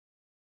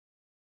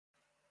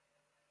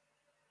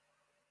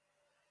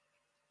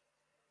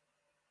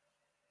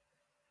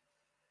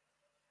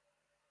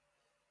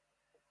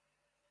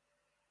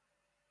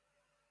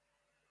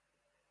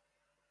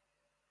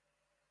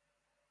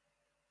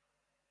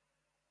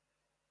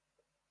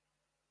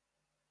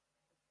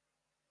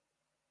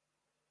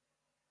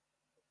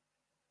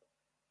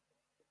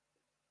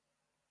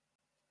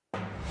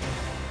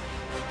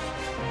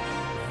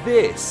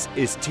This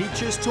is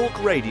Teachers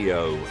Talk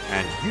Radio,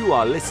 and you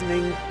are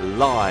listening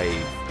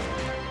live.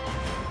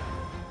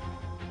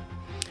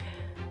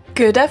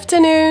 Good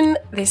afternoon,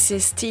 this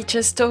is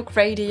Teachers Talk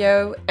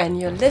Radio, and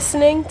you're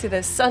listening to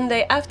the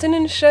Sunday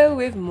afternoon show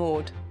with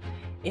Maud.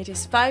 It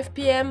is 5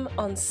 p.m.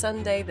 on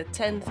Sunday, the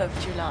 10th of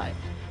July,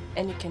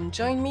 and you can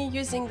join me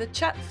using the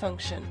chat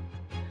function.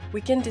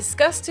 We can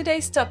discuss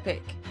today's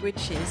topic,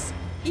 which is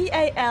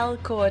EAL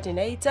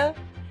Coordinator,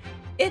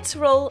 its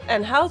role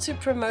and how to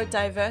promote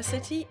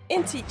diversity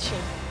in teaching.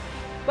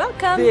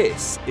 Welcome!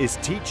 This is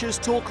Teachers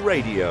Talk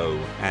Radio,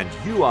 and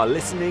you are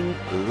listening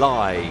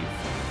live.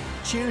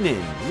 Tune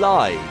in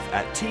live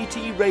at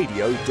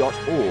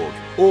ttradio.org,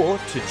 or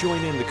to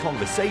join in the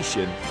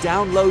conversation,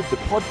 download the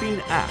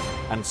Podbean app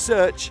and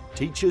search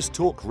Teachers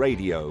Talk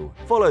Radio.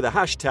 Follow the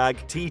hashtag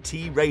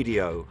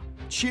TTRadio.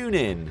 Tune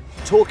in,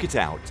 talk it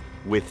out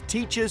with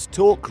Teachers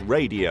Talk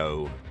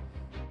Radio.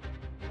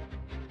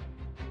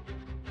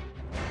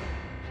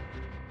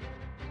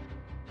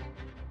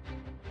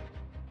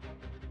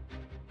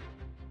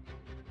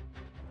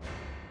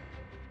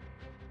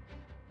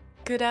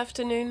 Good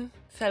afternoon,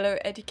 fellow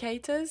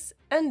educators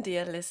and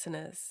dear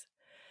listeners.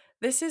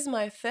 This is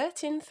my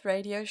 13th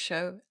radio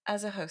show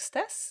as a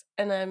hostess,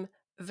 and I'm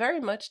very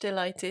much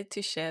delighted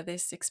to share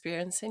this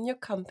experience in your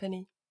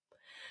company.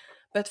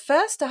 But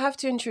first, I have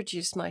to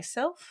introduce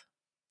myself.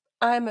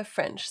 I am a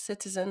French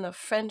citizen of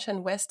French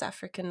and West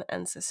African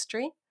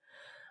ancestry.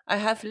 I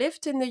have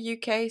lived in the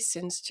UK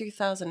since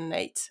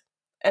 2008,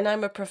 and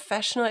I'm a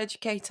professional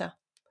educator.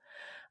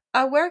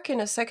 I work in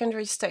a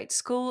secondary state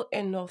school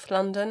in North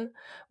London,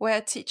 where I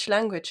teach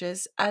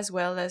languages as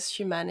well as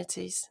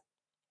humanities.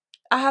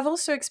 I have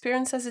also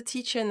experience as a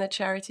teacher in the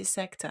charity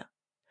sector.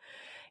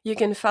 You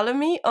can follow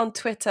me on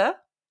Twitter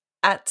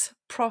at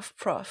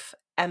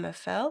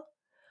ProfProfMFL.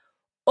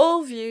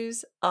 All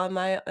views are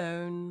my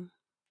own.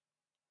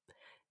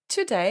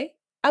 Today,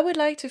 I would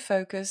like to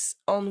focus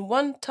on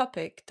one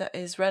topic that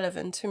is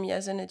relevant to me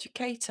as an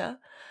educator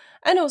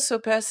and also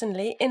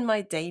personally in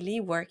my daily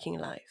working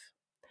life.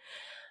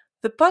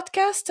 The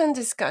podcast and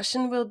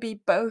discussion will be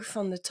both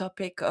on the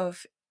topic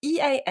of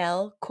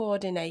EAL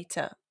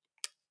coordinator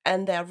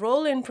and their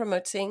role in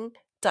promoting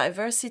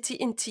diversity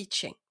in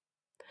teaching.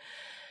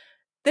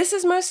 This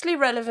is mostly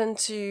relevant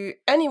to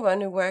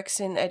anyone who works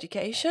in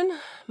education,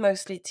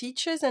 mostly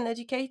teachers and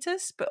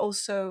educators, but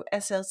also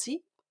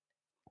SLT,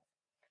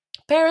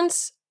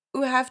 parents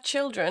who have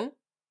children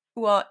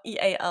who are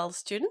EAL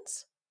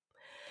students,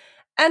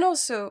 and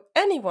also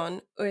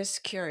anyone who is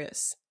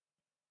curious.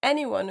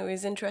 Anyone who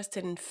is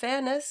interested in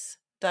fairness,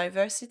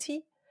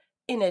 diversity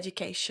in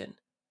education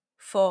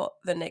for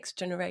the next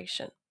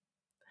generation.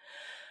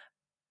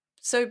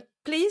 So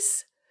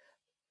please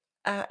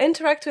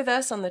interact with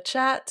us on the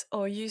chat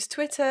or use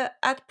Twitter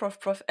at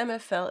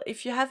ProfProfMFL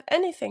if you have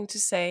anything to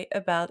say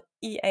about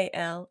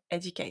EAL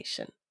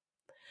education.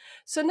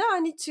 So now I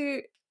need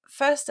to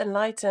first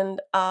enlighten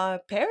our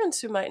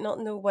parents who might not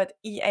know what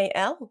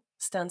EAL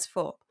stands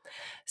for.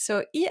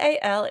 So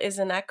EAL is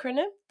an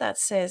acronym that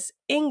says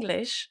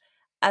English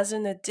as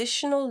an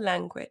additional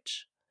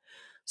language.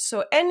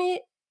 So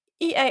any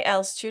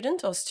EAL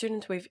student or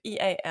student with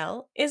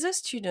EAL is a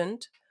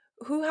student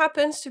who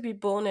happens to be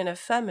born in a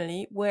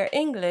family where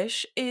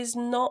English is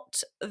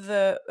not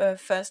the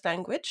first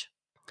language.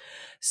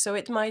 So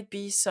it might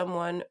be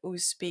someone who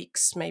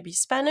speaks maybe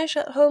Spanish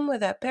at home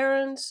with their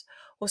parents,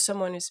 or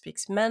someone who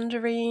speaks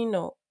Mandarin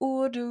or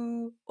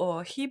Urdu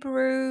or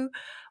Hebrew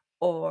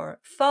or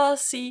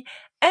Farsi,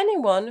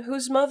 anyone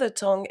whose mother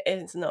tongue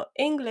is not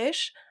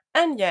English,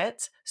 and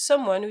yet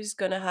someone who's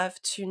going to have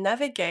to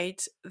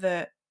navigate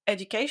the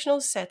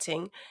educational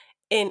setting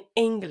in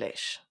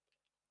English.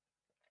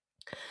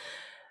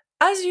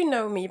 As you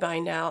know me by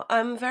now,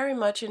 I'm very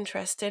much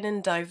interested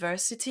in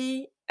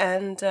diversity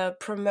and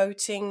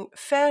promoting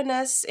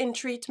fairness in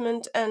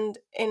treatment and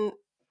in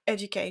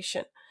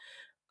education.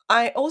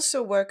 I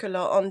also work a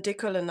lot on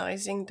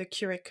decolonizing the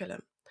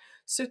curriculum.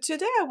 So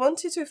today I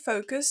wanted to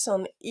focus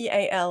on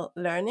EAL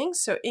learning,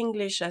 so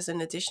English as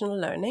an additional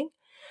learning,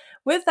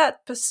 with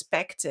that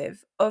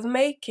perspective of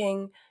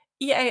making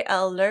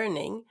EAL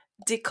learning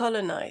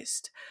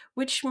decolonized,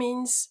 which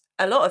means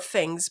a lot of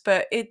things,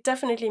 but it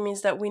definitely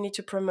means that we need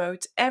to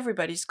promote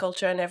everybody's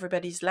culture and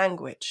everybody's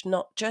language,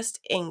 not just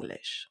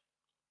English.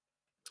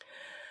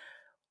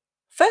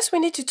 First, we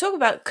need to talk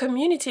about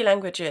community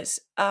languages.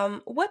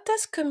 What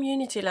does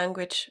community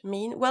language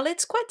mean? Well,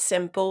 it's quite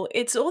simple.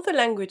 It's all the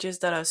languages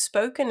that are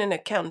spoken in a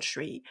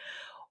country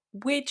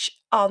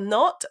which are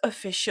not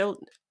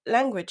official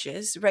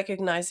languages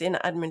recognized in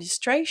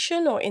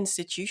administration or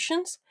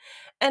institutions,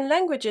 and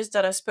languages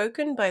that are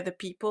spoken by the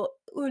people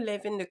who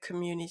live in the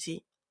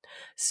community.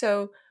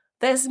 So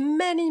there's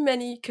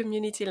many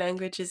community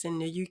languages in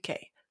the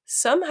UK.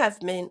 Some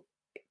have been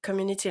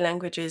community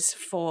languages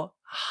for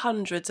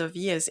hundreds of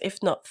years,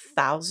 if not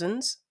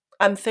thousands.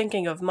 I'm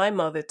thinking of my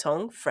mother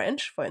tongue,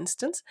 French, for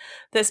instance.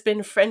 There's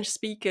been French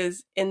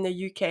speakers in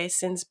the UK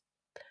since,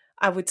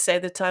 I would say,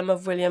 the time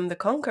of William the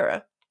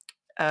Conqueror,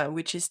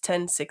 which is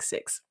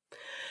 1066.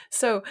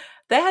 So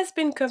there has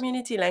been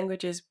community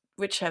languages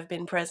which have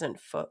been present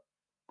for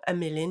a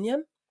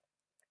millennium,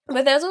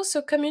 but there's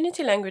also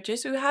community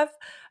languages who have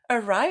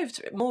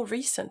arrived more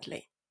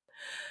recently.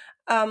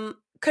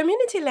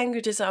 Community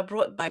languages are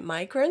brought by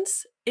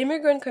migrants,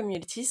 immigrant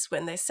communities.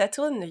 When they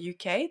settle in the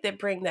UK, they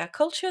bring their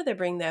culture, they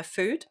bring their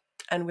food,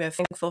 and we're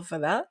thankful for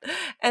that.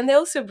 And they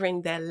also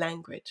bring their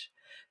language.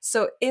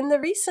 So, in the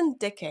recent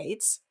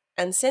decades,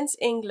 and since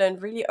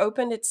England really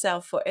opened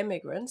itself for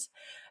immigrants,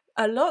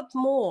 a lot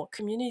more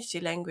community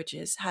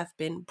languages have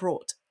been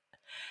brought.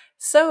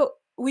 So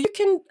you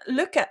can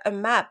look at a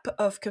map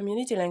of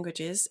community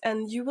languages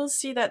and you will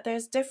see that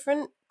there's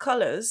different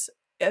colors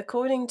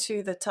according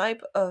to the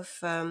type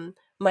of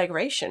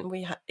migration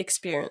we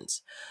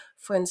experience.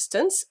 For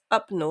instance,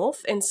 up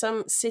north in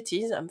some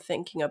cities, I'm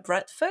thinking of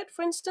Bradford,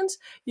 for instance,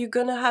 you're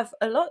going to have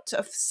a lot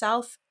of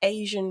South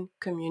Asian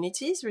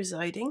communities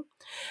residing,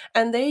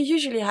 and they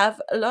usually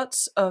have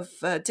lots of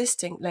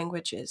distinct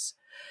languages.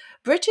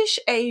 British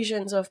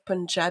Asians of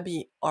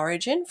Punjabi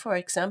origin, for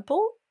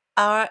example,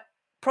 are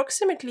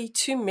approximately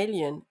 2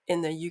 million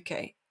in the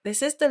UK.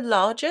 This is the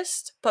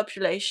largest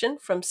population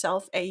from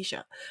South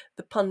Asia,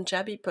 the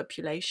Punjabi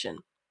population.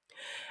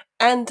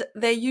 And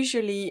they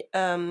usually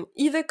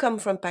either come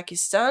from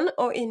Pakistan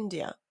or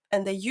India,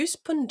 and they use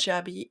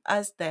Punjabi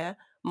as their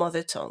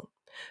mother tongue.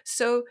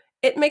 So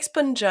it makes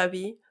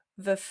Punjabi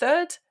the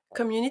third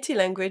community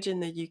language in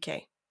the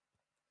UK.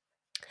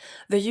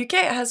 The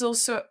UK has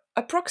also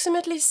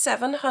approximately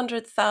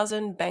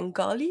 700,000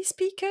 Bengali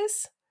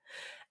speakers,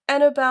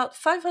 and about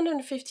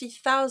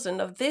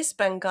 550,000 of this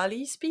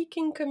Bengali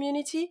speaking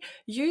community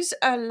use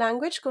a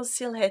language called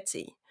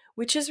Sylheti,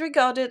 which is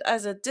regarded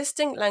as a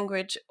distinct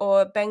language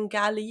or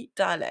Bengali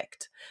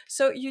dialect.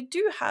 So you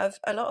do have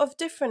a lot of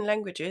different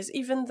languages,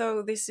 even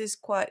though this is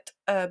quite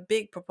a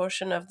big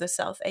proportion of the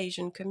South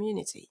Asian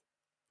community.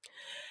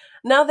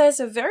 Now, there's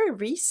a very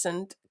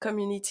recent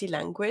community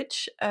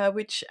language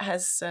which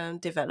has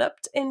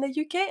developed in the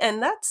UK,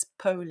 and that's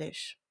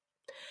Polish.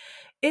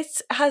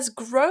 It has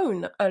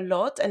grown a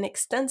lot and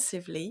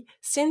extensively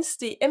since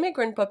the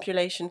immigrant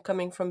population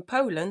coming from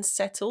Poland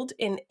settled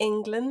in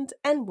England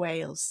and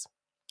Wales.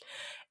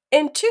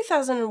 In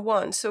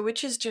 2001, so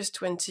which is just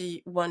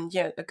 21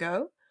 years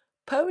ago,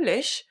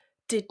 Polish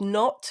did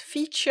not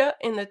feature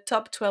in the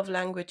top 12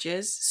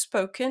 languages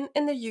spoken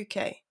in the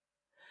UK.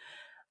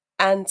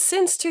 And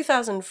since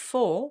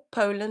 2004,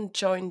 Poland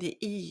joined the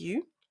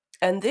EU,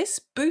 and this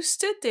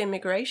boosted the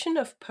immigration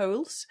of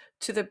Poles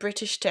to the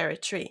British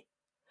territory.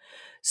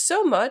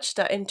 So much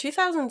that in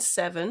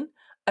 2007,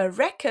 a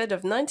record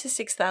of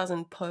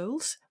 96,000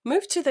 Poles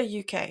moved to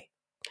the UK.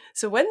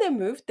 So when they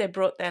moved, they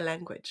brought their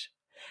language.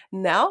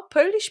 Now,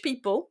 Polish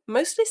people,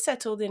 mostly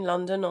settled in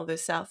London or the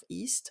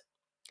southeast,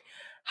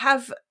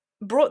 have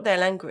brought their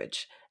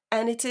language,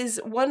 and it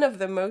is one of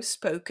the most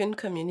spoken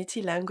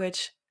community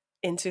language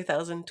in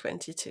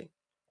 2022.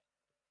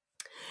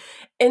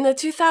 In the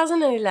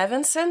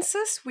 2011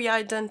 census, we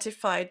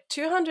identified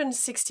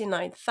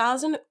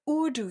 269,000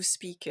 Urdu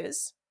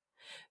speakers.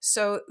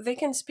 So they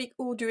can speak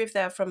Urdu if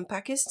they're from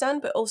Pakistan,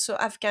 but also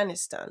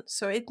Afghanistan.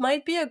 So it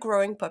might be a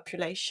growing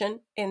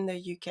population in the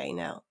UK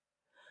now.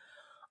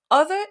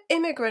 Other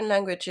immigrant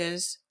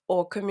languages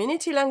or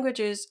community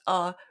languages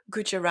are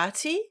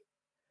Gujarati,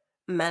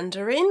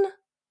 Mandarin,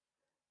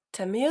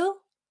 Tamil,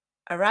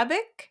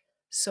 Arabic,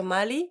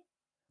 Somali,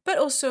 but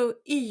also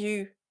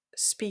EU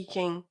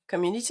speaking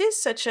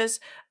communities such as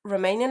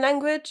Romanian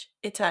language,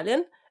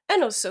 Italian,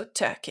 and also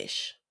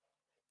Turkish.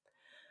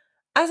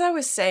 As I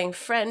was saying,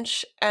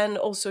 French and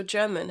also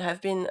German have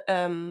been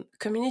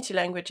community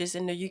languages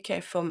in the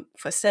UK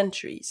for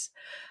centuries.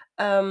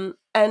 And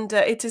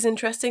it is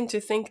interesting to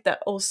think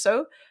that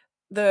also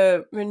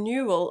the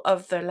renewal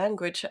of the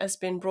language has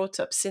been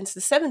brought up since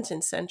the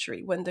 17th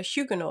century when the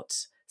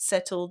Huguenots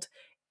settled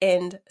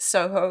in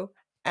Soho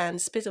and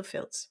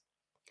Spitalfields.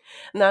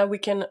 Now we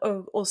can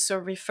also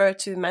refer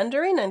to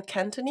Mandarin and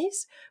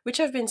Cantonese, which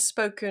have been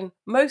spoken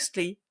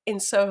mostly in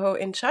Soho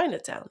in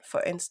Chinatown,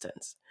 for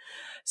instance.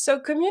 So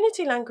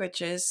community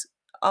languages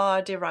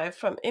are derived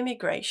from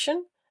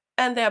immigration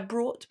and they are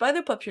brought by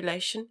the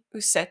population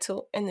who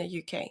settle in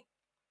the UK.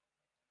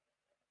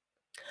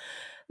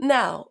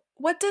 Now,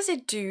 what does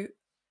it do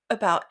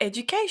about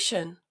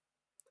education?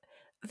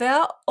 There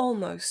are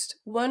almost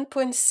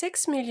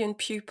 1.6 million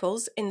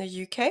pupils in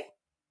the UK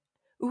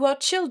who are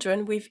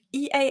children with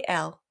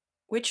EAL,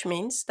 which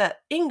means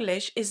that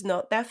English is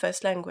not their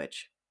first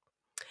language.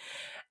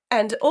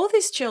 And all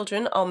these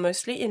children are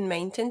mostly in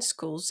maintained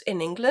schools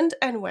in England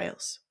and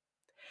Wales.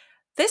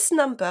 This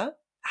number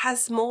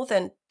has more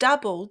than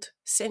doubled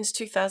since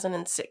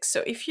 2006.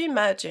 So if you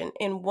imagine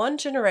in one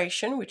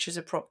generation, which is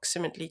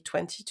approximately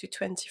 20 to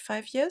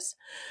 25 years,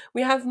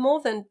 we have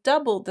more than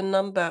doubled the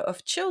number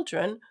of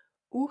children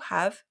who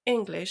have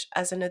English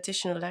as an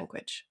additional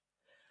language.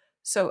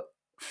 So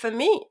for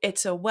me,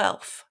 it's a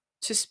wealth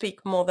to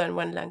speak more than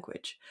one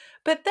language.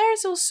 But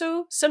there's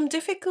also some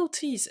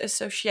difficulties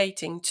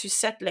associating to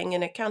settling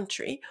in a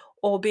country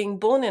or being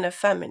born in a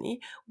family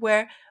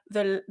where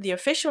the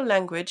official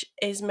language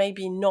is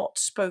maybe not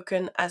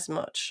spoken as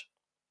much.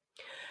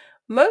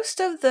 Most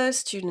of the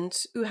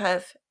students who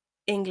have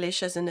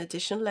English as an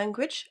additional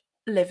language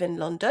live in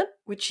London,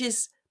 which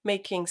is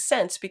making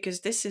sense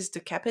because this is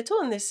the capital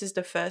and this is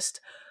the first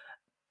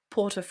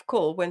port of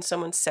call when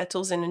someone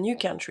settles in a new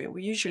country.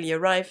 We usually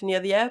arrive near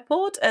the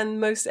airport, and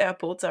most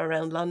airports are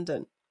around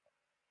London.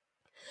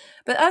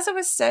 But as I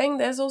was saying,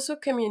 there's also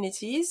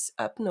communities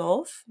up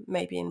north,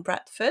 maybe in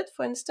Bradford,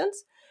 for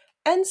instance,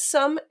 and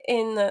some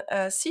in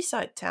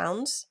seaside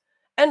towns,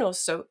 and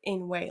also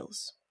in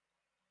Wales.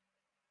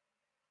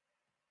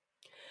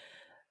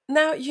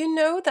 Now, you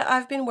know that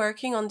I've been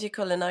working on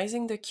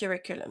decolonizing the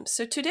curriculum.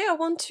 So today I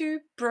want to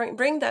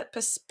bring that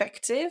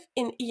perspective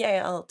in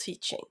EAL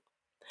teaching.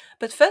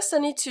 But first, I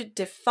need to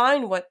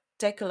define what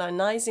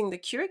decolonizing the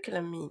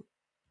curriculum means.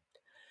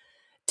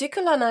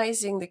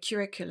 Decolonizing the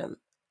curriculum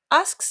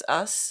asks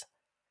us,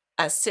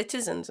 as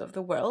citizens of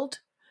the world,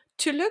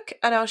 to look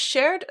at our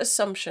shared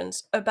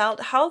assumptions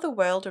about how the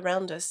world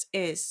around us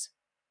is.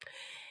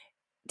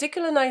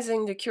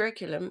 Decolonizing the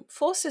curriculum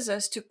forces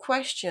us to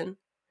question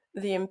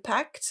the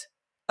impact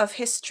of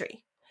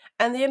history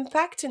and the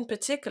impact in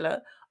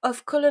particular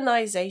of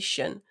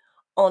colonization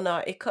on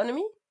our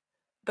economy,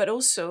 but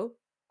also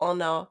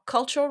on our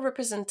cultural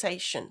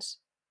representations.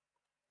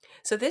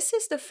 So this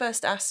is the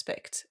first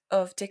aspect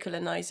of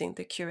decolonizing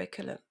the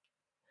curriculum.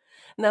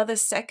 Now, the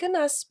second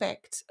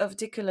aspect of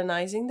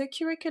decolonizing the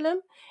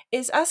curriculum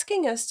is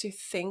asking us to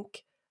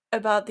think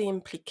about the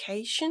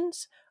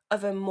implications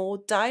of a more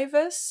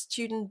diverse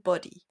student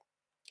body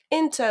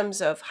in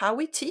terms of how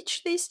we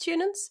teach these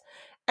students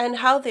and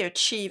how they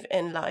achieve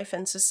in life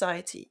and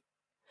society.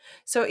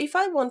 So if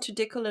I want to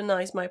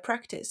decolonize my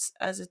practice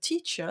as a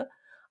teacher,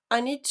 I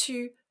need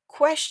to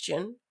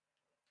question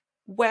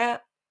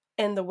where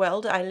in the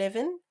world I live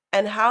in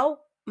and how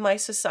my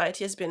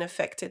society has been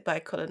affected by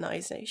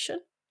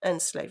colonization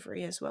and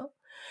slavery as well.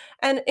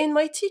 And in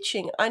my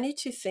teaching, I need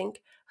to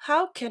think,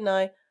 how can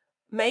I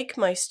make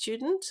my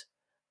student,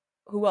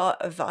 who are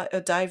a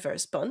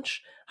diverse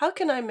bunch, how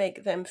can I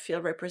make them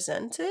feel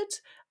represented?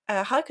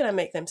 How can I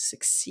make them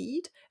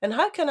succeed? And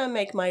how can I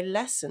make my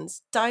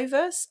lessons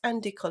diverse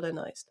and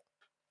decolonized?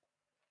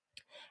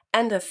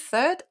 And the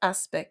third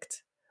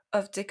aspect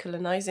of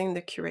decolonizing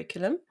the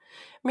curriculum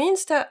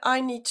means that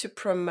I need to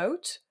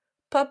promote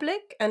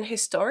public and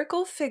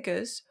historical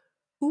figures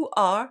who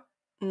are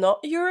not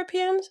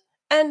Europeans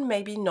and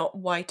maybe not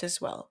white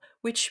as well,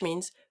 which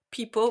means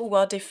people who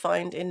are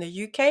defined in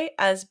the UK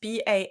as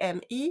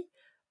BAME,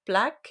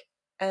 Black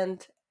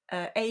and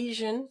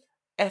Asian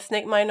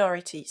ethnic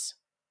minorities.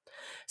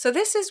 So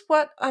this is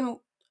what I'm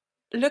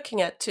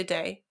looking at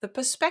today. The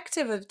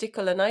perspective of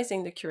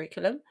decolonizing the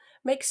curriculum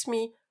makes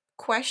me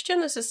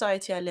question the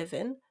society I live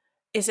in.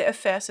 Is it a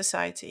fair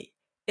society?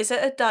 Is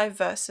it a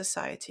diverse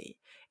society?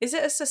 Is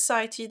it a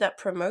society that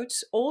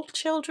promotes all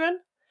children,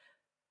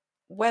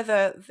 where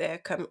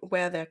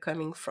they're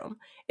coming from?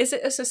 Is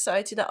it a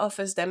society that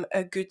offers them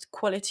a good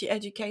quality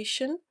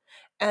education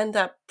and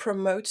that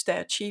promotes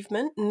their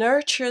achievement,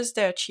 nurtures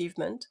their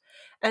achievement?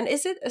 And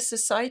is it a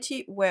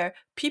society where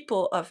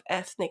people of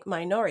ethnic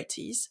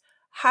minorities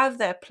have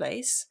their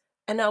place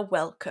and are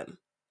welcome?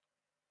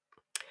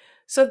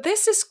 So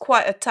this is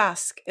quite a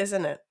task,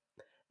 isn't it?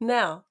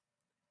 Now,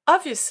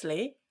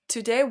 obviously,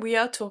 today we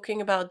are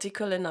talking about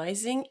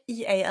decolonizing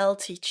EAL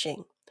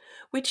teaching,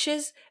 which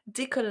is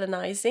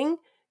decolonizing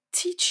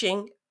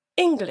teaching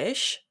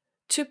English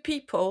to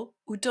people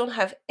who don't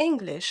have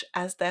English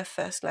as their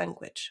first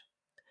language.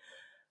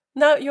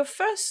 Now, your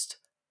first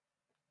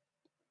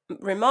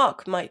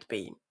remark might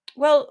be,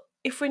 well,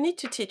 if we need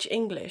to teach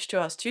English to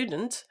our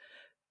students,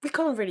 we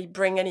can't really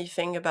bring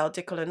anything about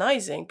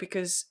decolonizing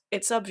because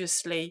it's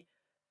obviously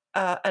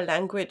a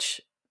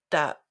language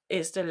that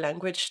is the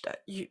language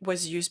that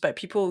was used by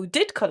people who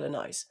did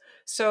colonize.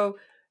 So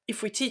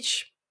if we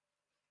teach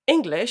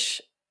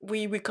English,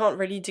 we can't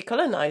really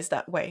decolonize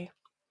that way.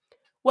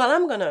 Well,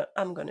 I'm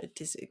gonna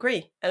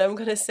disagree, and I'm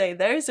gonna say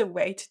there is a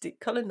way to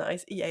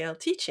decolonize EAL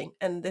teaching,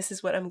 and this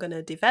is what I'm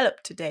gonna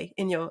develop today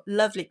in your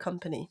lovely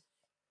company.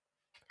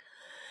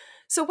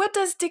 So what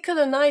does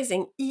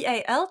decolonizing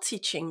EAL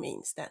teaching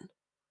means then?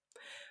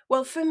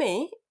 Well, for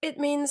me, it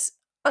means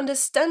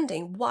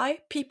understanding why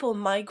people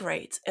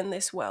migrate in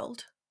this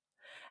world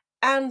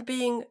and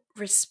being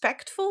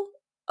respectful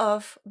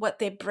of what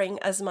they bring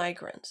as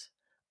migrants,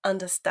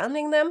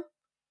 understanding them,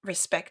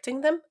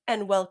 respecting them,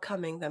 and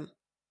welcoming them.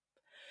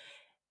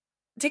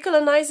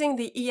 Decolonizing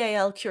the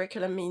EAL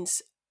curriculum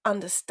means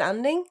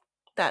understanding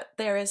that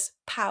there is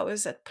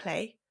powers at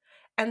play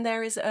and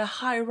there is a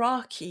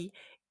hierarchy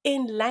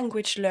in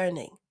language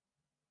learning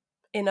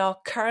in our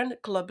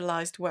current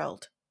globalized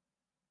world.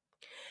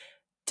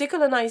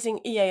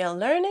 Decolonizing EAL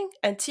learning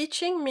and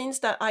teaching means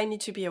that I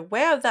need to be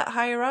aware of that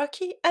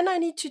hierarchy and I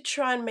need to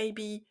try and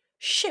maybe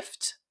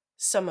shift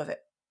some of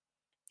it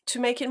to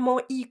make it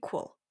more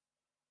equal.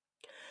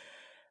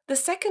 The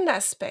second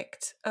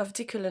aspect of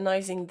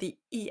decolonizing the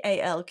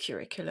EAL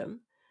curriculum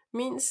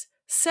means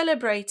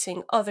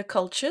celebrating other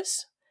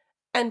cultures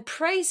and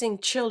praising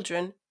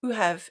children who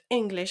have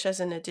English as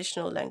an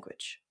additional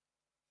language.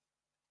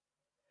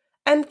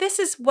 And this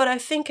is what I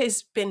think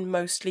has been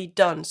mostly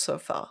done so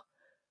far,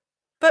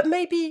 but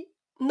maybe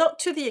not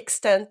to the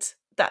extent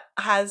that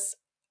has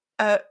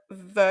a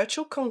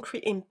virtual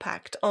concrete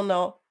impact on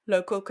our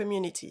local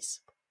communities.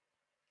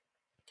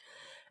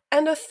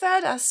 And a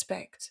third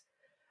aspect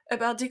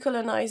about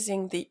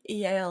decolonizing the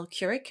EAL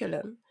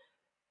curriculum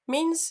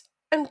means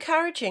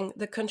encouraging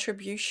the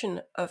contribution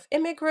of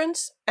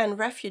immigrants and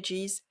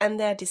refugees and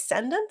their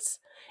descendants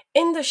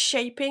in the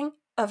shaping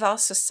of our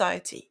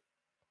society.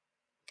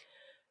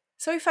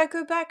 So if I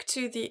go back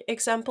to the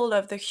example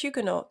of the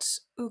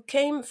Huguenots who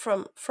came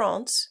from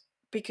France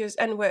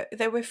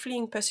they were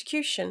fleeing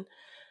persecution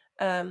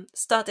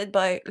started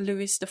by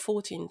Louis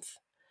XIV.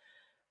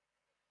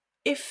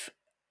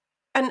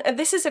 And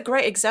this is a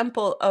great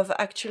example of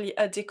actually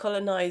a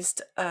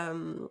decolonized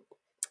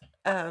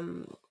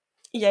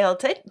EAL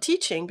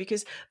teaching,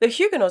 because the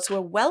Huguenots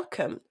were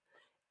welcomed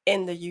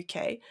in the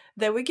UK.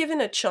 They were given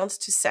a chance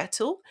to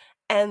settle,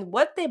 and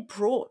what they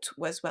brought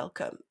was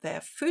welcome. Their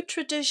food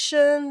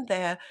tradition,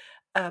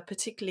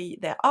 particularly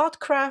their art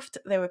craft.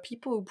 There were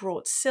people who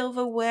brought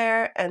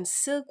silverware and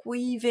silk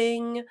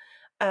weaving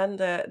and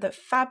the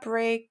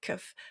fabric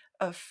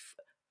of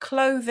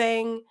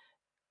clothing,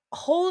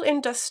 whole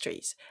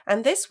industries,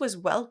 and this was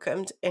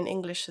welcomed in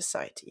English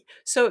society.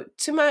 So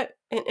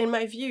in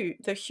my view,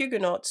 the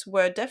Huguenots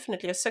were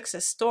definitely a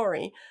success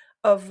story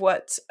of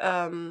what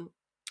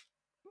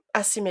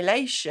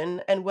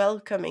assimilation and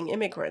welcoming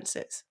immigrants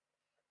is.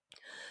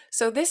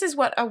 So this is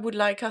what I would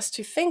like us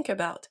to think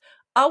about.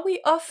 Are we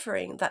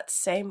offering that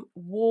same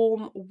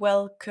warm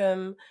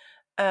welcome,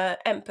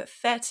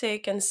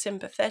 empathetic and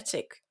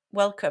sympathetic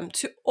welcome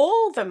to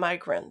all the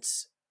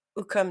migrants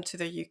who come to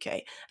the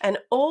UK and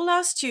all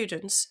our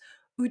students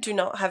who do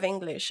not have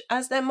English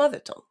as their mother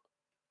tongue?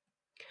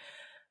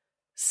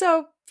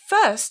 So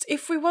first,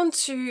 if we want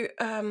to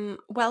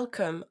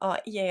welcome our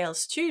EAL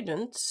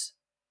students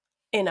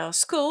in our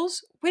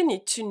schools, we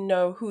need to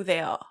know who they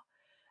are.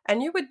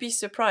 And you would be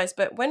surprised,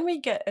 but when we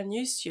get a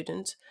new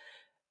student,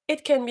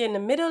 it can be in the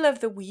middle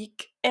of the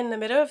week, in the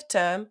middle of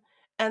term,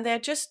 and they're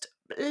just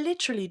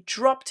literally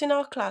dropped in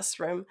our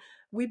classroom.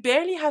 We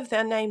barely have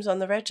their names on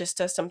the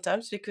register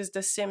sometimes because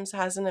the Sims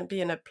hasn't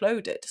been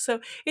uploaded. So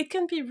it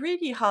can be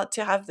really hard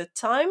to have the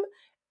time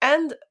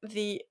and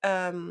the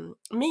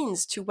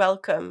means to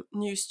welcome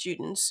new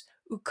students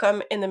who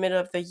come in the middle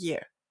of the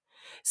year.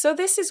 So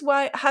this is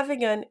why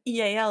having an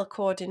EAL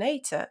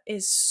coordinator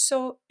is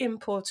so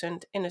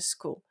important in a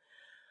school.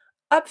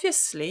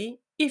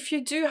 Obviously, if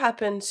you do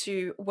happen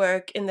to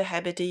work in the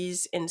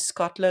Hebrides in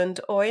Scotland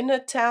or in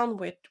a town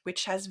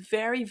which has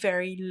very,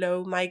 very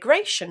low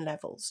migration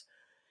levels,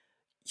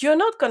 you're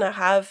not going to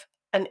have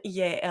an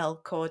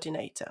EAL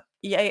coordinator.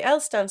 EAL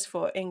stands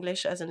for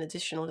English as an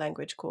Additional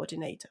Language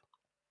Coordinator.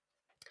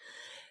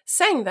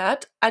 Saying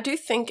that, I do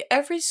think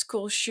every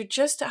school should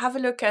just have a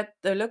look at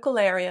the local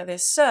area they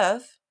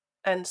serve,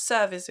 and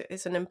serve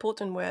is an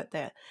important word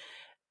there.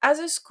 As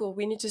a school,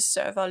 we need to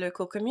serve our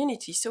local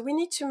community. So we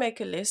need to make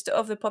a list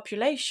of the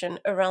population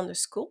around the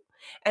school,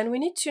 and we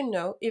need to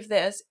know if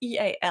there's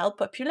EAL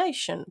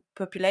population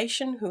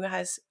who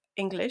has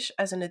English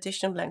as an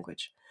additional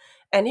language.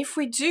 And if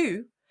we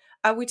do,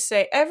 I would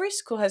say every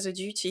school has a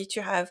duty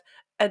to have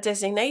a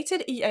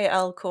designated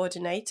EAL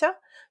coordinator,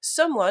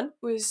 someone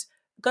who is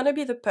going to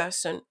be the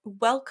person who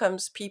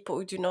welcomes people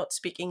who do not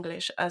speak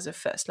English as a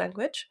first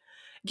language,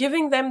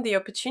 giving them the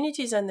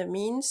opportunities and the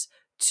means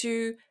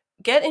to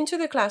get into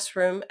the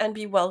classroom and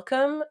be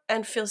welcome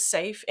and feel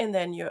safe in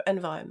their new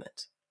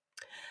environment.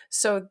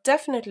 So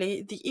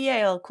definitely the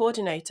EAL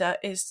coordinator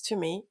is, to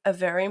me, a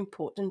very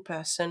important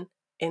person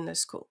in the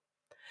school.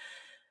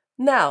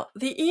 Now,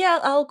 the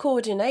EAL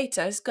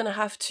coordinator is going to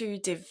have to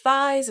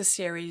devise a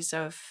series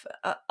of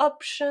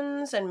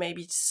options and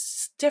maybe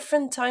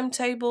different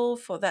timetable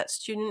for that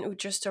student who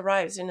just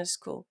arrives in a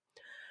school.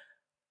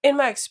 In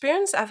my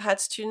experience, I've had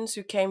students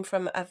who came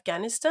from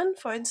Afghanistan,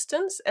 for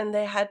instance, and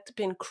they had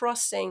been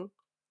crossing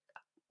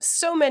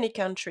so many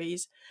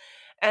countries.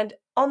 And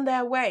on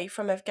their way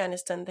from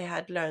Afghanistan, they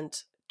had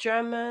learned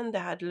German, they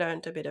had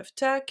learned a bit of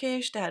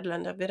Turkish, they had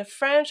learned a bit of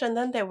French, and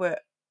then they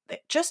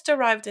just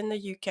arrived in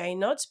the UK,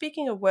 not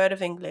speaking a word of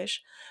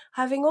English,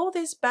 having all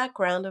this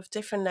background of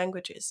different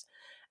languages.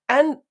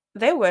 And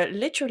they were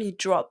literally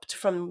dropped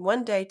from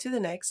one day to the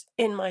next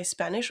in my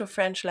Spanish or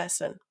French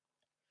lesson.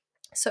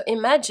 So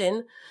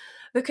imagine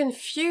the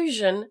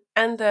confusion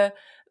and the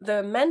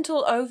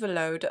mental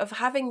overload of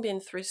having been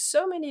through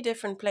so many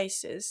different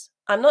places.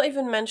 I'm not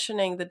even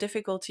mentioning the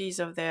difficulties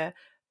of their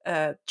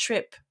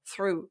trip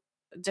through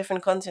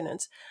different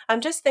continents.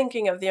 I'm just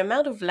thinking of the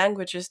amount of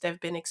languages they've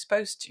been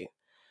exposed to.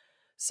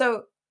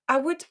 So I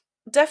would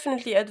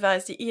definitely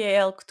advise the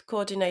EAL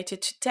coordinator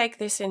to take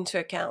this into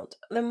account.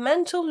 The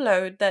mental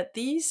load that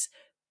these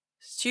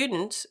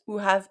students who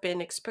have been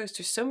exposed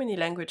to so many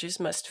languages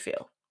must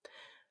feel.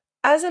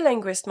 As a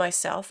linguist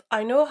myself,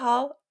 I know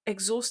how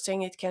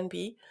exhausting it can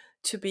be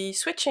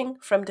switching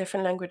from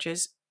different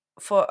languages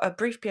for a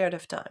brief period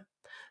of time.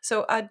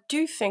 So I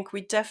do think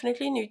we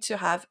definitely need to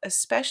have a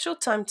special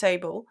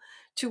timetable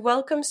to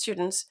welcome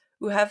students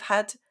who have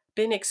had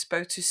been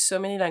exposed to so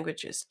many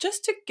languages,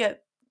 just to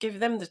give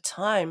them the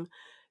time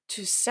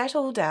to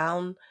settle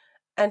down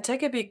and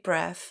take a big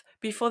breath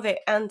before they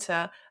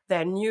enter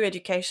their new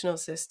educational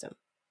system.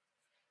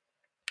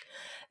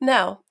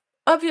 Now,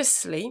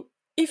 obviously,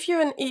 if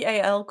you're an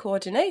EAL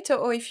coordinator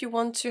or if you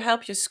want to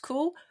help your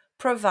school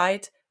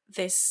provide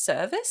this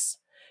service,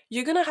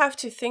 you're going to have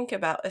to think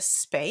about a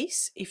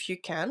space if you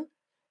can.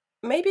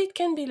 Maybe it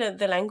can be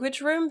the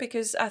language room,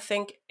 because I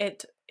think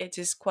it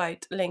is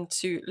quite linked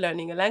to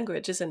learning a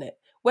language, isn't it?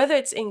 Whether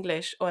it's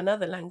English or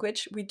another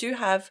language, we do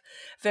have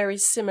very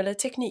similar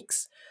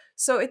techniques.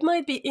 So it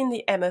might be in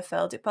the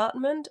MFL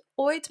department,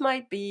 or it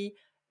might be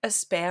a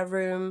spare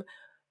room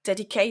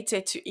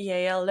dedicated to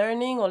EAL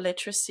learning or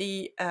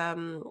literacy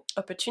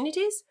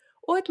opportunities,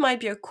 or it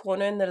might be a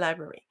corner in the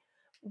library.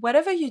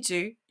 Whatever you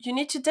do, you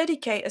need to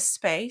dedicate a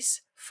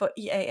space for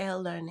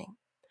EAL learning.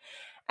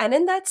 And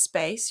in that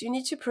space, you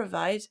need to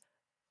provide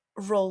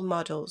role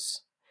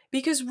models,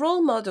 because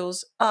role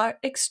models are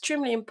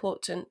extremely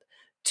important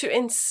to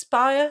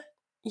inspire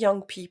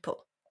young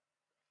people.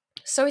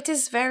 So it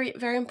is very,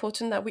 very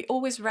important that we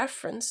always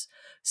reference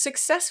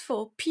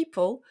successful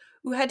people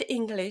who had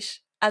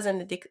English as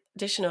an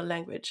additional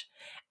language.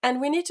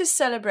 And we need to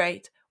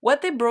celebrate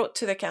what they brought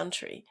to the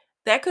country,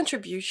 their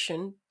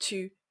contribution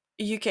to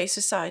UK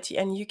society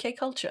and UK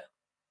culture.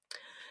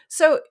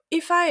 So,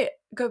 if I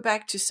go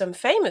back to some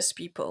famous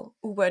people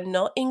who were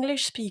not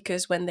English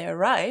speakers when they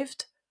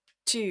arrived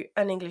to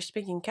an English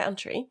speaking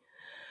country,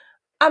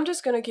 I'm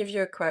just going to give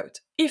you a quote.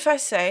 If I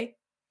say,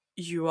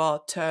 "You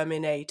are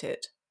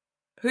terminated,"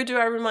 who do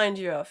I remind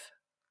you of?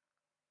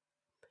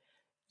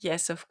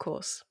 Yes, of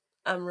course.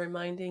 I'm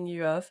reminding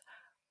you of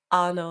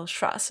Arnold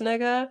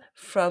Schwarzenegger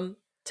from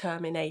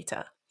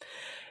Terminator.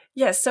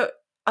 Yes, so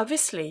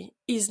obviously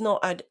he's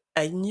not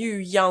a new,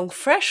 young,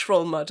 fresh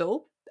role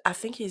model. I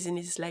think he's in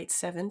his late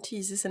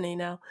 70s, isn't he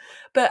now?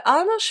 But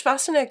Arnold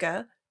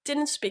Schwarzenegger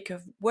didn't speak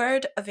a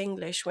word of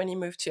English when he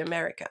moved to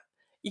America.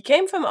 He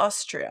came from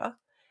Austria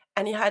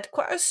and he had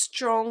quite a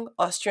strong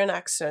Austrian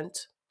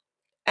accent.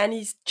 And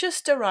he's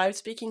just arrived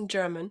speaking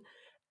German,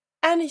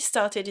 and he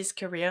started his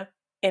career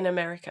in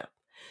America.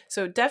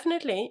 So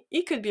definitely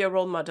he could be a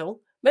role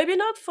model, maybe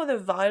not for the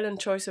violent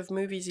choice of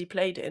movies he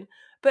played in,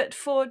 but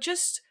for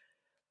just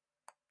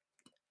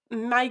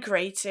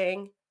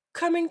migrating,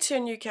 coming to a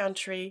new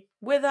country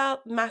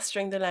without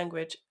mastering the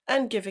language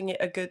and giving it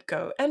a good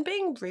go and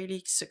being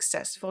really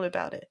successful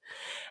about it.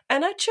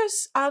 And I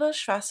chose Arnold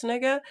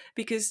Schwarzenegger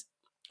because,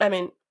 I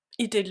mean,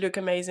 he did look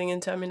amazing in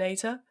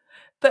Terminator,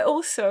 but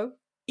also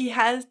he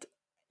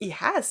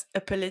has a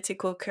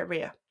political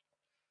career.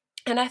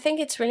 And I think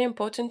it's really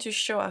important to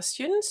show our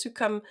students who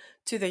come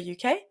to the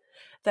UK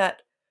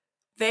that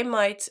they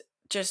might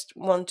just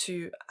want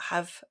to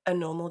have a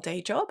normal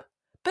day job,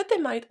 but they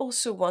might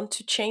also want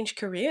to change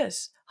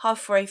careers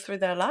halfway through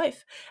their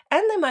life.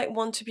 And they might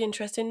want to be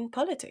interested in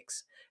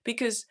politics.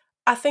 Because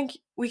I think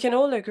we can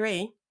all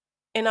agree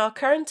in our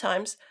current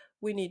times,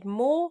 we need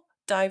more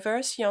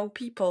diverse young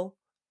people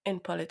in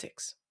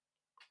politics.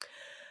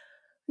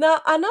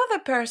 Now, another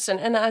person,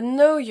 and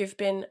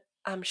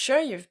I'm sure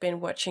you've been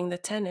watching the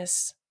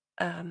tennis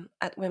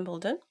at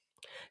Wimbledon.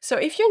 So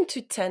if you're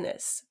into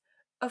tennis,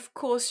 of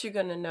course you're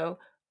going to know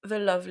the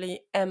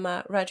lovely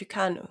Emma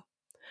Raducanu.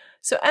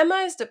 So Emma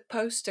is the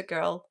poster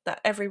girl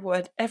that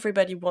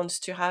everybody wants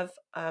to have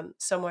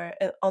somewhere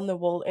on the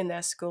wall in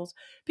their schools,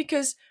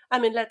 because I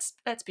mean, let's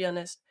be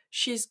honest,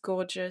 she's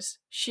gorgeous,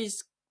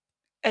 she's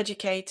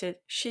educated,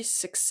 she's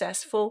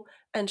successful,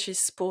 and she's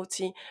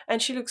sporty,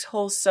 and she looks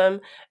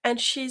wholesome, and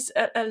she's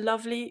a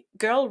lovely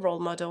girl role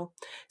model.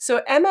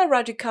 So Emma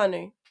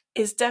Raducanu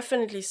is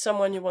definitely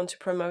someone you want to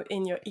promote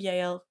in your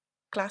EAL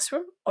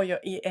classroom or your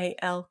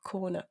EAL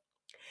corner.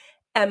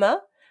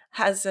 Emma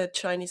has a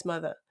Chinese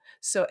mother.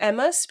 So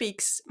Emma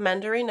speaks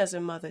Mandarin as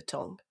a mother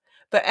tongue.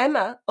 But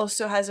Emma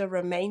also has a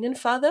Romanian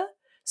father,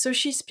 so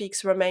she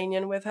speaks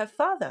Romanian with her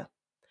father.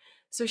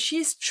 So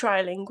she's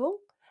trilingual,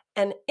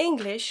 and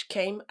English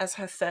came as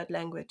her third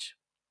language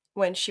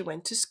when she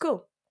went to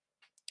school.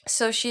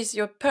 So she's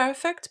your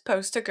perfect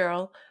poster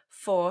girl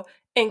for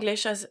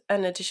English as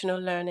an additional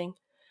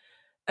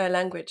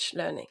language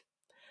learning.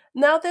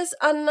 Now, there's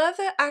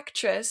another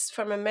actress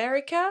from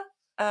America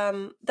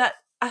that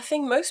I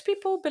think most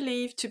people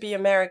believe to be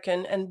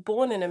American and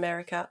born in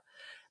America,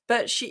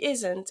 but she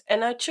isn't.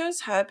 And I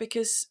chose her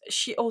because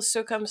she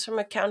also comes from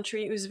a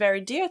country who's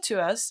very dear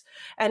to us,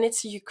 and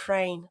it's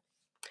Ukraine.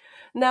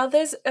 Now,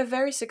 there's a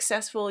very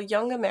successful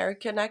young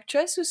American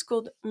actress who's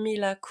called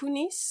Mila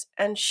Kunis,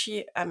 and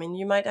I mean,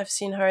 you might have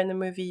seen her in the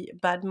movie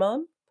Bad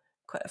Mom,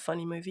 quite a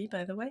funny movie,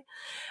 by the way.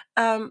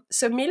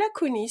 So, Mila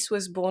Kunis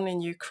was born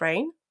in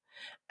Ukraine,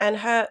 and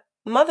her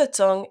mother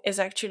tongue is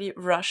actually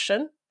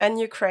Russian and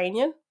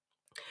Ukrainian.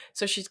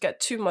 So she's got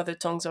two mother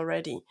tongues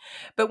already.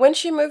 But when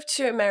she moved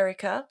to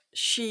America,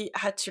 she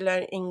had to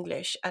learn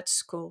English at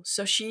school.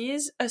 So she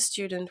is a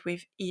student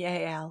with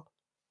EAL.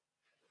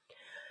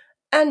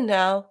 And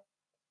now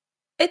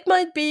it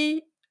might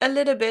be a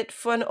little bit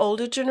for an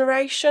older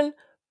generation,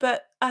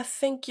 but I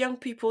think young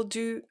people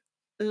do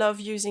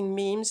love using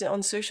memes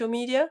on social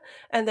media,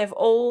 and they've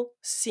all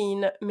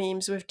seen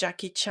memes with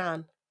Jackie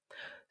Chan.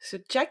 So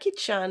Jackie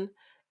Chan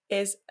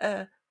is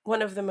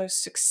one of the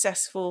most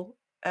successful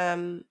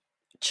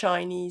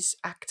Chinese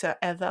actor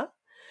ever.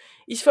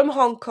 He's from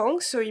Hong Kong,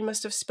 so he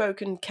must have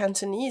spoken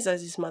Cantonese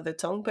as his mother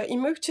tongue, but he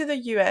moved to the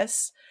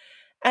US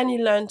and he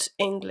learned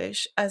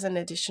English as an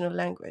additional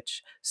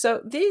language.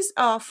 So these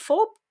are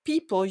four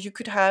people you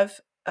could have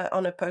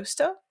on a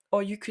poster,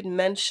 or you could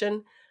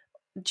mention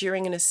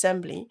during an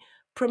assembly,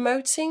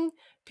 promoting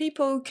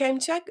people who came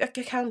to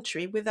a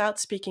country without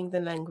speaking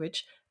the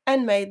language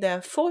and made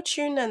their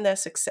fortune and their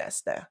success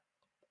there.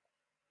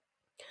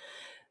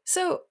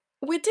 So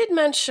we did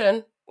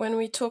mention when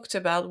we talked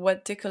about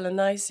what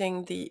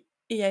decolonizing the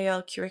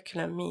EAL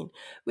curriculum mean,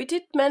 we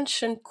did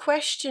mention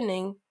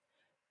questioning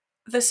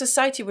the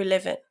society we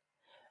live in,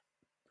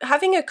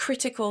 having a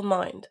critical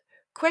mind,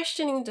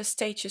 questioning the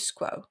status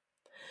quo.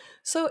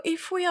 So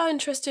if we are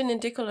interested in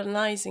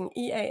decolonizing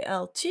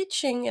EAL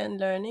teaching and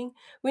learning,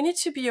 we need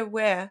to be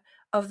aware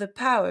of the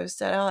powers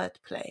that are at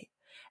play.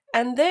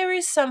 And there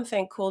is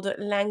something called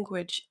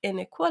language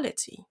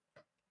inequality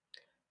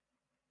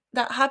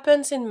that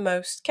happens in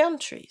most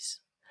countries.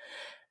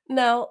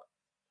 Now,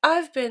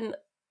 I've been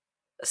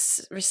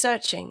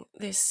researching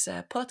this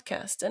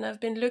podcast, and I've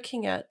been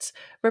looking at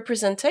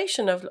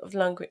representation of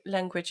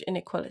language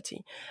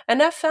inequality.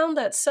 And I found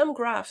that some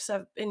graphs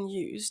have been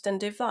used and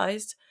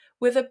devised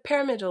with a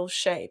pyramidal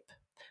shape.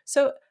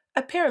 So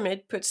a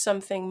pyramid puts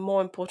something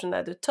more important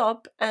at the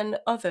top and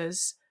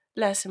others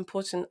less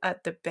important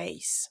at the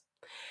base.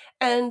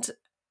 And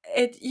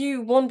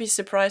you won't be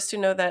surprised to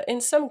know that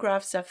in some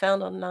graphs I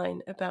found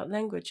online about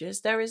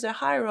languages, there is a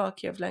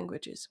hierarchy of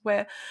languages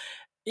where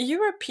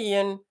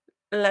European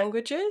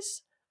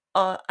languages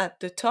are at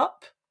the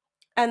top,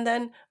 and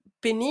then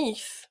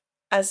beneath,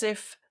 as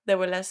if they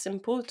were less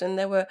important,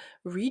 there were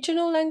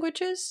regional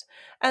languages,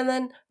 and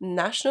then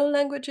national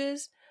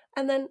languages,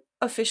 and then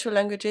official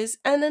languages,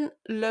 and then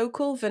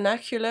local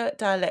vernacular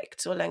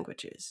dialects or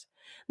languages.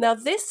 Now,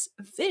 this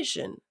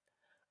vision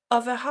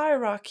of a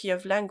hierarchy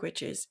of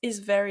languages is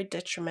very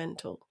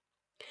detrimental.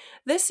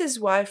 This is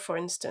why, for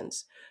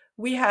instance,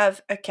 we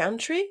have a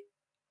country,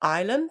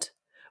 Ireland,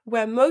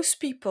 where most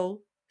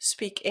people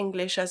speak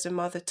English as a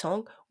mother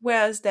tongue,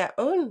 whereas their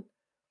own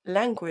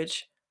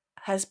language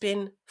has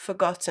been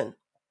forgotten.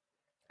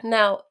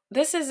 Now,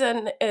 this is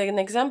an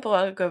example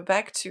I'll go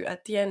back to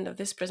at the end of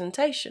this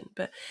presentation,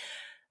 but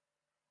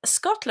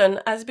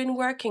Scotland has been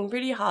working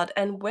really hard,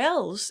 and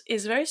Wales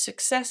is very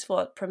successful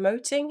at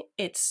promoting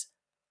its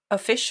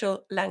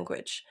official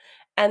language,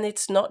 and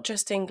it's not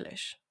just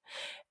English.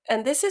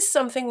 And this is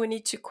something we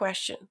need to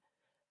question.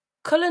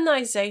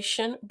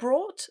 Colonization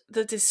brought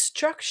the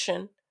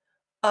destruction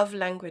of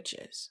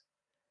languages.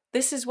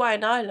 This is why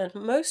in Ireland,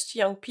 most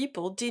young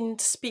people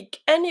didn't speak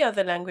any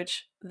other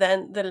language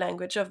than the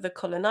language of the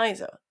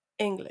colonizer,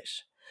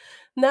 English.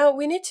 Now,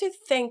 we need to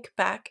think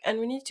back and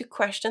we need to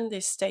question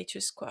this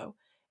status quo.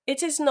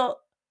 It is not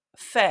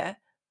fair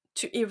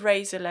to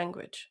erase a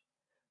language.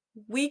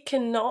 We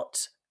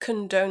cannot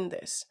condone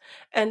this.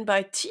 And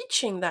by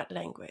teaching that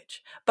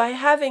language, by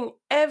having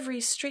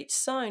every street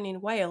sign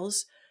in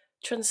Wales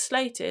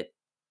translated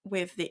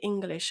with the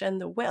English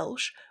and the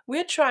Welsh,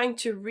 we're trying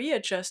to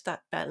readjust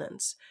that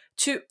balance,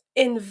 to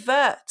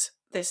invert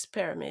this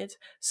pyramid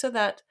so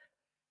that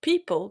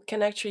people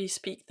can actually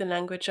speak the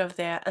language of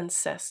their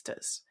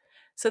ancestors.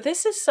 So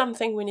this is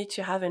something we need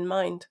to have in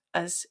mind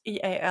as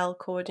EAL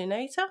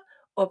coordinator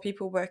or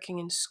people working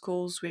in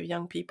schools with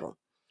young people.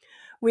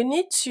 We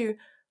need to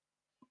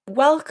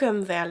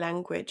welcome their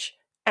language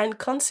and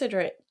consider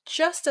it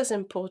just as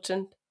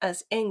important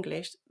as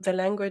English, the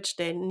language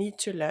they need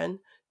to learn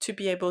to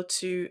be able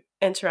to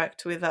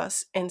interact with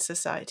us in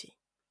society.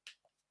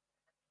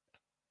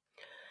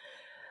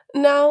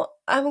 Now,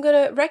 I'm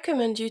going to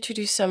recommend you to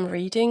do some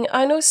reading.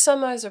 I know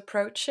summer is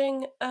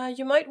approaching.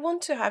 You might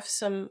want to have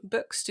some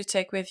books to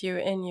take with you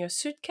in your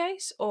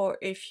suitcase, or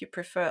if you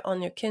prefer,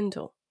 on your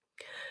Kindle.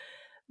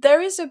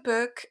 There is a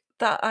book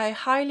that I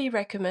highly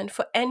recommend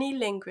for any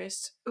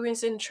linguist who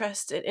is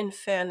interested in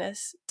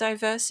fairness,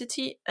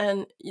 diversity,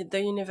 and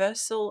the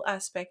universal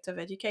aspect of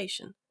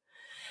education.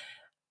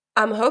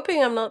 I'm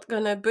hoping I'm not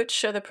going to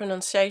butcher the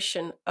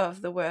pronunciation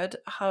of the word.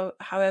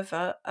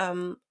 However,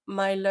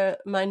 my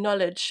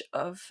knowledge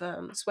of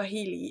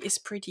Swahili is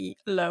pretty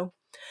low.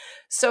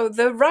 So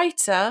the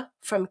writer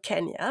from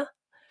Kenya,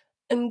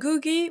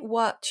 Ngugi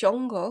wa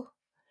Thiong'o,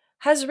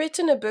 has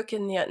written a book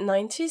in the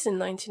 90s, in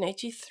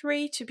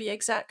 1983 to be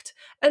exact,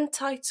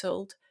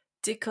 entitled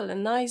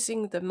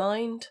Decolonizing the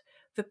Mind,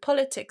 The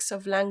Politics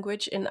of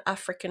Language in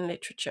African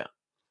Literature.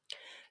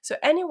 So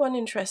anyone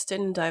interested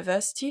in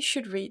diversity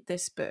should read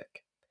this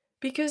book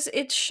because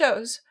it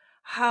shows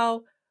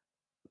how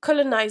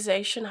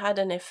colonization had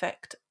an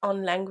effect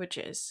on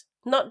languages,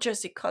 not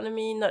just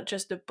economy, not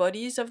just the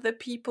bodies of the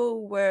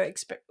people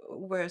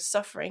who were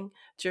suffering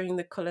during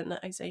the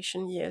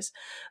colonization years,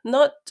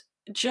 not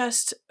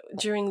just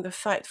during the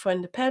fight for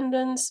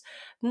independence,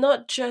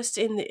 not just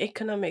in the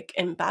economic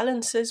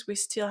imbalances we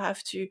still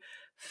have to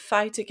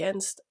fight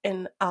against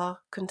in our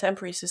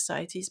contemporary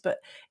societies, but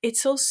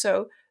it's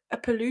also a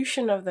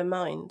pollution of the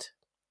mind.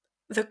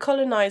 The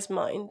colonized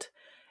mind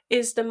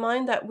is the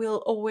mind that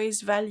will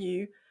always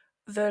value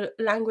the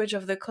language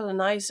of the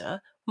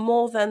colonizer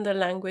more than the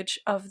language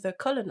of the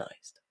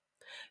colonized.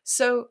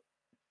 So,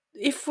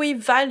 if we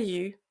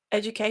value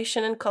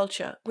education and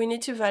culture, we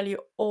need to value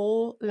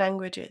all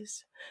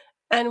languages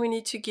and we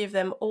need to give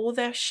them all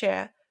their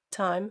share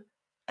time,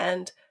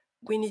 and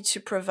we need to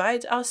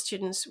provide our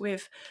students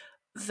with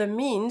the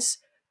means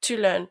to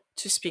learn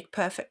to speak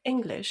perfect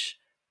English,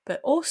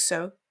 but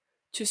also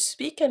to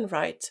speak and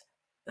write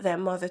their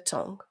mother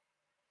tongue.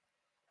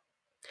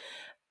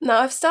 Now,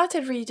 I've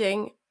started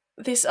reading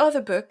this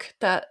other book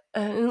that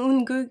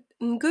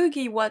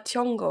Ngugi wa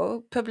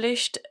Thiong'o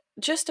published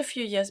just a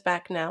few years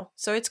back now,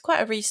 so it's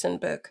quite a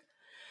recent book.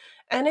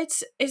 And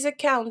it's his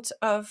account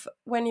of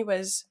when he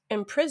was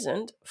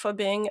imprisoned for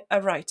being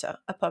a writer,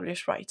 a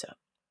published writer.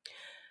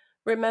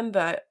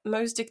 Remember,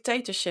 most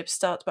dictatorships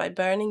start by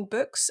burning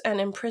books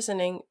and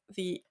imprisoning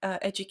the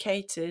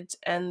educated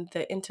and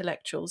the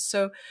intellectuals.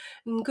 So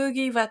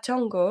Ngugi wa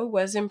Thiong'o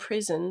was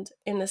imprisoned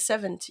in the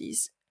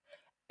 70s,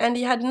 and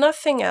he had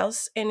nothing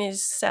else in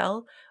his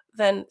cell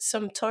than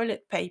some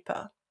toilet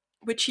paper,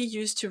 which he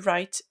used to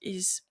write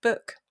his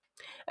book.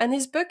 And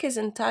his book is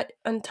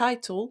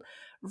entitled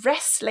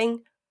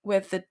Wrestling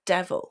with the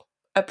Devil,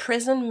 a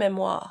Prison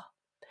Memoir.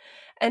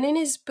 And in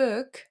his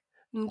book,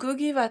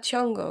 Ngugi wa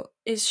Thiong'o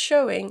is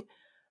showing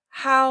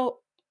how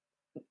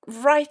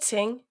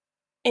writing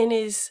in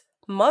his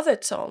mother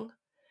tongue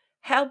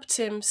helped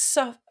him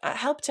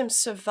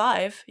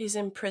survive his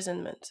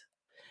imprisonment.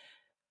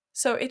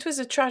 So it was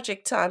a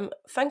tragic time.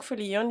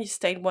 Thankfully, he only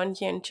stayed 1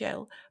 year in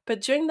jail.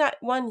 But during that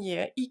 1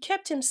 year, he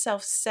kept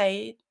himself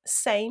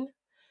sane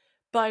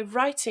by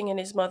writing in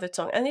his mother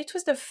tongue. And it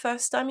was the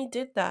first time he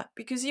did that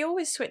because he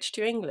always switched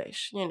to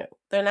English,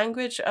 the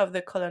language of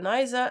the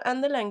colonizer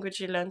and the language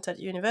he learned at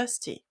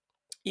university.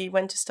 He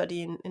went to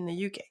study in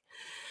the UK.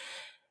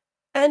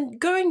 And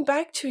going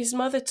back to his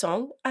mother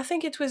tongue, I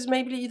think it was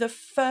maybe the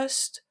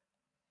first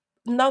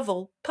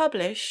novel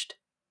published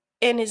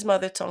in his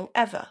mother tongue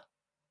ever.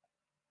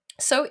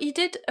 So he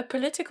did a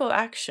political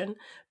action,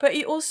 but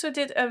he also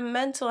did a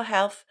mental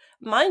health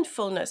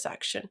mindfulness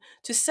action.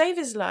 To save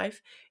his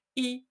life,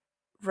 he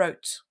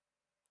wrote.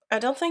 I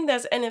don't think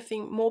there's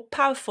anything more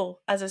powerful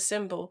as a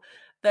symbol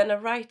than a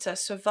writer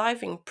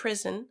surviving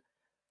prison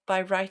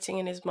by writing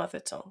in his mother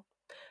tongue.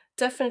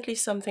 Definitely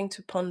something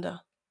to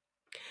ponder.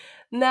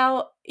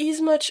 Now,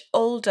 he's much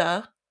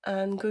older,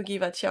 Ngugi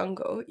wa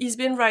Thiong'o. He's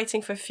been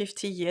writing for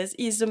 50 years.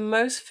 He's the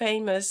most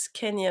famous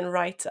Kenyan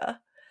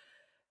writer.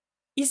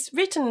 He's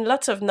written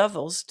lots of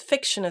novels,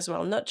 fiction as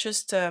well, not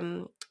just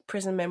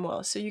prison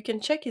memoirs. So you can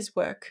check his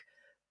work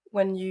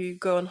when you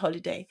go on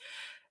holiday.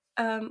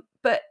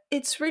 But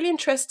it's really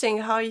interesting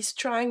how he's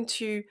trying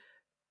to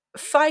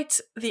fight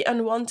the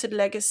unwanted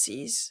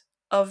legacies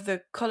of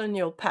the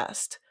colonial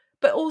past,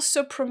 but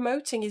also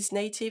promoting his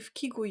native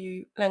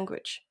Kikuyu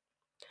language.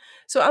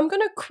 So I'm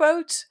going to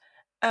quote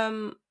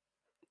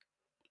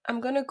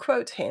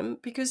him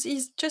because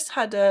he's just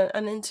had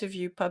an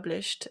interview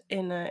published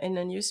in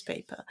a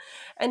newspaper,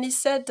 and he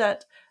said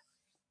that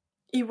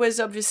he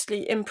was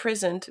obviously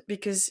imprisoned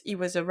because he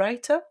was a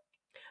writer,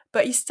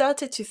 but he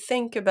started to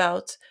think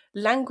about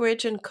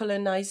language and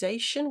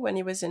colonization when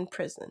he was in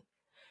prison.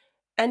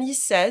 And he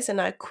says, and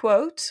I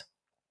quote,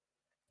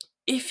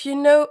 "If you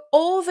know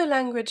all the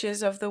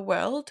languages of the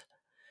world,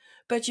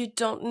 but you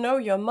don't know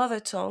your mother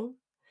tongue,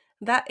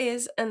 that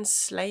is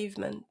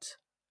enslavement.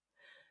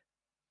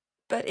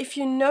 But if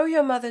you know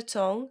your mother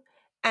tongue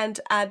and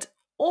add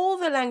all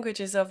the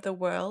languages of the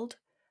world,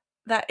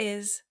 that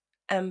is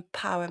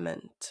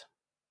empowerment."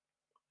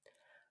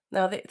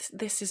 Now,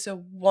 this is a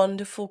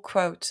wonderful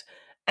quote,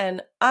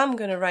 and I'm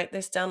going to write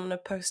this down on a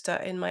poster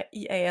in my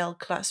EAL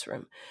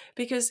classroom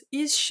because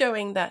he's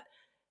showing that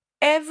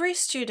every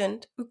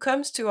student who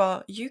comes to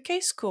our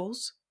UK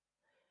schools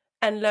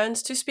and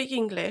learns to speak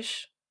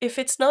English, if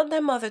it's not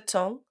their mother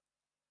tongue,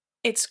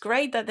 it's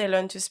great that they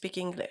learn to speak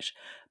English,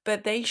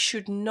 but they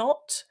should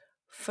not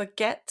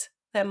forget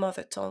their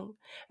mother tongue,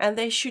 and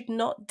they should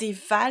not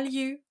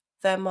devalue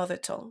their mother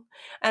tongue,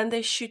 and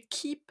they should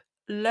keep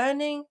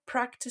learning,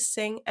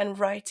 practicing, and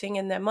writing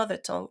in their mother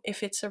tongue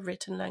if it's a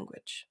written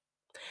language.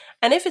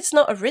 And if it's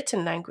not a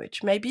written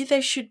language, maybe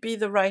they should be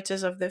the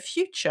writers of the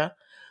future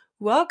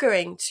who are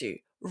going to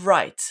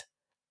write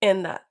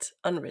in that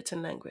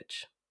unwritten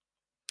language.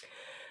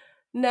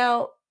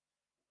 Now,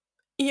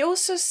 he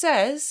also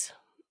says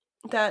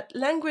that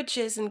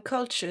languages and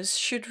cultures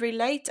should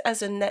relate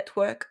as a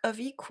network of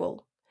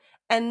equal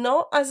and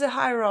not as a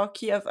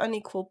hierarchy of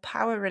unequal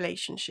power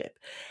relationship.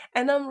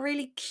 And I'm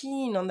really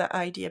keen on that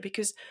idea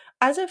because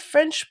as a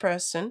French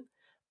person,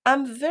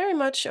 I'm very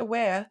much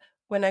aware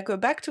when I go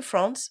back to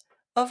France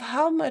of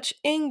how much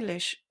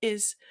English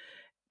is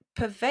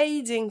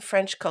pervading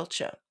French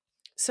culture.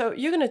 So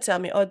you're going to tell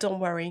me, oh, don't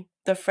worry,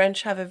 the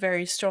French have a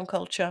very strong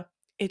culture.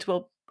 It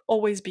will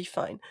always be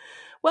fine.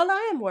 Well,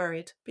 I am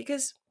worried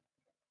because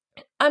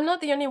I'm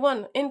not the only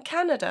one. In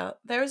Canada,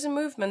 there is a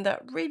movement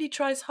that really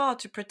tries hard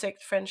to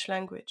protect French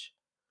language.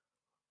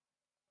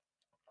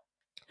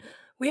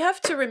 We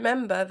have to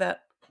remember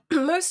that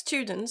most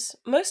students,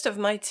 most of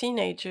my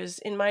teenagers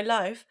in my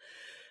life,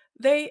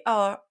 they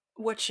are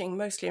watching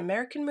mostly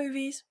American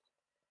movies,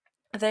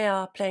 they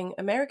are playing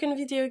American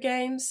video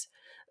games,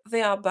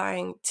 they are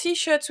buying t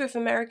shirts with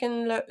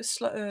American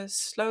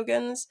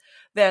slogans,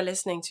 they're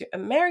listening to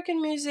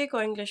American music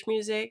or English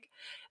music,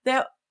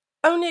 they're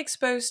only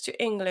exposed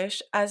to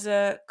English as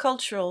a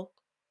cultural,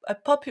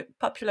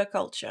 popular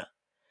culture.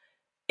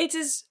 It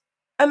is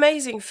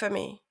amazing for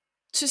me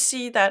to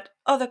see that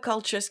other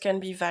cultures can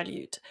be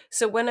valued.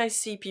 So when I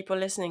see people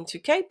listening to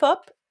K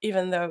pop,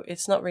 even though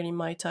it's not really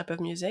my type of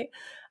music,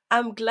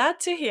 I'm glad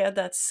to hear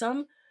that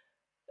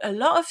a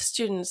lot of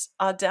students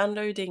are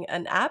downloading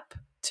an app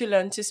to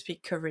learn to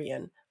speak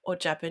Korean or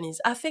Japanese.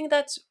 I think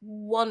that's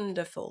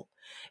wonderful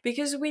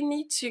because we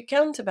need to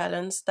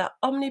counterbalance that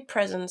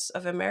omnipresence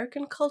of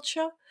American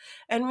culture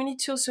and we need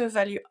to also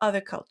value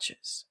other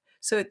cultures.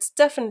 So it's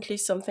definitely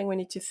something we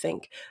need to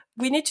think.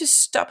 We need to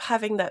stop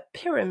having that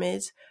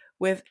pyramid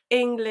with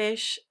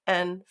English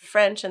and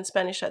French and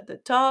Spanish at the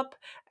top,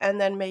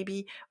 and then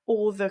maybe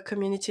all the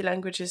community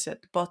languages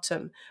at the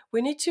bottom.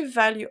 We need to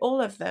value all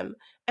of them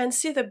and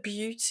see the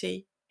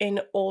beauty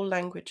in all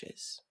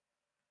languages.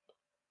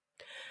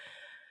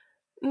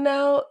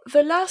 Now,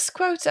 the last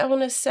quote I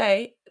want to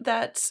say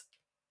that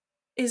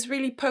is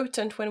really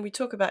potent when we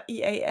talk about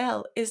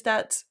EAL is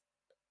that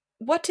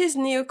what is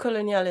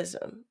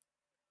neocolonialism?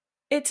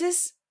 It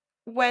is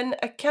when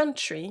a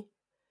country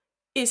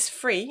is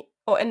free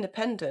or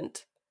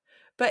independent,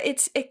 but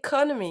its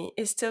economy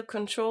is still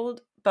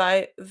controlled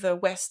by the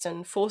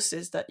Western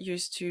forces that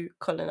used to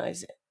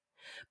colonize it.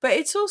 But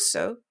it's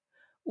also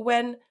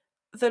when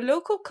the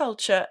local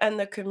culture and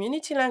the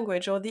community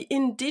language, or the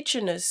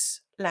indigenous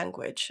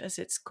language as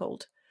it's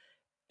called,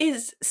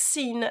 is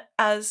seen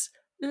as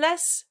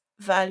less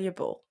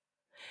valuable.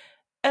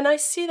 And I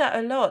see that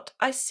a lot.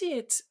 I see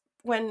it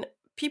when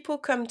people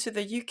come to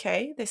the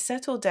UK, they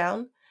settle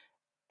down,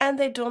 and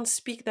they don't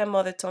speak their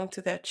mother tongue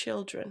to their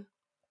children.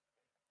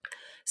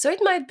 So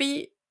it might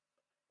be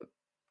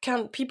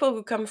people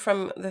who come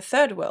from the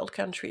third world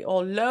country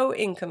or low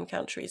income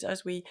countries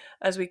as we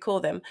call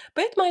them,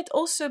 but it might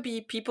also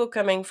be people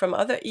coming from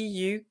other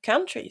EU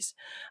countries.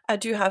 I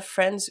do have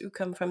friends who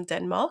come from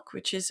Denmark,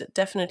 which is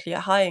definitely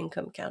a high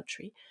income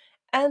country,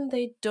 and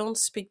they don't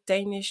speak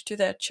Danish to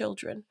their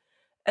children.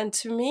 And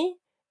to me,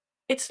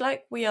 it's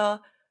like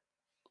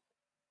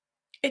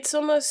it's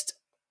almost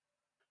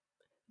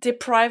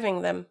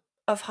depriving them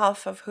of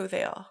half of who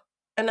they are.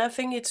 And I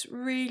think it's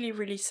really,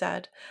 really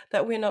sad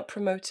that we're not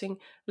promoting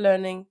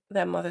learning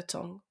their mother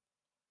tongue.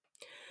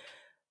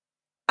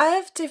 I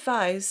have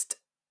devised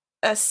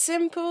a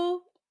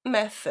simple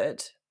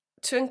method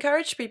to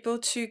encourage people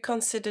to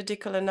consider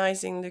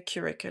decolonizing the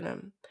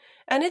curriculum,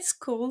 and it's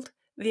called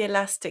the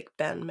elastic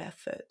band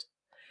method.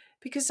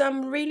 Because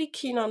I'm really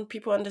keen on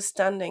people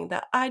understanding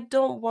that I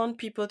don't want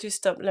people to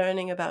stop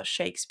learning about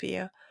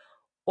Shakespeare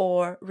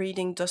or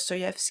reading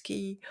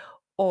Dostoevsky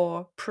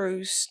or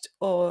Proust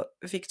or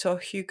Victor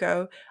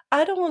Hugo.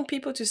 I don't want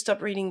people to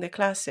stop reading the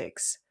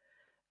classics.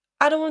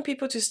 I don't want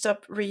people to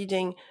stop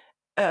reading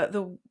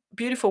the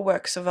beautiful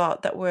works of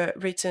art that were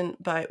written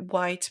by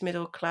white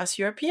middle class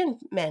European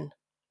men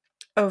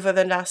over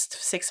the last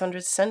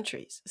 600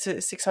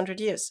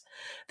 years.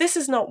 This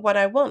is not what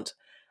I want.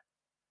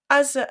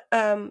 As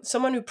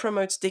someone who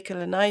promotes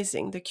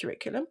decolonizing the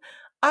curriculum,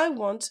 I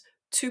want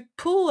to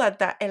pull at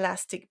that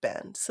elastic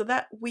band so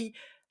that we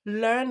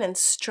learn and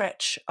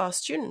stretch our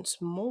students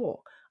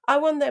more. I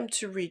want them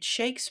to read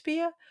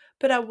Shakespeare,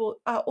 but I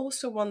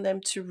also want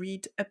them to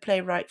read a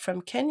playwright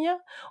from Kenya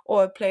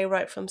or a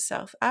playwright from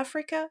South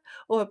Africa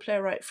or a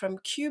playwright from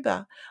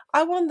Cuba.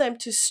 I want them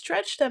to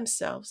stretch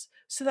themselves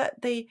so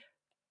that they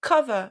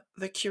cover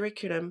the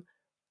curriculum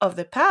of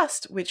the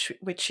past,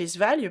 which is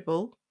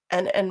valuable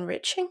and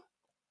enriching,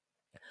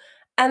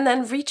 and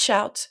then reach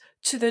out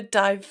to the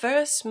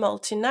diverse,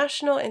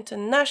 multinational,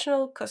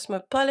 international,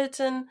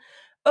 cosmopolitan,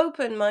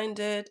 open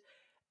minded,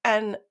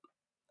 and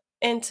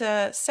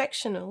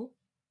intersectional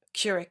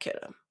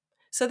curriculum.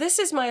 So, this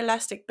is my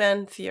elastic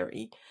band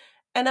theory,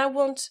 and I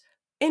want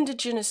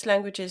indigenous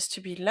languages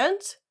to be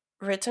learnt,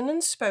 written,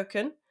 and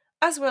spoken,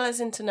 as well as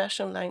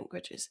international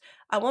languages.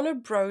 I want to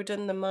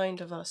broaden the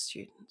mind of our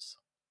students.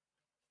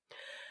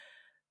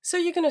 So,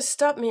 you're going to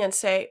stop me and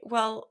say,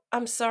 well,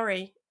 I'm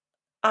sorry,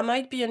 I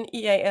might be an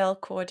EAL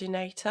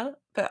coordinator,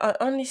 but I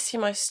only see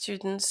my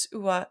students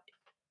who are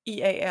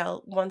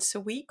EAL once a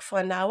week for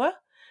an hour,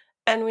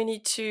 and we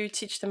need to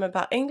teach them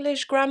about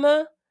English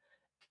grammar,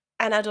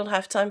 and I don't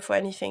have time for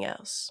anything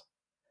else.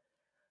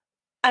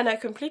 And I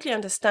completely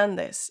understand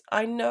this.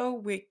 I know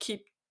we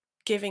keep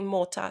giving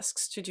more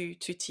tasks to do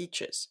to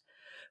teachers,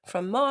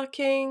 from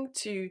marking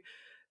to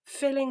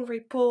filling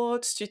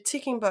reports to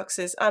ticking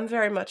boxes. I'm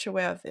very much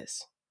aware of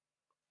this.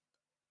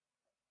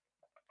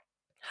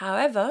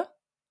 However,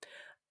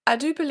 I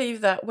do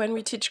believe that when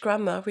we teach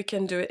grammar, we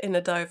can do it in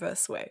a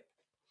diverse way.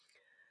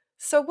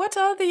 So, what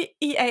are the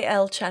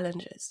EAL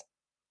challenges?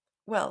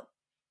 Well,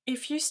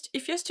 if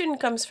your student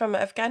comes from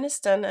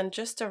Afghanistan and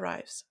just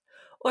arrives,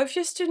 or if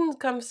your student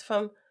comes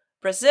from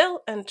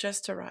Brazil and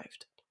just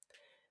arrived,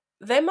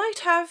 they might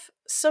have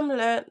some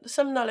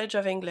knowledge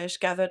of English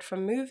gathered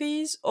from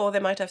movies, or they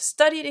might have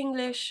studied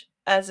English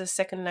as a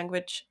second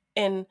language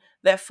in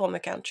their former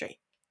country.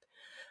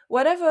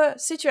 Whatever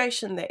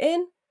situation they're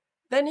in,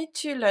 they need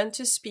to learn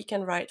to speak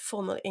and write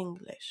formal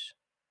English,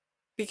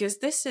 because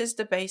this is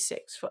the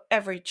basics for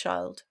every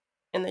child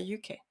in the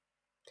UK.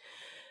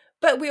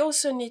 But we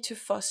also need to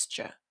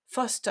foster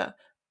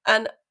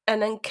and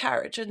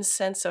encourage a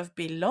sense of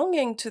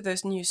belonging to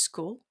this new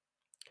school.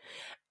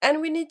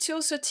 And we need to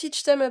also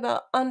teach them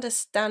about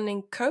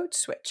understanding code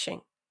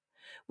switching.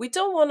 We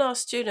don't want our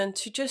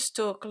students to just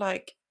talk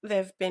like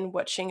they've been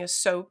watching a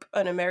soap,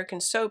 an American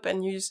soap,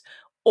 and use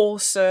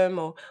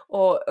awesome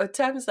or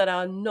terms that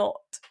are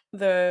not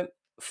the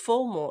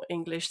formal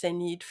English they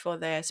need for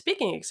their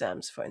speaking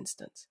exams, for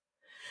instance.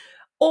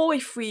 Or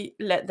if we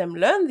let them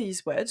learn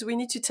these words, we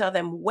need to tell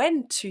them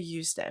when to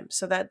use them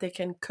so that they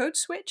can code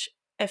switch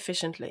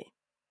efficiently.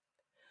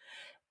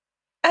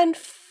 And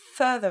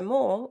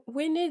furthermore,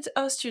 we need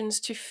our students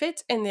to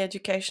fit in the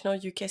educational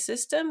UK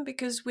system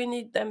because we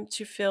need them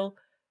to feel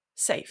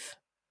safe.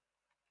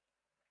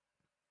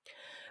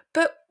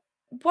 But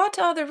what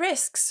are the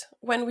risks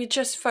when we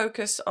just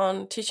focus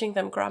on teaching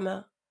them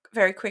grammar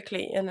very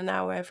quickly in an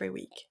hour every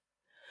week?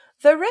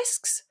 The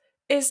risks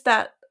is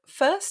that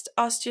first,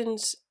 our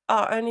students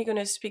are only going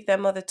to speak their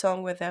mother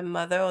tongue with their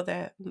mother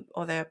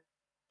or their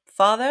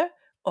father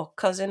or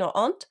cousin or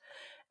aunt,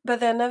 but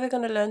they're never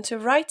going to learn to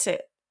write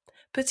it,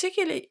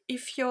 particularly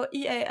if your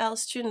EAL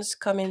students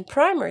come in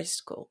primary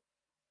school.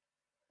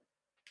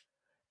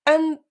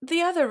 And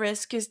the other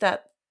risk is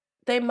that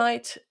they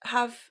might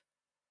have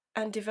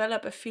and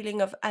develop a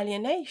feeling of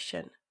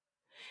alienation.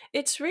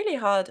 It's really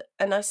hard,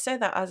 and I say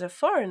that as a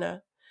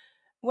foreigner.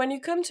 When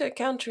you come to a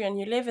country and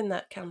you live in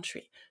that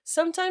country,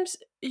 sometimes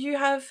you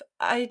have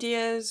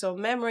ideas or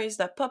memories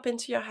that pop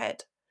into your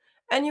head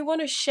and you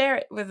want to share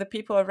it with the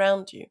people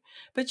around you.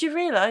 But you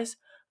realize,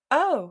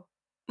 oh,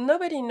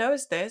 nobody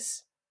knows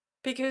this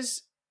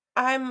because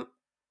I'm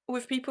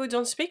with people who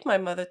don't speak my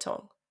mother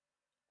tongue.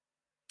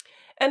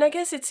 And I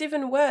guess it's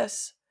even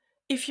worse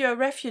if you're a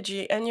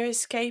refugee and you're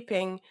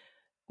escaping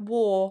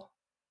war,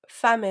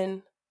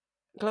 famine,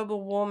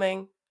 global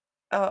warming,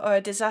 or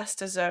a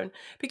disaster zone,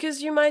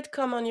 because you might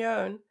come on your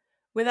own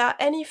without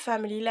any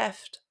family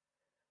left.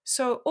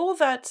 So all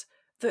that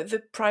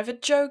the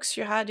private jokes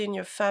you had in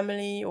your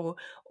family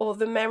or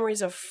the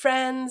memories of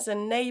friends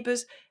and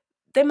neighbors,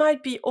 they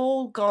might be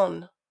all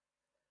gone.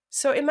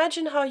 So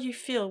imagine how you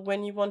feel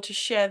when you want to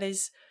share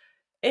these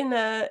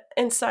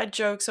inside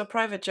jokes or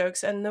private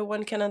jokes and no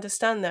one can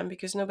understand them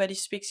because nobody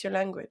speaks your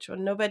language or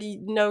nobody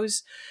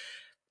knows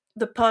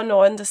the pun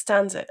or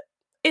understands it.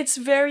 It's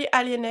very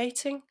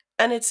alienating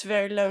and it's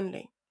very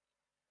lonely.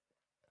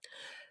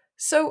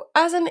 So,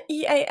 as an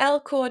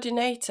EAL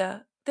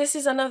coordinator, this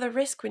is another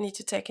risk we need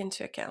to take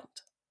into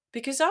account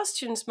because our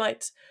students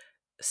might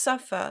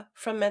suffer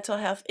from mental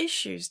health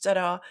issues that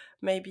are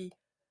maybe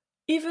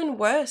even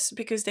worse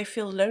because they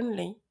feel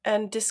lonely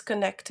and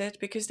disconnected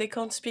because they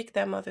can't speak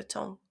their mother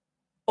tongue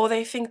or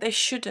they think they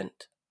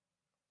shouldn't.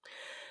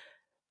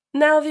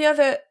 Now, the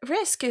other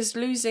risk is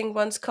losing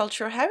one's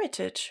cultural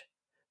heritage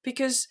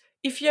because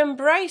if you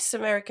embrace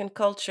American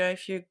culture,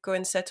 if you go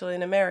and settle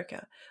in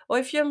America, or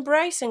if you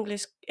embrace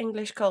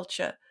English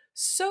culture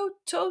so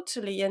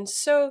totally and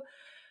so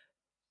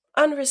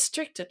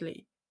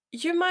unrestrictedly,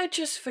 you might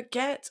just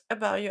forget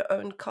about your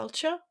own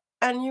culture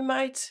and you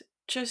might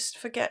just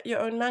forget your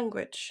own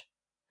language.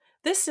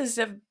 This is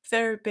a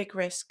very big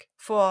risk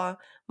for our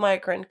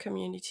migrant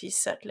communities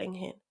settling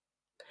in.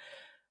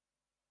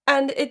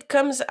 And it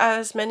comes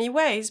as many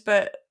ways,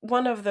 but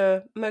one of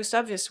the most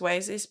obvious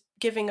ways is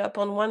giving up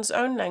on one's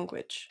own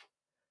language.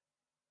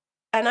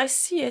 And I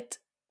see it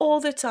all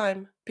the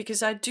time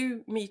because I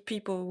do meet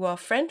people who are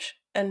French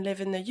and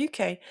live in the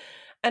UK.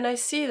 And I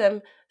see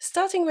them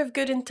starting with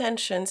good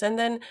intentions. And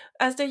then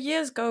as the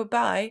years go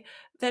by,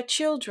 their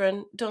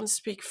children don't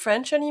speak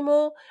French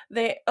anymore.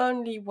 They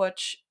only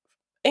watch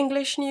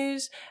English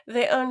news.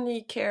 They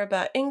only care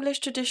about English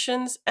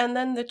traditions. And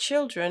then the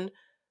children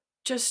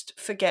just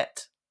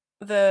forget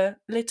the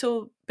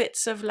little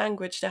bits of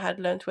language they had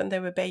learned when they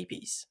were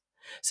babies.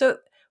 So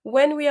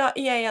when we are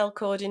EAL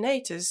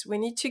coordinators, we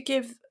need to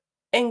give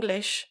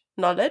English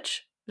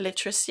knowledge,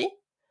 literacy,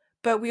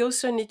 but we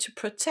also need to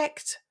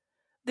protect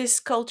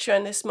this culture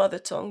and this mother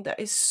tongue that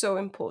is so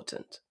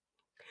important.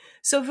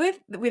 So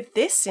with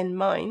this in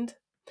mind,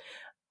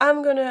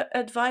 I'm going to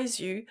advise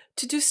you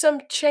to do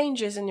some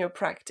changes in your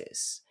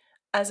practice.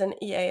 as an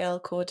EAL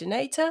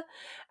coordinator,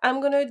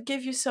 I'm going to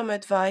give you some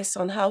advice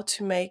on how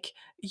to make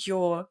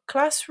your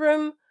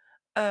classroom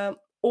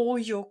or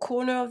your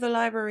corner of the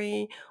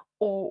library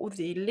or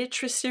the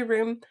literacy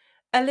room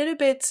a little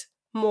bit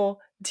more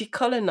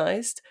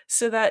decolonized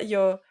so that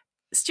your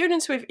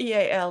students with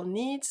EAL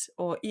needs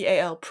or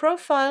EAL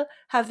profile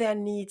have their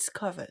needs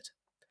covered.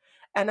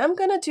 And I'm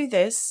going to do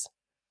this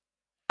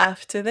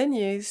after the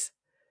news.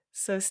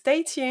 So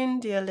stay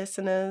tuned, dear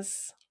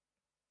listeners.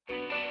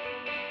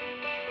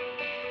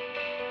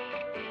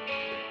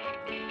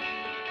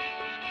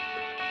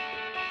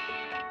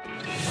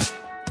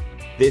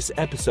 This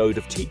episode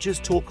of Teachers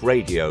Talk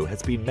Radio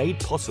has been made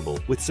possible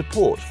with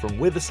support from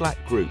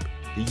Witherslack Group,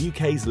 the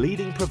UK's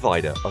leading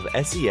provider of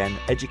SEN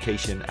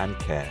education and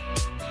care.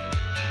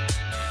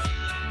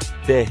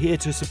 They're here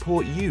to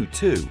support you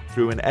too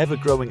through an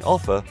ever-growing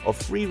offer of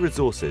free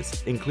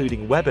resources,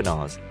 including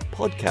webinars,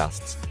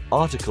 podcasts,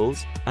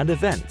 articles, and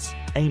events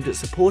aimed at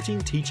supporting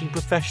teaching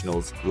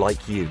professionals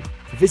like you.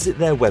 Visit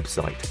their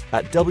website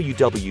at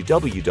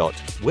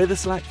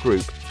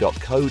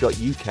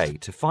www.witherslackgroup.co.uk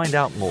to find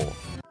out more.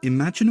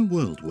 Imagine a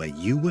world where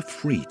you were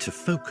free to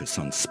focus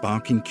on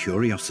sparking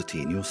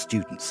curiosity in your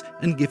students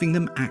and giving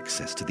them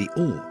access to the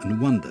awe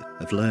and wonder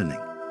of learning.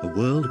 A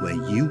world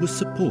where you were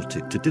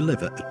supported to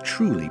deliver a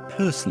truly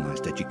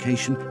personalised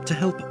education to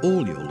help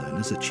all your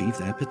learners achieve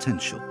their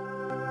potential.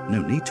 No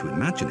need to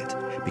imagine it,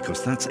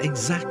 because that's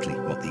exactly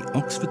what the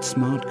Oxford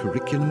Smart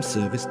Curriculum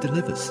Service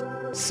delivers.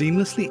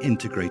 Seamlessly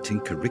integrating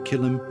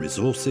curriculum,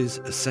 resources,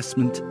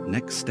 assessment,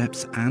 next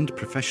steps and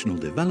professional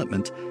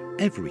development,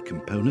 every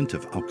component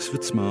of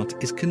Oxford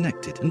Smart is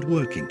connected and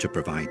working to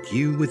provide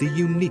you with a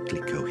uniquely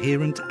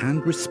coherent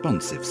and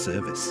responsive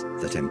service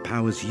that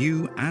empowers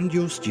you and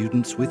your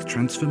students with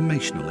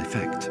transformational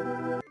effect.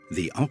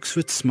 The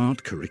Oxford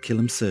Smart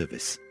Curriculum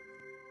Service.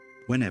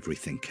 When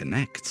everything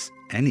connects,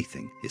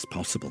 anything is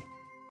possible.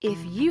 If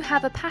you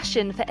have a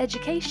passion for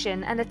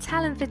education and a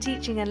talent for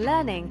teaching and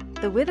learning,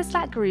 the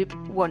Witherslack Group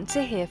want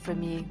to hear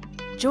from you.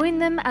 Join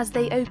them as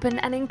they open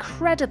an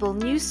incredible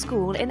new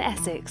school in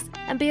Essex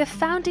and be a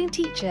founding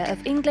teacher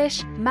of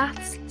English,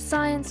 maths,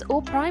 science or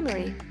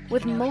primary,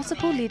 with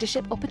multiple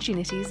leadership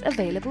opportunities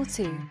available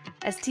too.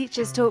 As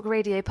Teachers Talk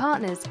Radio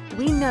partners,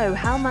 we know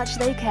how much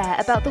they care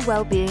about the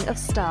well-being of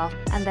staff,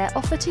 and their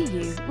offer to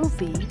you will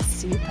be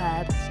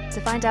superb. To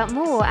find out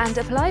more and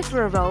apply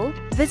for a role,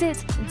 visit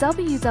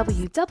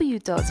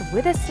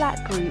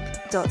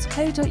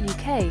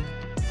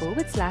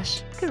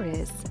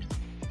www.witherslackgroup.co.uk/careers.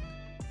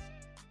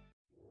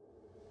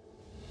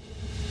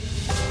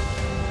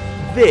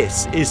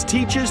 This is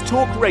Teachers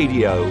Talk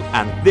Radio,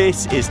 and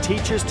this is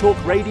Teachers Talk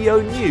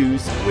Radio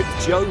News with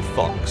Joe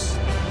Fox.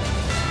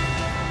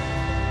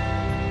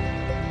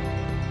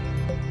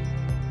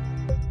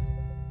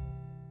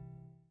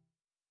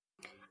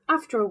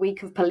 After a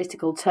week of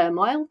political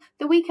turmoil,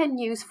 the weekend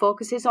news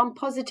focuses on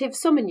positive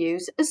summer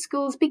news as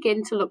schools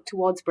begin to look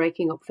towards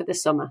breaking up for the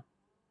summer.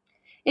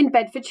 In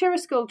Bedfordshire, a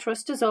school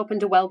trust has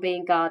opened a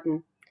wellbeing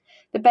garden.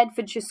 The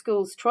Bedfordshire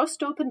Schools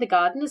Trust opened the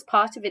garden as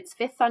part of its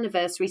 5th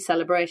anniversary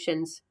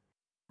celebrations.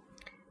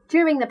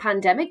 During the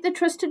pandemic, the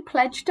Trust had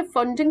pledged to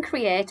fund and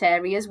create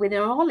areas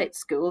within all its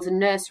schools and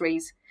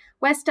nurseries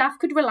where staff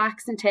could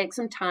relax and take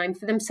some time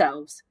for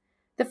themselves.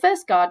 The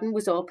first garden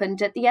was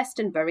opened at the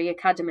Estonbury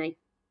Academy.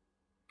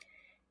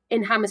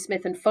 In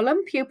Hammersmith and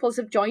Fulham, pupils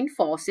have joined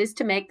forces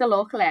to make the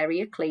local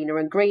area cleaner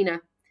and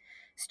greener.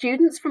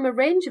 Students from a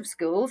range of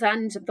schools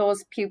and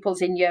those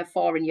pupils in Year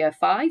 4 and Year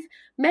 5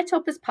 met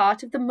up as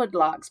part of the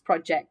Mudlarks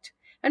project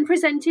and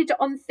presented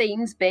on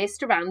themes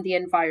based around the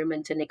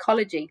environment and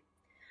ecology.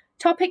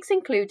 Topics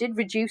included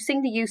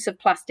reducing the use of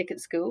plastic at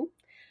school,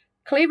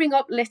 clearing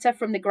up litter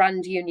from the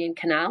Grand Union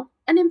Canal,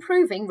 and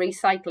improving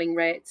recycling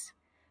rates.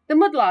 The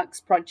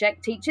Mudlarks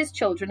project teaches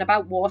children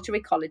about water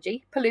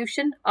ecology,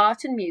 pollution,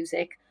 art and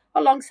music,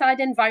 alongside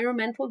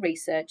environmental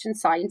research and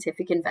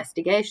scientific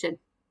investigation.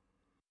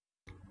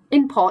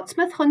 In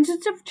Portsmouth,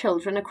 hundreds of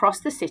children across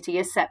the city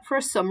are set for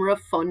a summer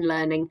of fun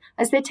learning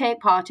as they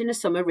take part in a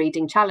summer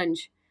reading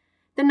challenge.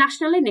 The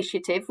national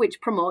initiative,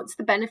 which promotes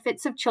the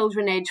benefits of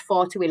children aged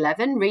 4 to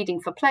 11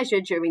 reading for pleasure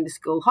during the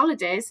school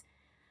holidays,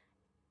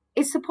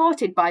 is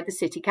supported by the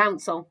City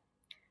Council.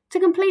 To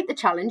complete the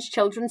challenge,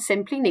 children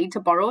simply need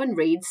to borrow and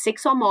read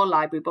 6 or more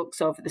library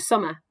books over the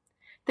summer.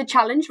 The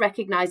challenge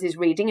recognises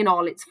reading in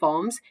all its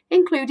forms,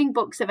 including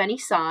books of any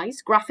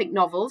size, graphic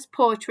novels,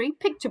 poetry,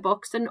 picture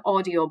books and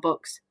audio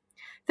books.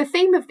 The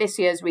theme of this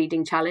year's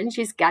reading challenge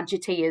is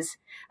Gadgeteers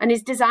and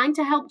is designed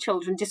to help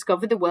children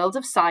discover the world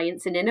of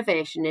science and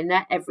innovation in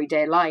their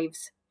everyday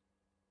lives.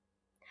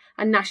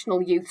 A National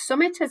Youth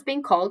Summit has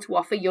been called to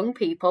offer young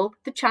people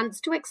the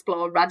chance to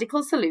explore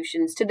radical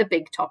solutions to the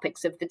big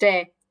topics of the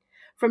day,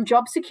 from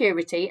job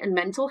security and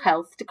mental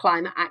health to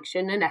climate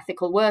action and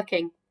ethical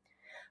working.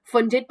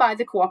 Funded by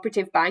the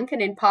Cooperative Bank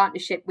and in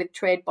partnership with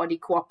trade body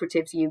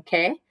Cooperatives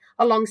UK,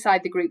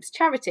 alongside the group's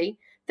charity,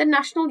 the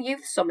National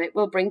Youth Summit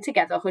will bring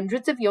together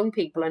hundreds of young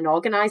people and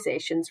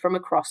organisations from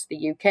across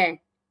the UK.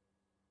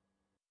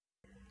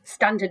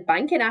 Standard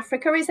Bank in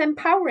Africa is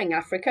empowering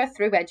Africa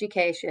through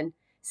education.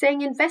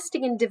 saying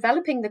investing in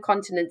developing the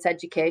continent's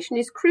education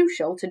is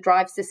crucial to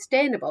drive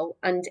sustainable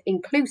and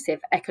inclusive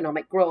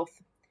economic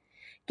growth.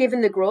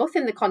 Given the growth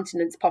in the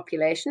continent's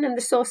population and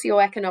the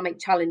socio-economic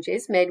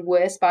challenges made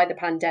worse by the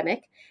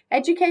pandemic,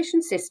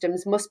 education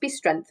systems must be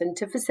strengthened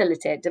to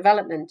facilitate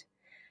development.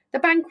 The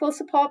bank will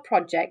support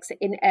projects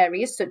in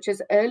areas such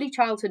as early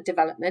childhood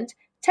development,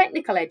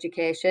 technical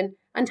education,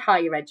 and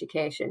higher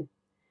education.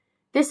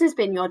 This has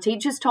been your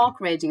Teachers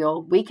Talk Radio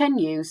Weekend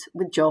News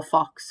with Joe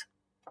Fox.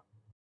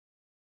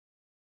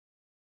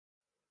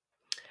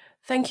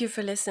 Thank you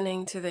for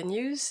listening to the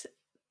news,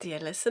 dear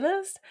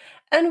listeners,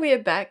 and we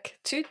are back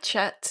to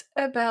chat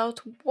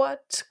about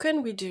what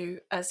can we do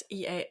as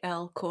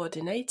EAL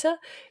coordinator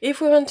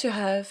if we want to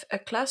have a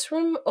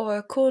classroom or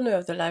a corner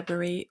of the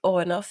library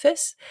or an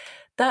office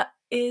that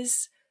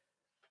is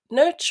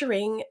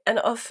nurturing and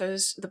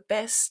offers the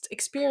best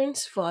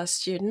experience for our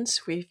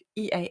students with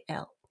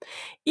EAL.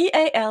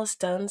 EAL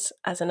stands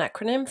as an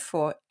acronym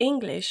for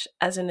English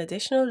as an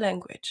Additional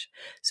Language.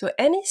 So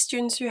any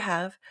students you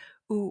have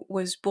who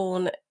was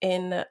born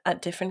in a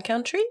different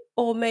country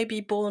or maybe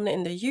born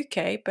in the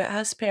UK but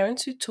has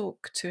parents who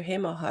talk to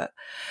him or her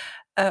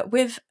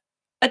with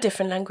a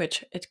different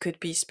language. It could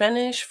be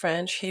Spanish,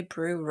 French,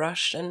 Hebrew,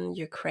 Russian,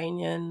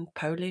 Ukrainian,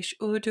 Polish,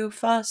 Urdu,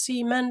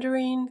 Farsi,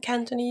 Mandarin,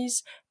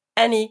 Cantonese,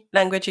 any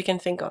language you can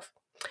think of.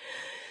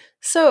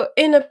 So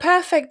in a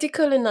perfect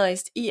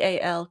decolonized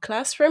EAL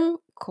classroom,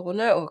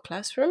 corner or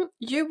classroom,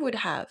 you would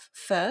have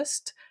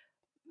first,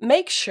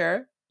 make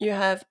sure you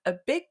have a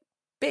big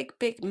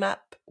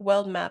map,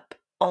 world map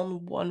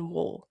on one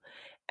wall.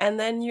 And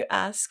then you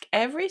ask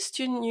every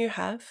student you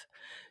have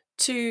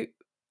to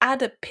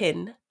add a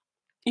pin.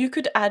 You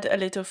could add a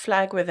little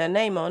flag with their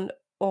name on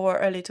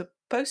or a little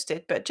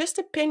post-it, but just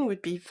a pin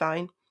would be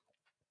fine.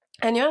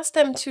 And you ask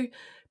them to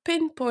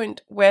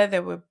pinpoint where they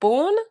were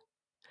born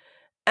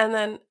and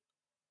then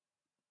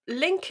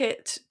link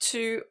it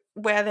to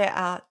where they're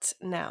at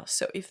now.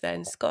 So if they're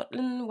in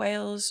Scotland,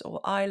 Wales, or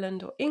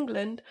Ireland, or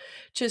England,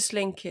 just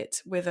link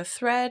it with a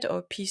thread or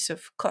a piece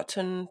of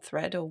cotton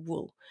thread or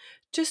wool,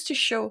 just to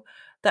show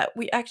that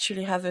we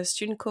actually have a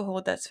student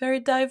cohort that's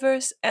very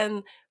diverse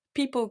and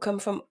people come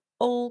from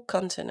all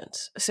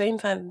continents. So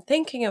if I'm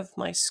thinking of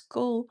my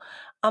school,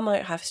 I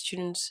might have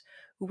students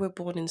who were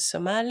born in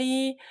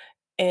Somalia,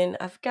 in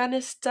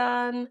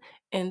Afghanistan,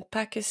 in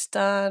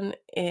Pakistan,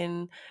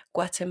 in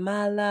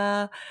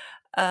Guatemala,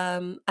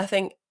 I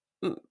think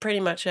pretty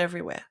much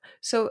everywhere.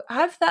 So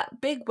have that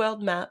big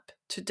world map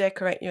to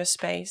decorate your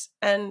space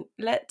and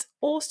let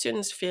all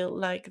students feel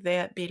like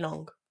they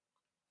belong.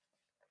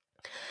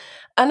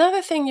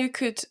 Another thing you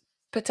could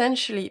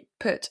potentially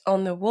put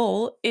on the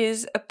wall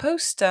is a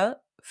poster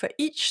for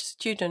each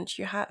student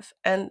you have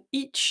and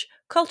each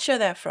culture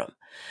they're from.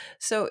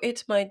 So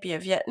it might be a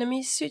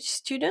Vietnamese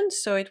student,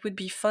 so it would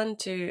be fun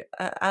to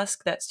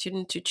ask that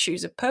student to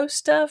choose a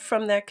poster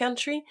from their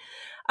country.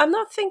 I'm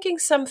not thinking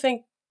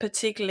something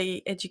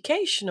particularly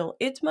educational.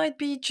 It might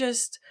be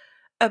just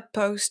a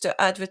poster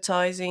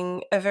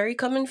advertising a very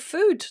common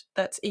food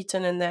that's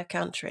eaten in their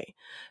country.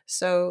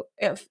 So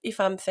if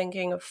I'm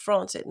thinking of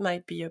France, it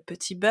might be a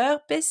petit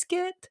beurre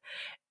biscuit.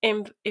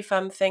 If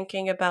I'm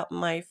thinking about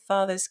my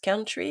father's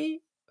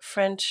country,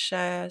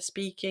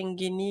 French-speaking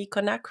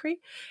Guinea-Conakry,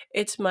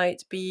 it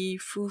might be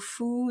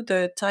fufu,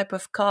 the type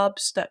of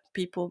carbs that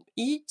people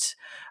eat.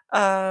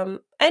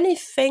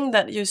 Anything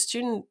that your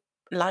student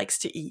likes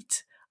to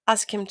eat.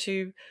 Ask him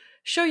to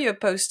show you a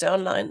poster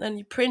online and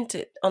you print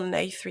it on an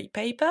A3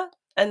 paper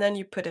and then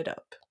you put it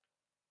up.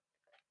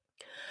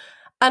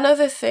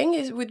 Another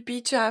thing would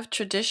be to have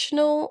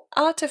traditional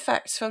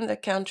artifacts from the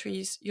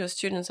countries your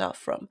students are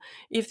from.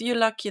 If you're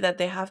lucky that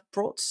they have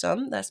brought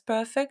some, that's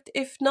perfect.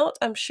 If not,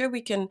 I'm sure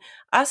we can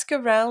ask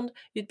around.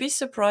 You'd be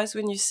surprised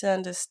when you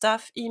send a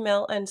staff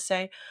email and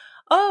say,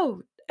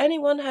 oh,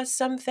 anyone has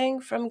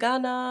something from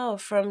Ghana or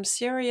from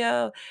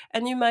Syria?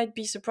 And you might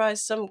be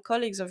surprised some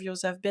colleagues of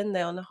yours have been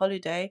there on a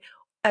holiday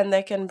and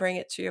they can bring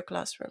it to your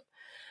classroom.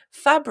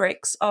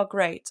 Fabrics are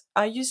great.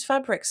 I use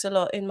fabrics a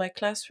lot in my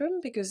classroom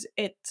because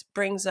it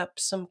brings up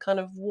some kind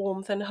of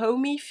warmth and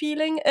homey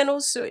feeling, and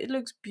also it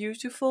looks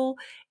beautiful,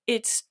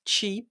 it's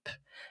cheap,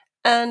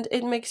 and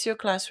it makes your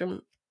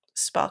classroom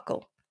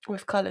sparkle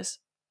with colors.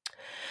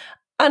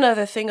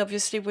 Another thing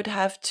obviously would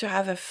have to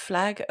have a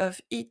flag of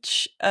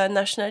each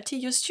nationality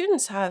your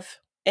students have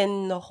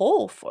in the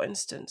hall, for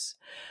instance.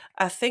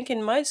 I think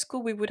in my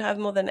school we would have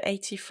more than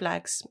 80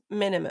 flags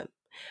minimum.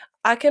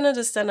 I can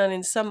understand that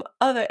in some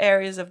other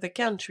areas of the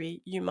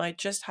country, you might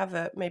just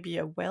have maybe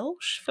a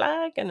Welsh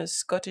flag and a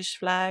Scottish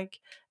flag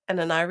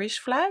and an Irish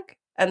flag,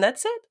 and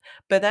that's it.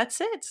 But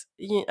that's it.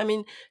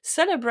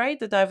 Celebrate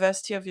the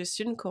diversity of your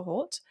student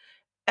cohort.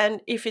 And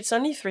if it's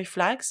only 3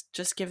 flags,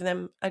 just give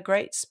them a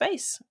great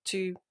space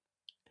to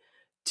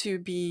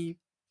be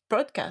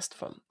broadcast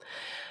from.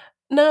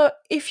 Now,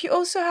 if you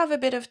also have a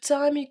bit of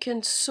time, you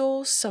can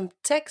source some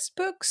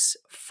textbooks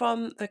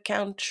from the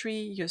country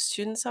your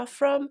students are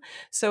from.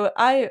 So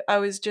I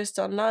was just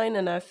online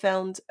and I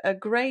found a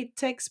great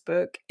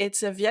textbook.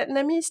 It's a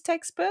Vietnamese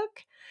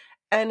textbook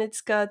and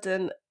it's got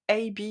an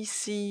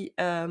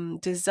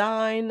ABC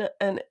design,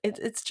 and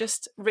it's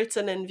just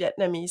written in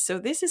Vietnamese. So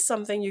this is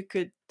something you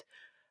could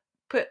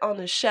put on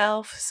a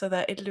shelf so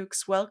that it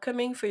looks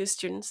welcoming for your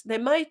students. They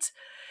might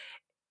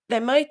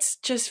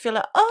just feel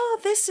like, oh,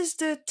 this is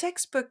the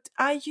textbook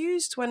I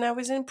used when I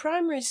was in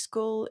primary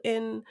school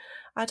in,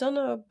 I don't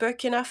know,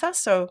 Burkina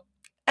Faso.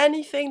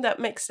 Anything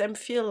that makes them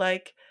feel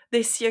like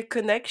they see a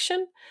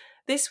connection.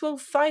 This will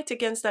fight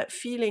against that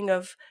feeling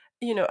of,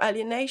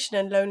 alienation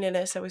and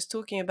loneliness I was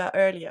talking about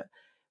earlier.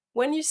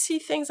 When you see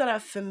things that are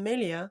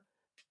familiar,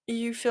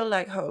 you feel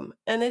like home.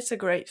 And it's a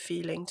great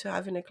feeling to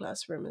have in a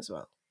classroom as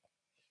well.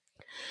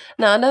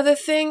 Now, another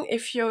thing,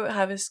 if you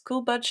have a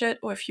school budget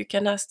or if you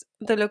can ask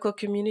the local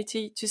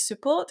community to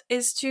support,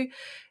 is to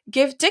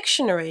give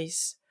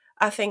dictionaries.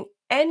 I think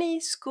any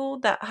school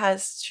that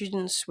has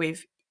students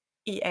with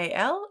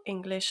EAL,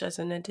 English as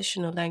an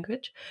additional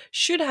language,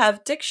 should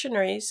have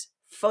dictionaries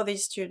for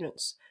these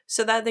students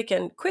so that they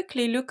can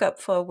quickly look up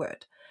for a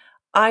word.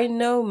 I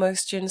know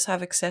most students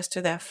have access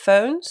to their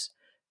phones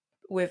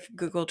with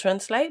Google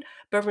Translate,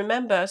 but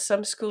remember,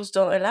 some schools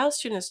don't allow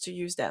students to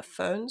use their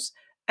phones,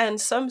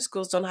 and some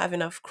schools don't have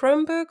enough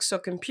Chromebooks or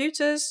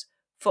computers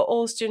for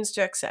all students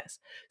to access.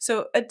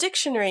 So a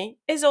dictionary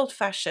is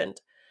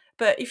old-fashioned,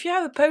 but if you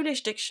have a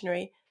Polish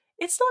dictionary,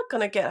 it's not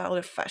going to get out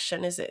of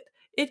fashion, is it?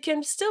 It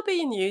can still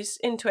be in use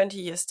in 20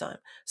 years' time.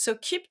 So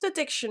keep the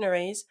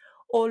dictionaries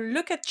or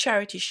look at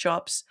charity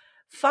shops.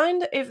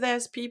 Find if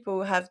there's people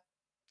who have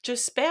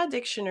just spare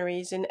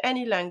dictionaries in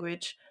any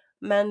language,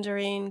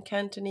 Mandarin,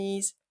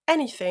 Cantonese,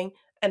 anything,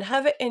 and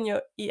have it in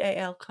your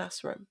EAL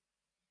classroom.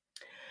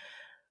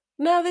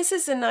 Now, this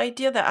is an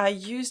idea that I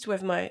used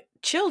with my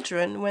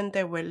children when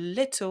they were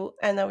little,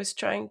 and I was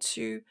trying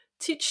to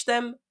teach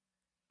them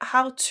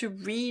how to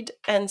read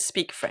and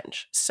speak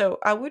French. So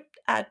I would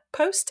add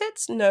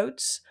post-it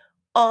notes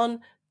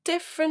on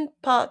different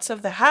parts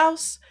of the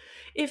house.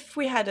 If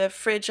we had a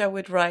fridge, I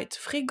would write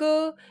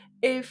frigo.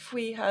 If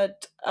we had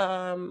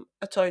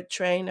a toy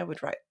train, I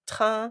would write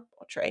train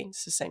or train.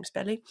 It's the same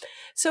spelling.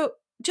 So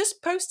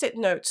just post-it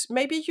notes.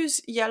 Maybe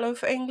use yellow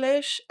for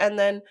English and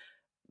then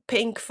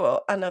pink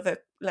for another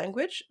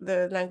language,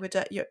 the language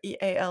that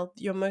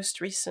your most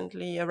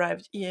recently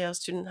arrived EAL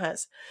student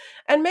has.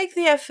 And make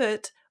the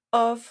effort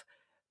of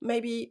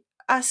maybe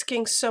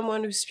asking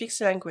someone who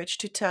speaks language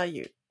to tell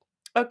you,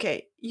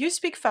 okay, you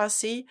speak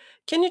Farsi,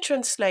 can you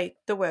translate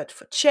the word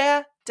for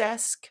chair,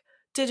 desk,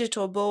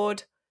 digital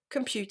board,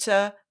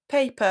 computer,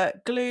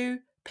 paper, glue,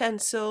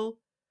 pencil,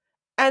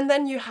 and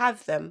then you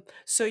have them.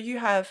 So you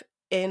have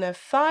in a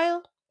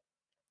file,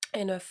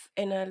 in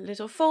a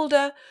little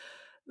folder,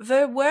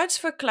 the words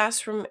for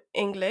classroom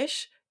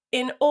English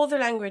in all the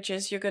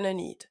languages you're going to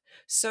need.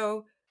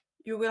 So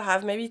you will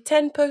have maybe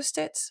 10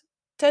 post-it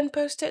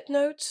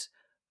notes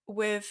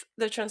with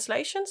the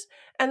translations.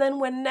 And then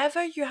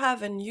whenever you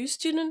have a new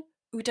student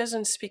who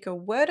doesn't speak a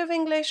word of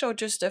English or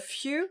just a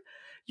few,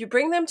 you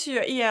bring them to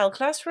your EL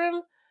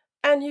classroom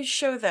and you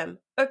show them,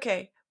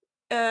 okay,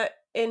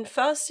 in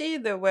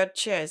Farsi, the word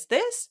chair is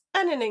this,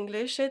 and in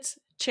English, it's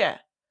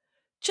chair.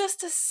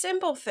 Just a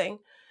simple thing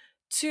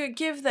to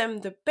give them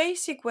the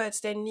basic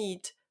words they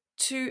need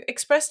to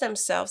express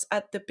themselves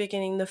at the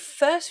beginning, the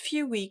first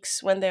few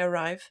weeks when they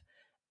arrive,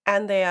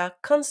 and they are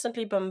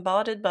constantly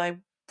bombarded by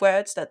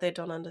words that they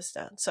don't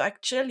understand. So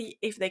actually,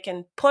 if they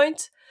can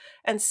point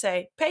and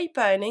say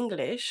paper in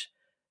English,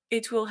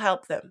 it will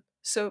help them.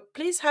 So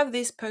please have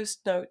these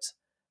post notes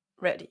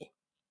ready.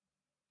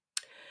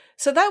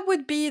 So that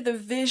would be the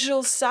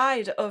visual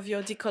side of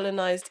your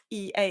decolonized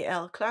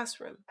EAL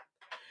classroom.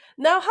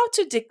 Now, how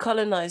to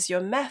decolonize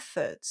your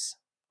methods?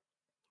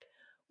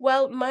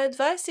 Well, my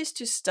advice is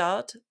to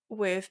start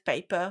with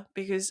paper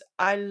because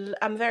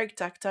I'm very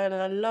tactile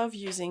and I love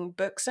using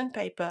books and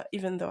paper,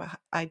 even though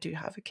I do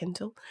have a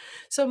Kindle.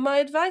 So my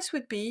advice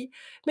would be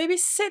maybe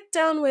sit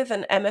down with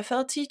an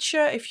MFL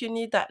teacher if you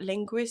need that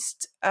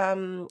linguist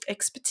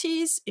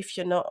expertise, if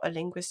you're not a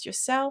linguist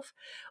yourself,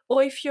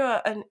 or if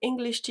you're an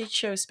English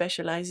teacher who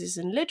specializes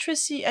in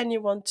literacy and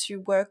you want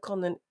to work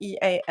on an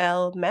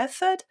EAL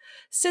method,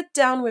 sit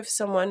down with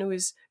someone who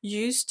is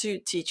used to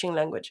teaching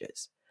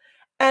languages.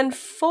 And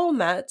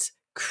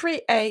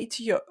create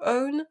your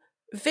own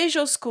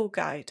visual school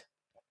guide.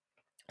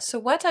 So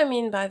what I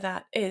mean by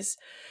that is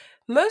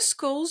most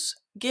schools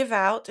give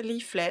out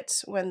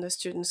leaflets when the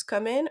students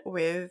come in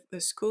with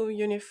the school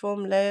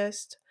uniform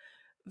list,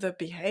 the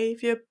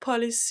behavior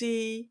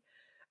policy,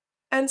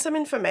 and some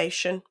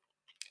information.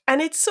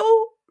 And it's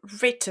all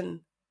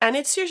written. And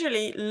it's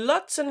usually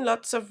lots and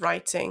lots of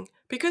writing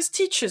because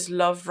teachers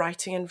love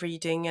writing and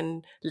reading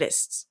and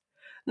lists.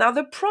 Now,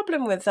 the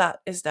problem with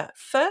that is that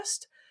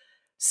first,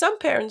 some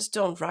parents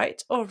don't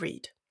write or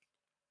read,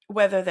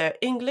 whether they're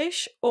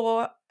English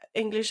or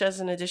English as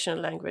an additional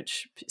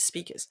language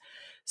speakers.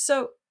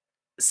 So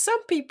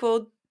some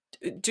people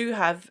do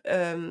have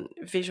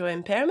visual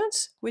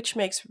impairments, which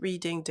makes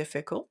reading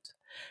difficult.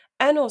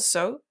 And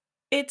also,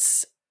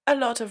 it's a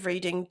lot of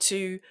reading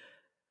to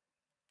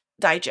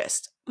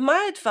digest.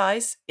 My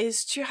advice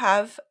is to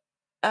have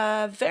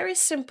a very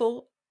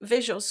simple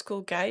visual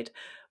school guide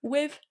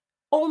with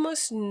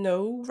almost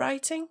no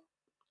writing.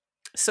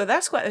 So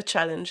that's quite a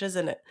challenge,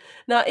 isn't it?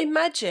 Now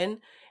imagine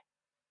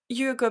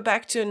you go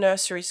back to a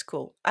nursery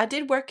school. I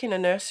did work in a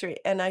nursery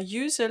and I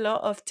use a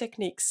lot of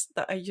techniques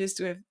that I used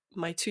with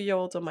my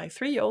 2-year-old or my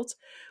 3-year-olds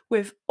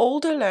with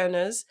older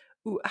learners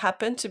who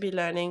happen to be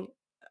learning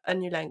a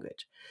new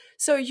language.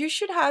 So you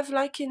should have,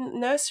 like in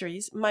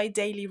nurseries, my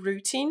daily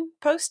routine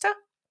poster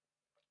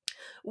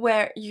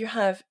where you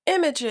have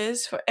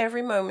images for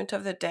every moment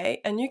of the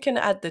day and you can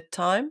add the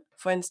time.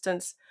 For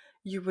instance,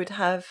 you would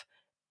have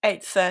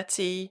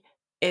 8:30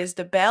 is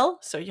the bell,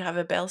 so you have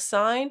a bell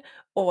sign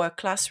or a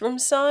classroom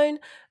sign.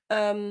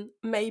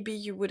 Maybe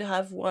you would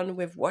have one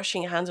with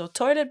washing hands or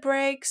toilet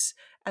breaks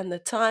and the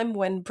time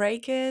when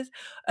break is,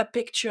 a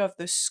picture of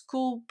the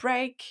school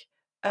break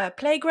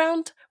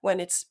playground when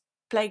it's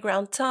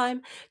playground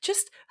time.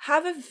 Just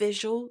have a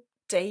visual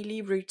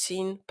daily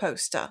routine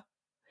poster.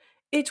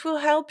 It will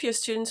help your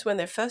students when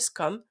they first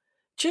come.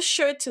 Just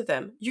show it to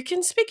them. You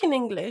can speak in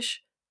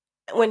English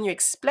when you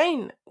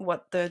explain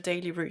what the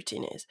daily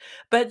routine is,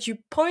 but you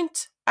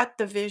point at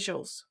the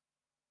visuals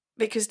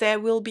because they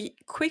will be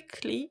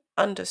quickly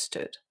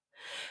understood.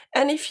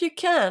 And if you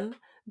can,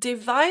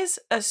 devise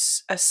a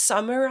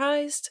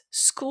summarized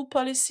school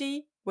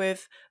policy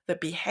with the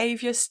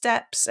behavior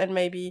steps and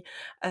maybe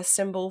a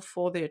symbol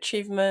for the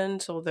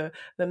achievement or the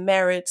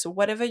merits or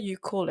whatever you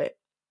call it.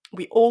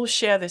 We all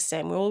share the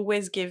same. We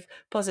always give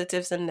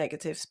positives and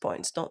negatives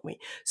points, don't we?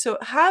 So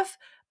have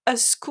a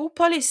school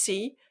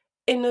policy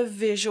in a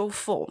visual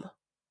form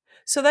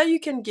so that you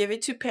can give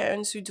it to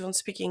parents who don't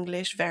speak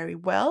English very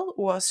well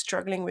or are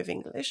struggling with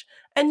English,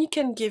 and you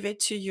can give it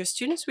to your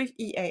students with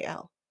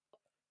EAL.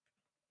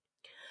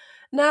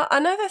 Now,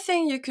 another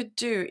thing you could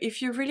do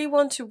if you really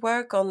want to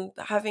work on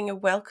having a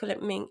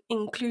welcoming,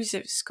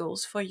 inclusive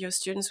schools for your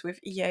students with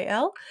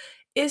EAL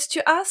is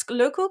to ask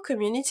local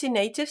community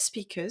native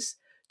speakers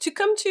to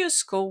come to your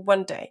school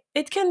one day.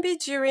 It can be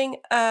during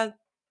a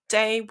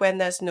day when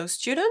there's no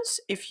students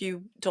if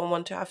you don't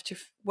want to have to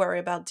worry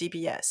about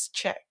DBS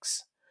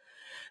checks.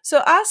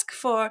 So ask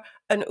for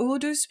an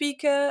Urdu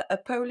speaker, a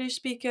Polish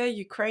speaker,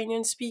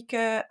 Ukrainian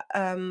speaker,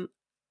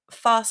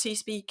 Farsi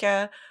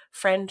speaker,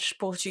 French,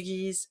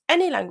 Portuguese,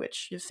 any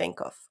language you think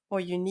of or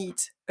you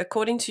need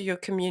according to your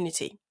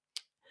community.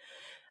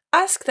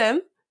 Ask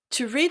them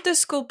to read the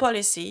school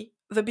policy,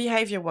 the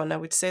behavior one, I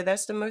would say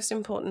that's the most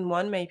important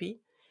one, maybe.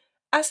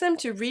 Ask them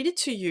to read it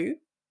to you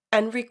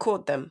and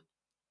record them.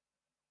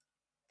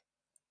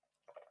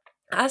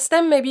 Ask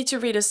them maybe to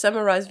read a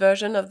summarized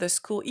version of the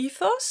school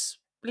ethos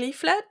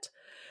leaflet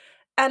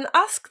and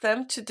ask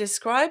them to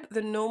describe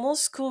the normal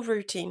school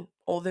routine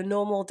or the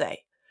normal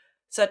day,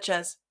 such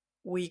as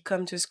we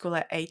come to school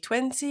at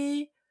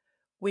 8:20,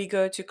 we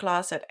go to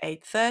class at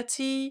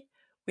 8:30,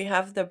 we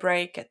have the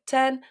break at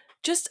 10.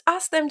 Just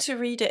ask them to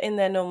read it in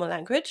their normal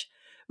language,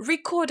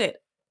 record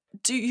it.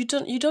 You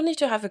don't need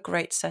to have a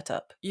great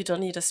setup. You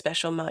don't need a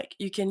special mic.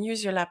 You can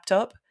use your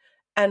laptop,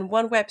 and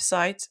one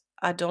website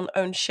I don't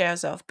own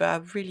shares of, but I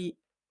really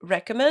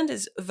recommend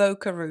is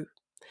Vocaroo.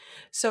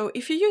 So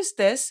if you use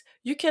this,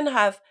 you can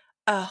have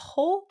a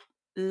whole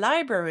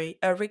library,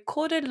 a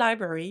recorded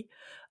library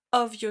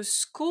of your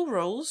school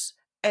rules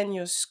and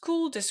your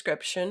school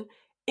description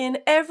in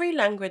every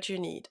language you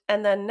need.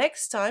 And then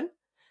next time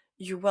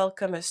you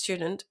welcome a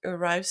student who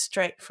arrives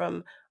straight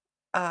from,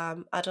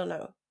 I don't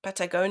know,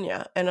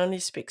 Patagonia and only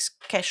speaks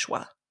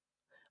Quechua.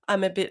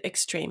 I'm a bit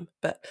extreme,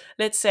 but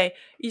let's say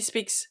he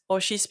speaks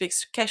or she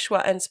speaks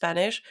Quechua and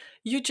Spanish.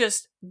 You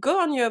just go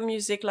on your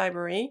music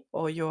library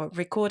or your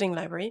recording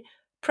library,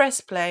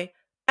 press play,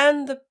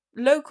 and the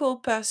local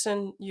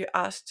person you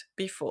asked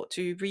before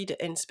to read it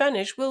in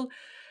Spanish will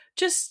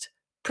just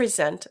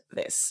present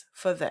this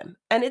for them.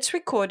 And it's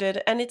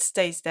recorded and it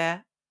stays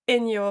there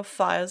in your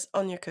files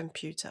on your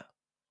computer.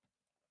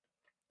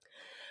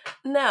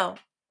 Now,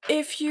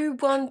 if you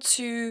want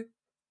to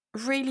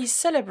really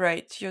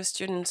celebrate your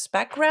students'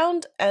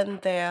 background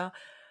and their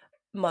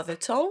mother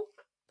tongue,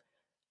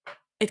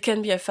 it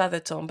can be a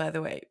father tongue, by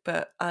the way,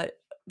 but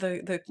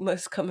the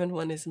most common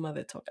one is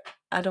mother tongue.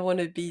 I don't want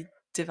to be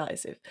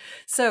divisive.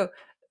 So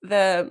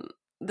the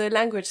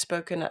language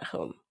spoken at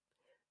home.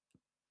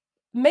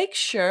 Make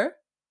sure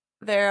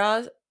there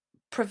are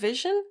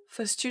provision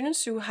for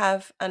students who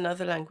have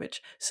another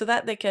language so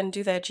that they can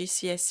do their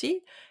GCSE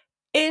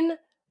in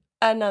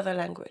another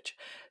language.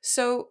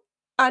 So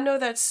I know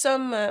that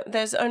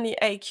there's only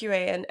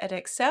AQA and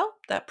Edexcel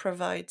that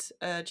provides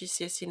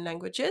GCSE in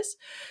languages,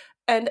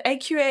 and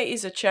AQA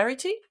is a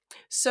charity.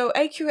 So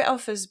AQA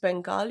offers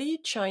Bengali,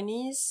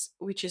 Chinese,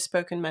 which is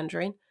spoken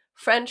Mandarin,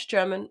 French,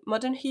 German,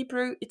 Modern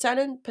Hebrew,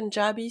 Italian,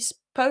 Punjabi,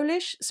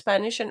 Polish,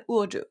 Spanish, and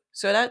Urdu.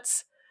 So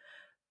that's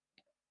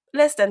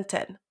less than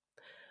 10.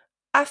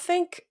 I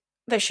think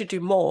they should do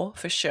more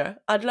for sure.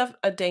 I'd love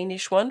a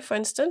Danish one, for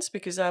instance,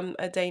 because I'm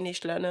a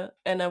Danish learner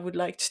and I would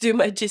like to do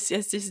my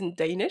GCSEs in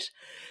Danish.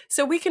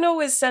 So we can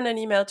always send an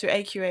email to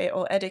AQA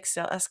or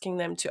Edexcel asking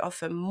them to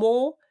offer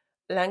more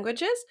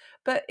languages.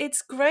 But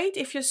it's great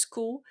if your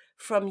school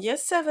from year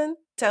 7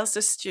 tells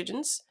the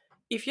students,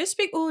 if you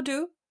speak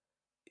Urdu,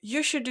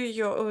 you should do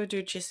your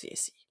Urdu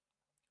GCSE.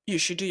 You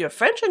should do your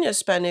French and your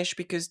Spanish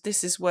because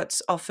this is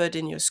what's offered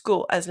in your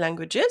school as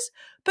languages,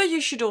 but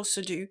you should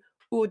also do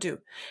Urdu.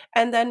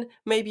 And then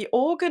maybe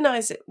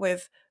organize it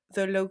with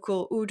the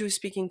local Urdu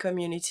speaking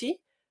community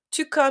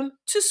to come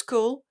to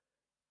school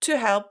to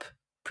help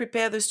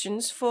prepare the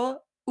students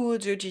for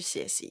Urdu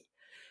GCSE.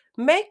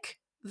 Make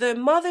the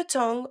mother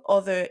tongue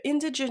or the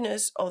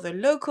indigenous or the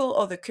local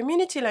or the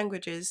community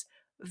languages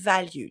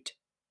valued.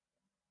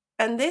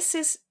 And this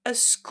is a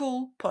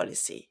school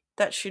policy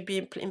that should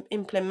be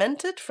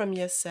implemented from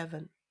year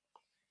 7.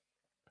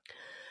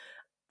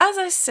 As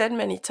I said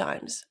many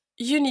times,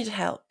 you need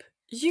help.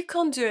 You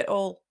can't do it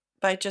all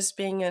by just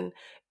being an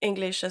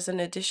English as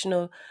an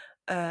additional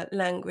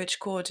language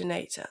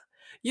coordinator.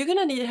 You're going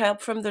to need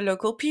help from the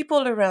local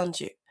people around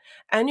you,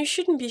 and you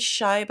shouldn't be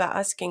shy about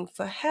asking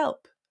for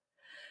help.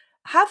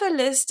 Have a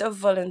list of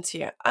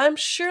volunteers. I'm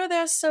sure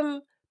there's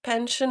some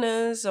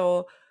pensioners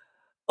or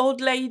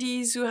old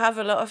ladies who have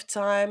a lot of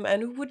time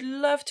and who would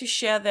love to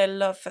share their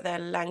love for their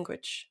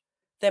language.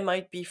 There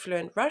might be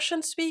fluent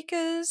Russian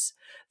speakers,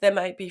 there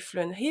might be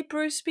fluent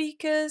Hebrew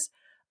speakers.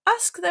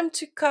 Ask them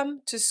to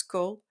come to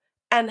school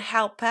and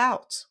help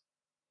out.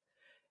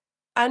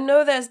 I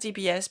know there's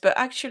DBS, but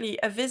actually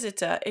a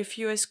visitor, if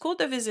you escort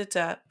the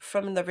visitor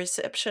from the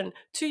reception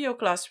to your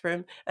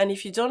classroom, and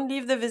if you don't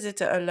leave the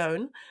visitor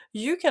alone,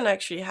 you can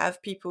actually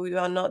have people who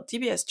are not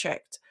DBS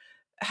checked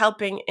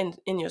helping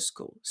in your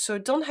school. So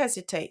don't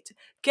hesitate.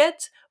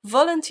 Get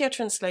volunteer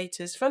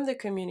translators from the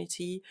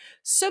community,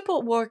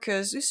 support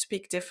workers who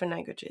speak different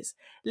languages.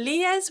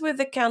 Liaise with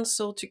the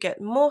council to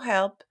get more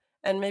help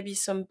and maybe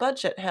some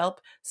budget help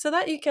so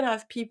that you can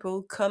have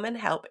people come and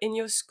help in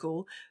your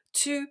school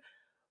to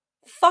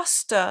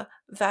foster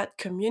that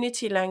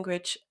community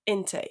language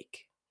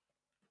intake.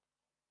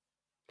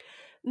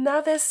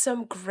 Now there's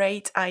some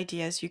great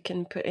ideas you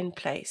can put in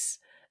place.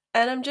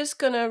 And I'm just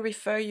going to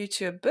refer you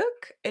to a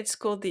book. It's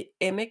called The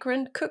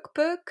Immigrant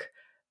Cookbook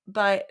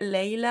by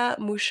Leila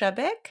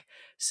Mushabek.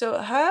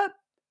 So her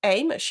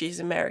aim,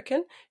 she's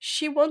American,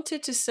 she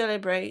wanted to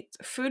celebrate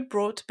food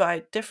brought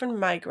by different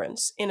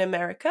migrants in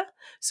America.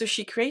 So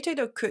she created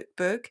a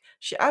cookbook.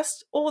 She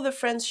asked all the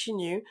friends she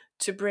knew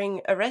to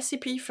bring a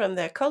recipe from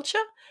their culture,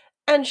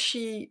 and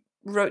she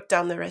wrote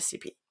down the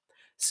recipe.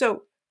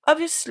 So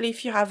obviously,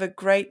 if you have a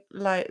great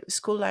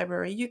school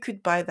library, you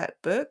could buy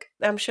that book.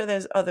 I'm sure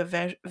there's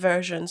other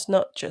versions,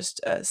 not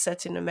just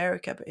set in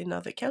America, but in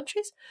other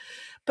countries.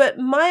 But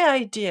my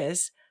idea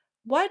is,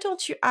 why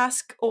don't you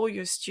ask all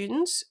your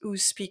students who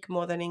speak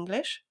more than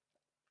English,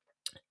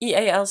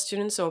 EAL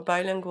students or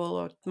bilingual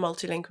or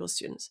multilingual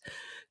students,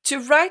 to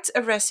write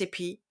a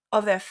recipe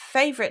of their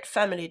favorite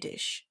family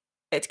dish.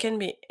 It can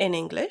be in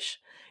English.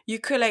 You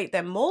collate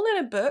them all in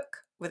a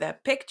book with their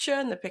picture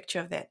and the picture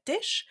of their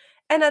dish.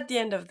 And at the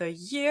end of the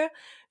year,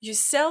 you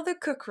sell the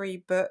cookery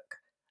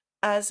book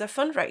as a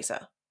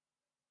fundraiser.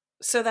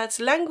 So that's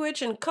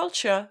language and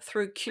culture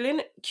through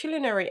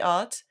culinary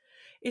art.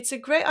 It's a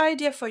great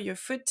idea for your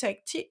food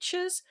tech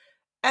teachers,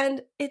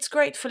 and it's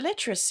great for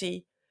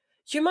literacy.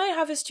 You might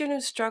have a student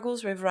who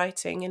struggles with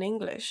writing in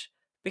English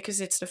because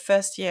it's the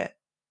first year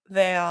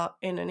they are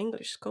in an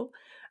English school.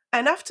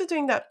 And after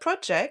doing that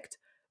project,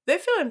 they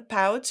feel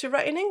empowered to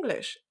write in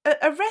English.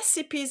 A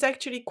recipe is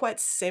actually quite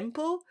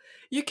simple.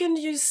 You can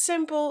use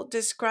simple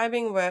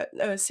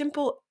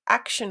simple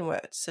action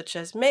words such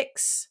as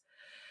mix,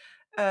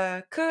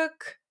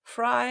 cook,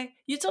 fry.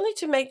 You don't need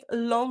to make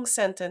long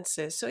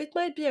sentences. So it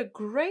might be a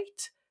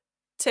great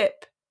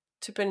tip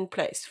to put in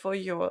place for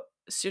your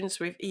students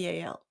with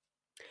EAL.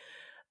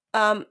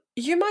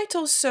 You might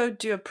also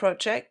do a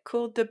project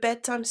called the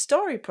Bedtime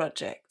Story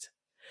Project.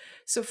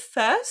 So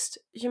first,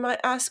 you might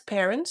ask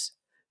parents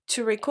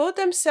to record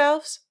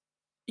themselves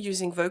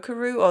using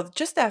Vocaroo or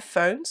just their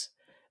phones,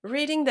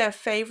 reading their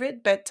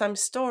favorite bedtime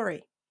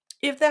story.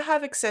 If they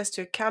have access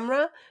to a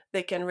camera,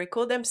 they can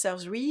record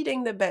themselves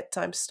reading the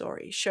bedtime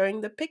story, showing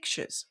the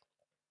pictures.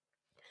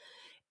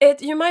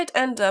 You might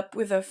end up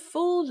with a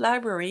full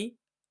library,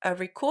 a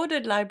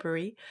recorded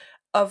library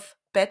of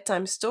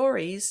bedtime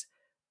stories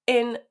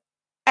in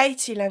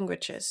 80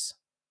 languages.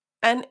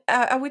 And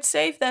I would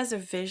say if there's a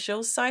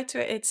visual side to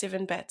it, it's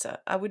even better.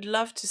 I would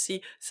love to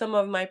see some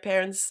of my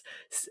parents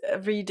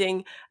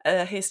reading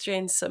a history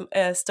in some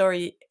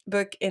story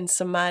book in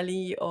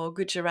Somali or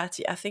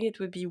Gujarati. I think it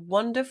would be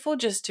wonderful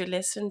just to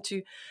listen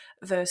to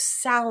the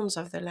sounds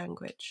of the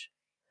language.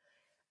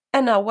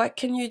 And now, what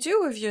can you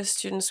do with your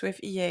students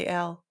with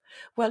EAL?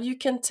 Well, you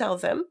can tell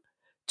them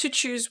to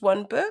choose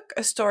one book,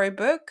 a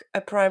storybook, a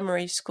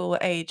primary school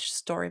age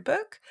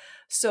storybook.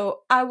 So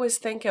I always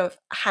think of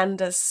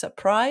Handa's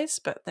Surprise,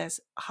 but there's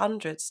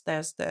hundreds.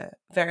 There's the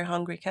Very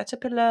Hungry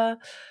Caterpillar.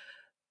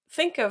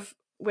 Think of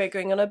We're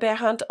Going on a Bear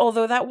Hunt,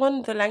 although that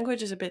one, the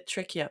language is a bit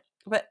trickier.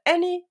 But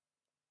any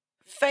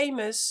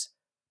famous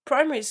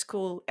primary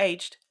school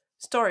aged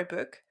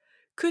storybook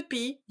could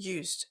be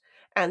used.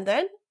 And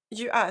then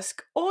you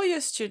ask all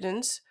your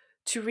students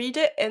to read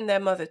it in their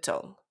mother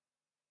tongue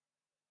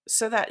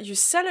so that you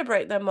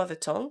celebrate their mother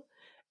tongue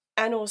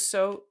And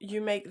also,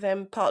 you make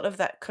them part of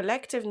that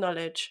collective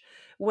knowledge.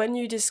 When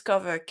you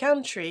discover a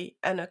country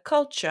and a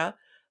culture,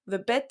 the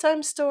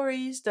bedtime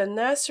stories, the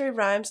nursery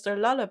rhymes, the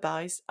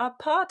lullabies are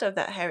part of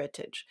that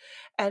heritage.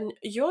 And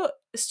your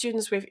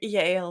students with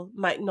EAL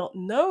might not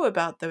know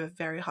about the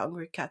very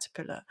hungry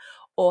caterpillar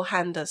or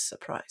Handa's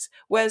surprise,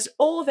 whereas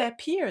all their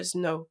peers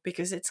know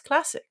because it's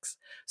classics.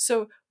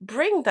 So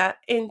bring that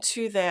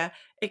into their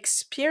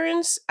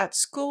experience at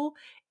school.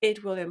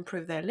 It will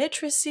improve their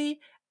literacy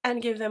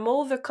and give them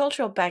all the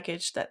cultural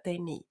baggage that they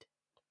need.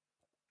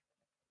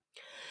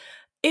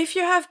 If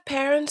you have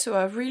parents who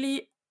are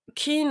really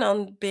keen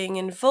on being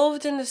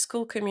involved in the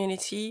school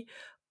community,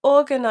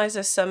 organize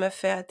a summer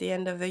fair at the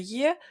end of the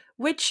year,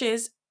 which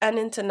is an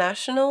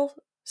international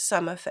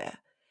summer fair.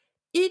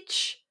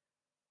 Each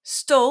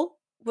stall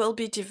will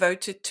be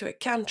devoted to a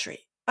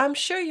country. I'm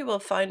sure you will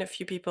find a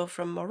few people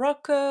from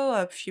Morocco,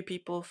 a few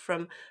people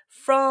from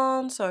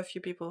France, or a few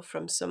people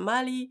from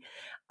Somali.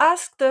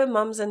 Ask the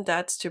mums and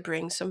dads to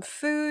bring some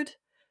food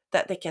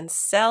that they can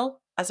sell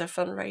as a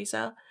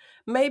fundraiser.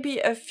 Maybe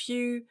a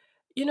few,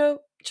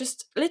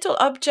 just little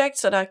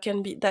objects that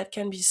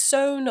can be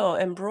sewn or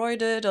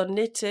embroidered or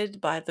knitted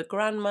by the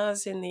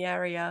grandmas in the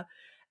area,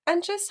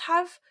 and just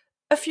have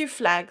a few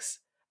flags,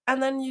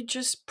 and then you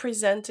just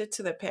present it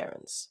to the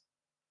parents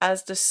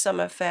as the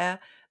summer fair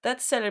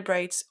that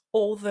celebrates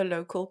all the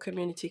local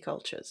community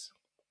cultures.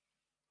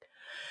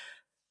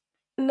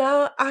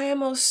 Now, I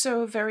am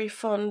also very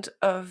fond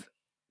of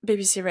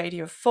BBC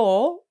Radio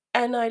 4,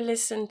 and I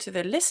listen to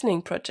the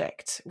Listening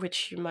Project,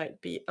 which you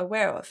might be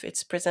aware of.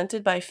 It's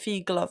presented by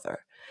Fee Glover.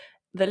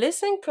 The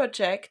Listening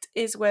Project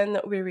is when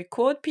we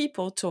record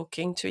people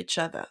talking to each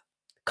other,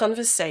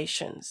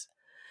 conversations.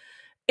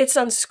 It's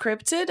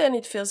unscripted and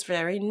it feels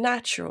very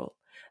natural.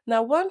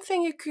 Now, one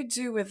thing you could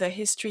do with the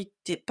history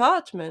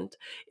department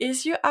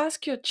is you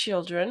ask your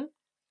children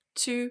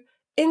to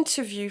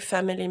interview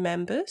family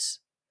members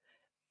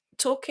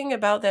talking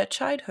about their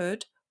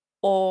childhood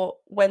or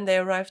when they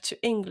arrived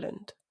to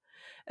England.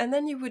 And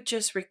then you would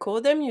just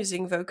record them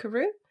using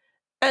Vocaroo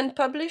and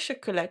publish a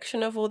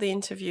collection of all the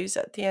interviews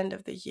at the end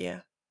of the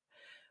year.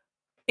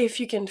 If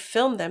you can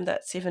film them,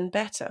 that's even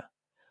better.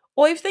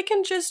 Or if they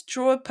can just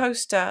draw a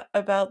poster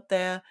about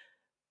their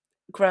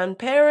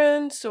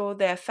grandparents or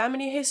their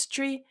family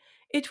history,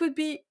 it would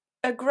be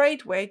a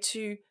great way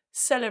to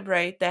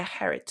celebrate their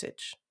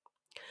heritage.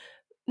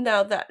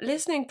 Now, that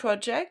listening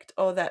project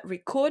or that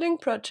recording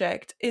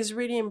project is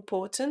really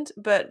important,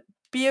 but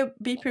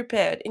be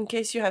prepared in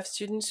case you have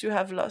students who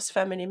have lost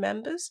family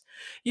members.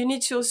 You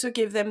need to also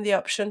give them the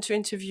option to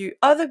interview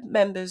other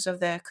members of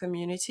their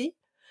community,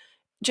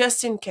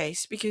 just in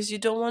case, because you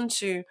don't want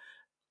to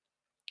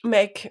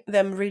make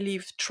them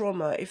relieve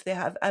trauma if they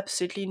have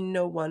absolutely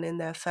no one in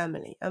their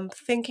family. I'm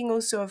thinking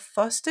also of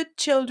fostered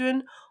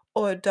children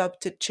or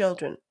adopted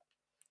children.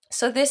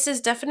 So this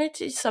is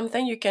definitely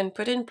something you can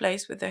put in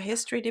place with the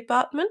history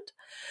department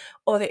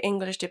or the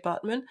English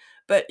department,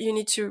 but you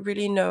need to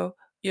really know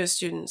your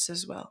students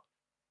as well.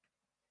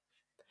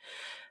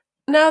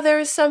 Now, there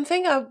is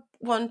something I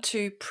want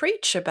to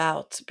preach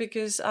about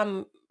because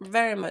I'm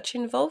very much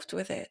involved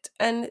with it,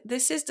 and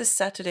this is the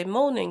Saturday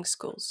morning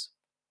schools.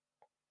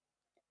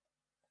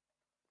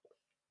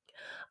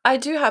 I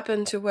do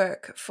happen to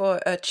work for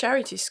a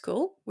charity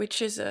school,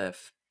 which is a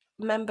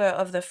member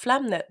of the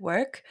FLAM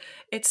network.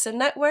 It's a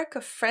network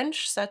of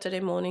French Saturday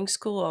morning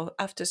school or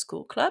after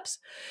school clubs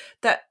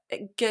that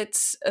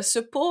gets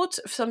support,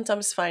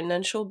 sometimes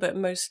financial, but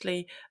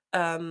mostly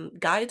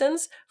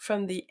guidance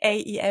from the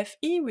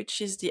AEFE,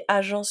 which is the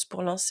Agence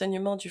pour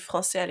l'enseignement du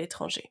français à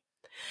l'étranger.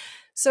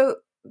 So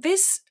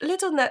this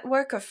little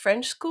network of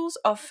French schools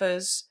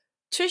offers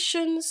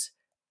tuitions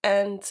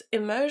and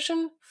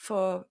immersion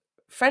for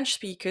French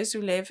speakers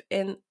who live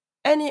in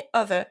any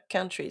other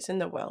countries in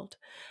the world.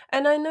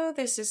 And I know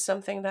this is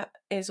something that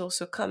is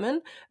also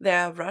common. There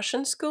are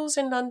Russian schools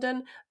in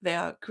London, there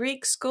are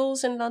Greek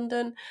schools in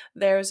London,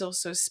 there's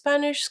also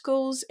Spanish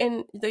schools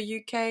in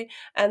the UK,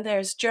 and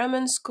there's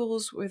German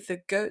schools with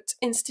the Goethe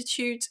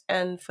Institute,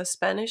 and for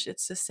Spanish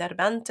it's the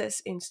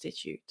Cervantes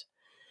Institute.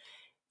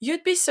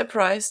 You'd be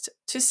surprised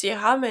to see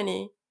how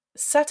many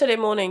Saturday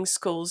morning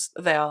schools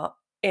there are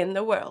in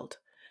the world.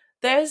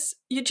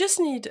 You just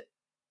need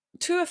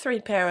 2 or 3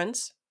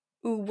 parents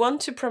who want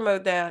to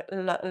promote their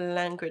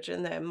language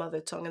and their mother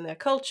tongue and their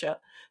culture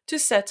to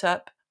set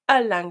up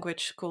a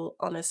language school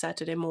on a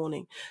Saturday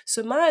morning.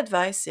 So my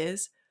advice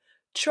is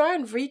try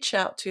and reach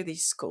out to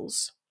these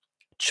schools.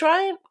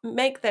 Try and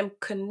make them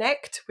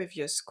connect with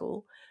your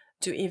school,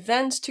 do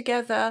events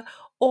together,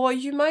 or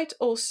you might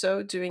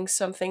also doing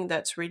something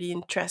that's really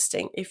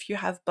interesting if you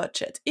have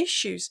budget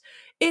issues.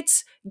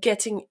 It's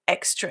getting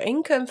extra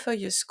income for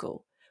your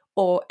school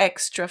or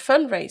extra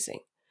fundraising.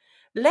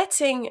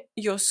 Letting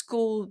your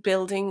school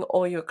building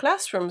or your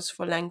classrooms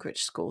for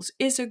language schools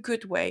is a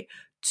good way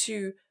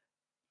to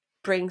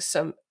bring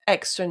some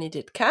extra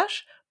needed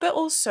cash, but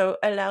also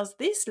allows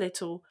these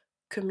little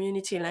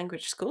community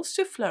language schools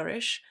to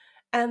flourish,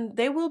 and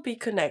they will be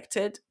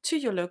connected to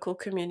your local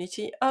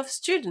community of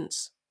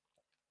students.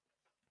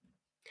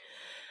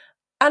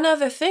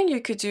 Another thing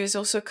you could do is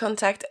also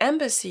contact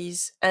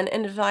embassies and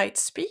invite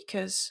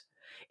speakers.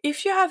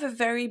 If you have a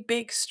very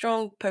big,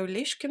 strong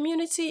Polish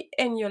community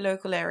in your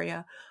local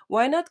area,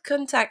 why not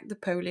contact the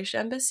Polish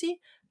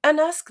embassy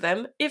and ask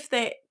them if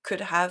they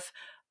could have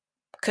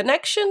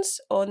connections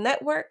or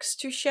networks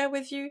to share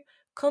with you,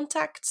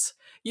 contacts.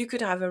 You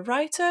could have a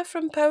writer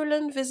from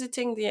Poland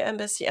visiting the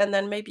embassy and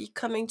then maybe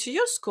coming to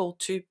your school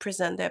to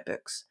present their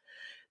books.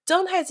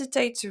 Don't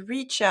hesitate to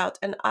reach out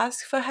and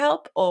ask for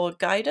help or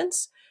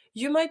guidance.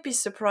 You might be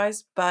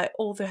surprised by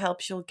all the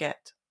help you'll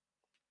get.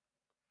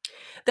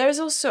 There is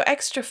also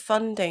extra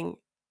funding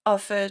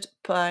offered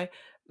by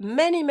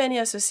many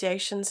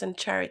associations and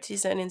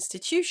charities and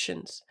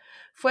institutions.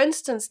 For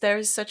instance, there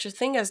is such a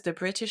thing as the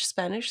British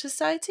Spanish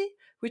Society,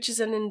 which is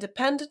an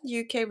independent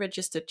UK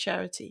registered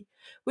charity,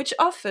 which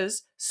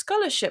offers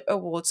scholarship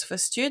awards for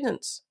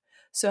students.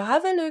 So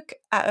have a look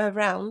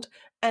around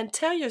and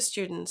tell your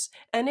students.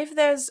 And if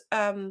there's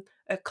a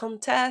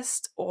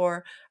contest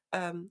or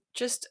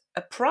just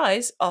a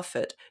prize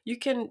offered, you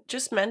can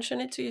just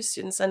mention it to your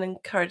students and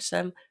encourage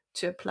them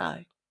to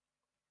apply.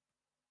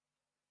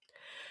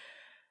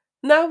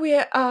 Now we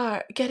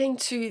are getting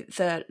to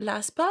the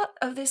last part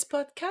of this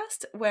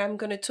podcast where I'm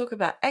going to talk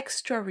about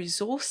extra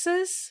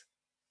resources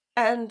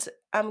and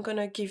I'm going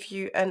to give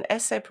you an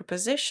essay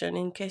proposition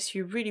in case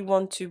you really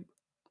want to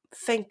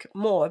think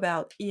more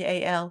about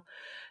EAL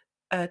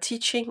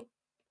teaching.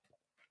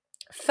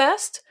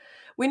 First,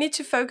 we need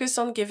to focus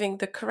on giving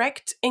the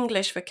correct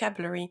English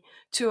vocabulary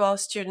to our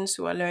students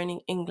who are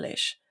learning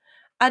English.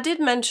 I did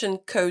mention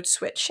code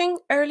switching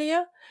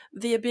earlier,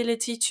 the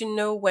ability to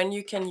know when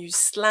you can use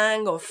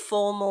slang or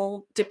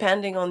formal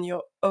depending on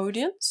your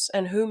audience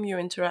and whom you're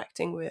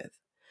interacting with.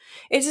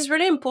 It is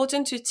really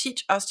important to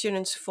teach our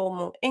students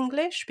formal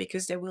English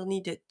because they will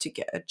need it to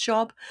get a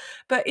job,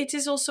 but it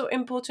is also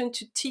important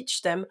to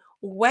teach them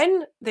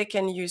when they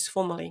can use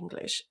formal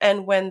English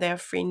and when they're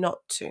free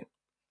not to.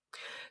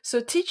 So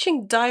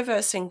teaching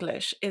diverse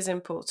English is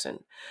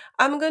important.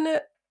 I'm going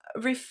to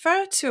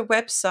refer to a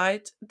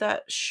website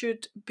that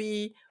should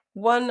be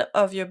one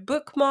of your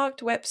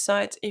bookmarked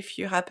websites if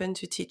you happen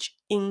to teach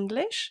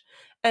English,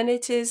 and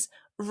it is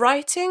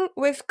Writing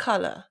with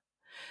Color.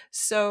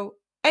 So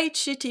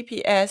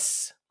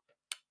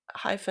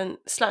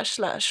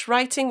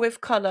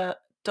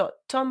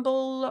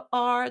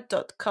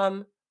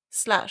https://writingwithcolor.tumblr.com/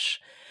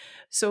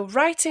 So,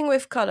 Writing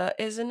with Color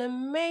is an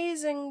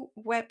amazing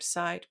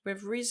website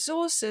with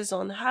resources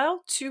on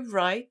how to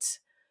write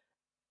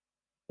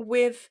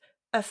with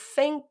a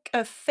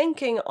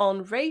thinking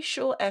on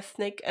racial,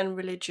 ethnic, and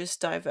religious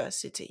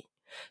diversity.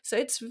 So,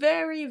 it's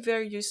very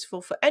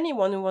useful for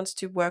anyone who wants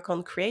to work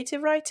on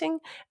creative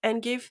writing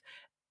and give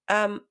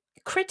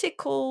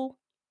critical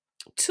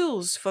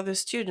tools for the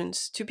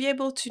students to be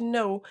able to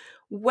know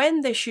when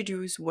they should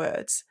use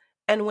words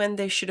and when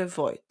they should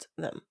avoid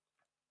them.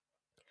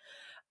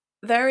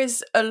 There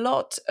is a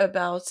lot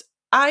about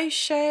eye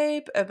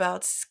shape,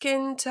 about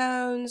skin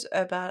tones,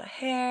 about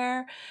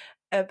hair,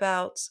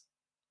 about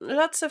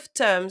lots of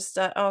terms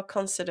that are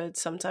considered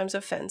sometimes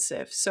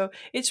offensive. So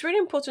it's really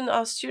important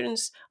our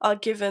students are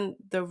given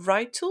the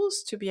right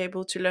tools to be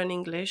able to learn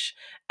English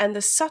and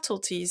the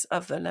subtleties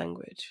of the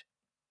language.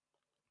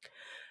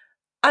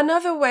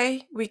 Another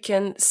way we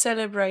can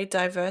celebrate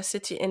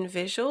diversity in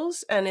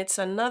visuals, and it's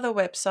another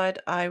website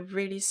I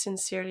really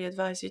sincerely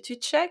advise you to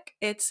check.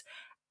 It's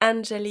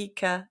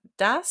Angelica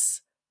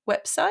Das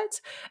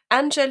website.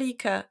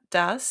 Angelica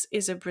Das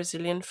is a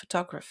Brazilian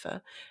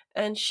photographer,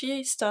 and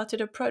she started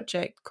a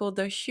project called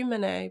the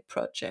Humanae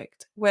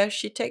Project, where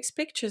she takes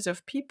pictures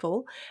of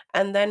people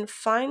and then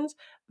finds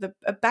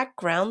a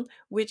background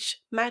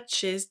which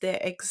matches their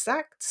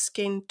exact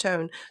skin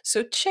tone.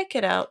 So check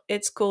it out.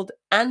 It's called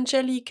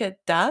Angelica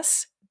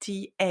Das,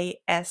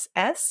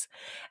 DASS,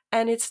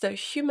 and it's the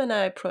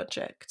Humanae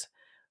Project.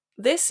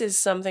 This is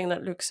something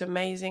that looks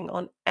amazing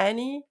on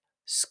any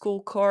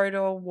school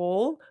corridor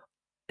wall.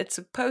 It's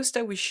a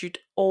poster we should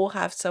all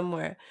have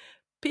somewhere.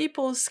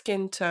 People's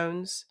skin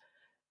tones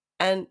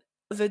and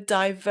the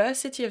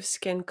diversity of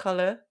skin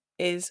color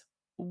is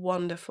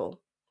wonderful.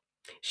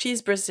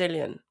 She's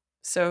Brazilian,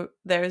 so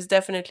there is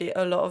definitely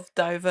a lot of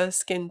diverse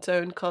skin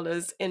tone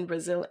colors in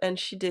Brazil, and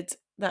she did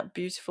that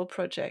beautiful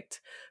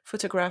project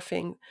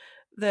photographing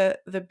the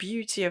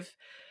beauty of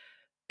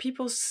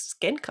people's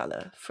skin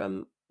color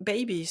from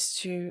babies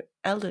to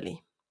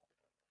elderly.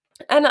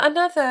 And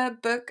another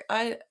book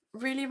I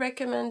really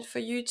recommend for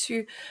you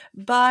to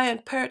buy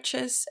and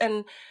purchase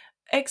and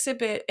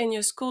exhibit in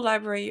your school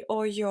library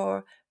or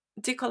your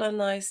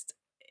decolonized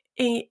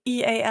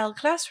EAL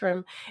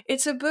classroom.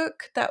 It's a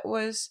book that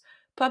was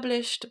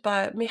published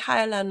by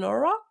Mihaela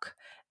Noroc,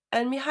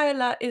 and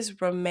Mihaela is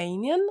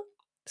Romanian,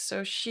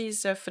 so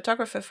she's a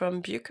photographer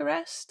from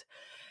Bucharest.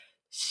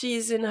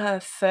 She's in her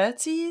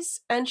 30s,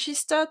 and she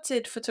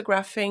started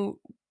photographing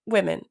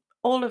women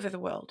all over the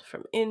world,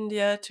 from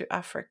India to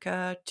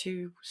Africa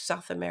to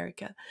South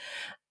America.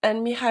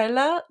 And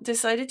Mihaela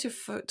decided to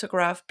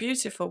photograph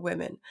beautiful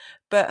women,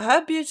 but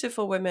her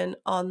beautiful women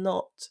are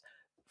not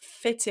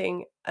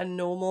fitting a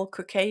normal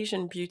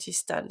Caucasian beauty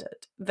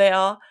standard. They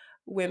are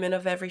women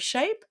of every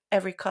shape,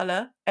 every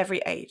color,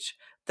 every age.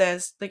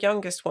 There's the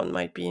youngest one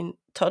might be in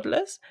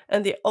toddlers,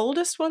 and the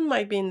oldest one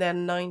might be in their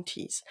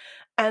 90s.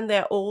 And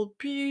they're all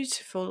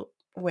beautiful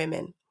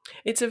women.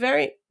 It's a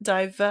very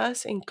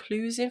diverse,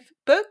 inclusive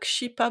book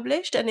she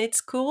published, and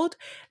it's called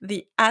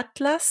The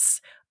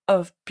Atlas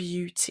of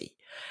Beauty.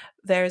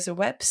 There's a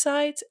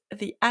website,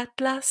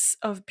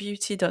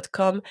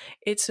 theatlasofbeauty.com.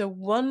 It's a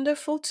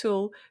wonderful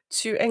tool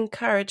to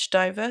encourage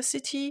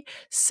diversity,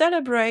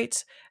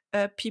 celebrate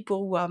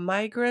people who are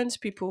migrants,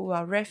 people who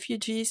are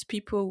refugees,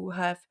 people who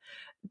have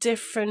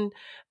different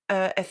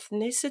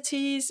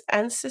ethnicities,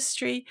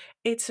 ancestry.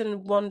 It's a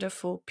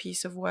wonderful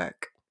piece of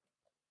work.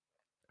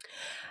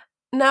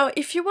 Now,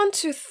 if you want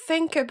to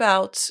think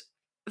about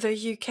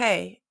the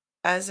UK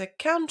as a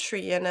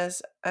country and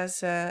as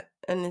an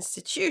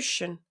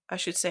institution, I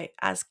should say,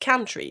 as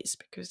countries,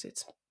 because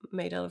it's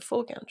made out of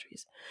 4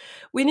 countries,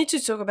 we need to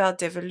talk about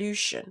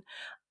devolution.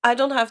 I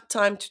don't have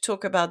time to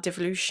talk about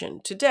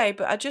devolution today,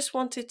 but I just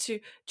wanted to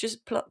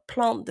just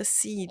plant the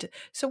seed.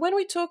 So when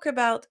we talk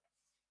about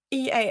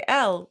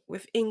EAL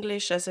with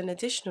English as an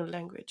additional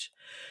language,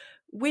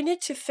 we need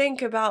to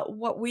think about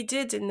what we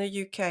did in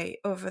the UK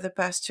over the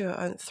past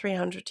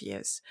 300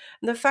 years.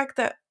 And the fact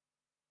that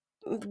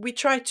we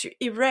tried to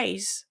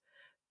erase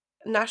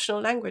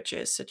national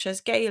languages such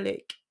as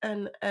Gaelic,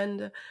 and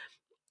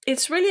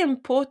it's really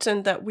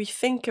important that we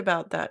think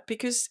about that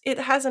because it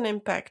has an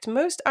impact.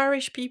 Most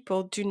Irish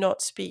people do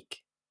not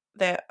speak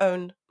their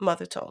own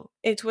mother tongue.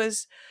 It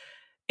was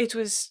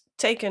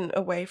taken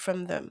away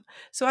from them.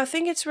 So I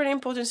think it's really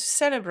important to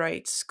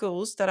celebrate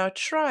schools that are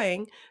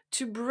trying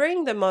to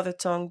bring the mother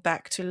tongue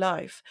back to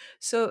life.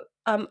 So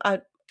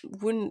I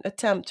wouldn't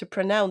attempt to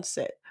pronounce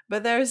it,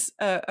 but there's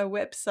a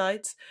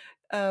website,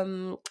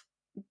 Gaelodiach.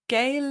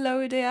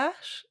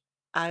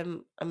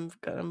 I'm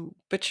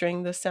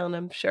butchering the sound,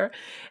 I'm sure.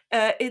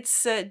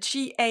 It's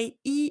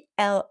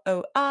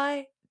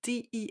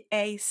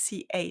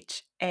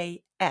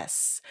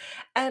GAELOIDEACHAS,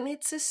 and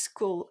it's a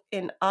school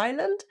in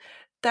Ireland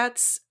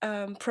that's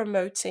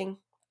promoting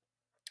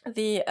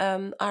the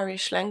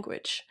Irish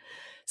language.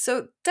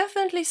 So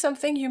definitely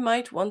something you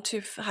might want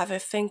to have a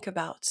think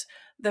about.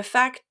 The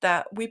fact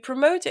that we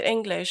promoted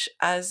English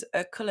as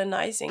a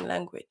colonizing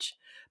language,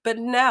 but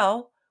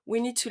now we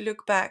need to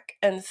look back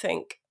and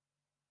think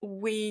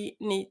we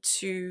need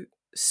to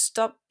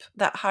stop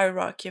that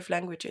hierarchy of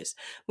languages.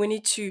 We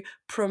need to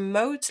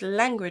promote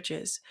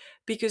languages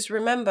because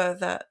remember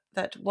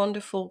that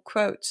wonderful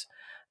quote.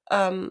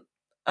 I'm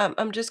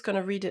just going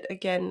to read it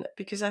again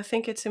because I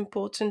think it's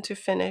important to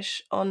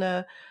finish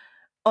with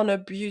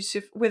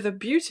a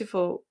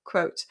beautiful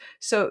quote.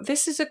 So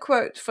this is a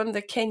quote from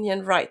the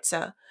Kenyan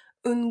writer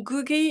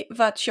Ngugi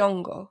wa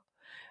Thiong'o,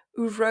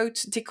 who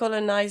wrote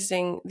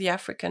Decolonizing the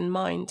African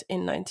Mind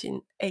in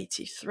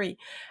 1983.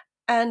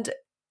 And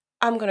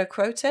I'm going to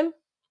quote him.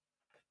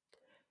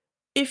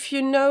 If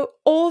you know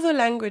all the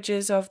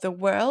languages of the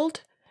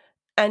world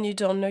and you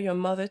don't know your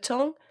mother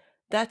tongue,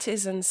 that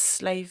is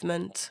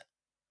enslavement.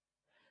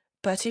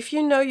 But if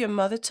you know your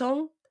mother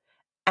tongue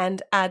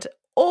and add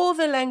all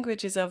the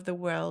languages of the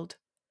world,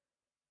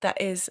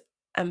 that is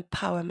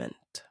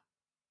empowerment.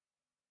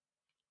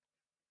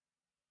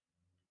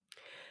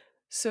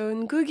 So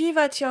Ngugi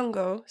wa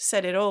Thiong'o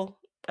said it all.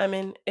 I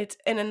mean, it's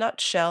in a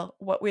nutshell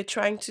what we're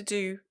trying to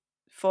do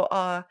for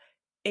our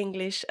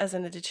English as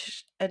an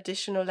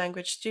additional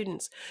language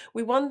students.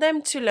 We want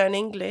them to learn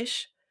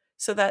English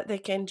so that they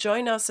can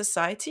join our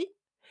society,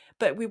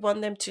 but we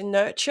want them to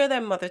nurture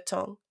their mother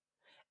tongue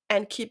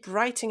and keep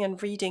writing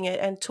and reading it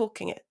and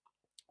talking it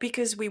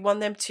because we want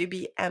them to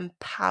be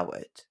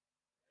empowered.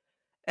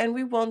 And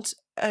we want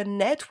a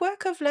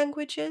network of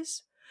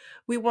languages.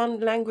 We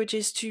want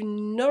languages to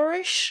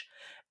nourish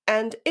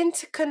and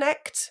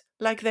interconnect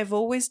like they've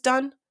always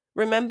done.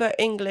 Remember,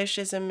 English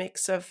is a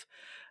mix of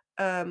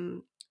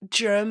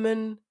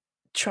German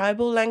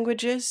tribal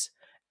languages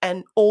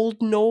and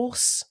Old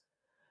Norse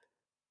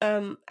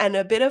and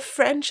a bit of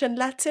French and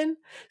Latin.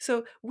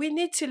 So we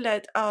need to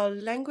let our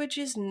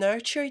languages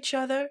nurture each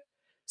other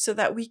so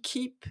that we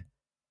keep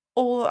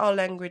all our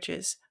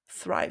languages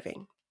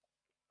thriving.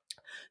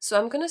 So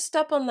I'm going to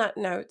stop on that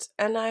note,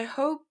 and I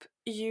hope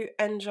you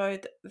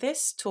enjoyed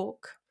this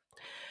talk.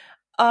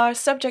 Our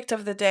subject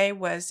of the day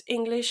was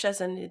English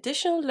as an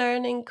additional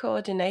learning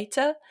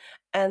coordinator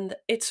and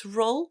its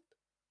role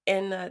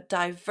in a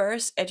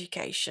diverse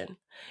education,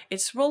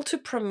 its role to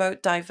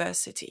promote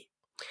diversity.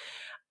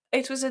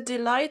 It was a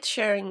delight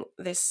sharing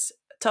this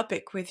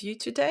topic with you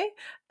today,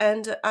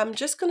 and I'm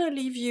just going to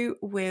leave you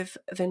with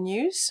the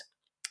news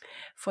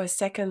for a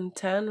second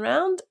turn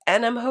round,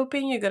 and I'm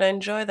hoping you're going to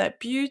enjoy that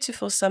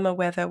beautiful summer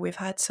weather we've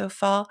had so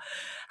far.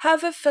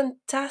 Have a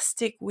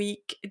fantastic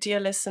week, dear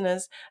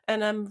listeners,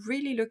 and I'm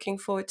really looking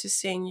forward to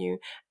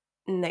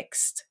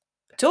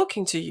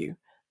talking to you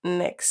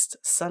next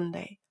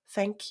Sunday.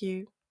 Thank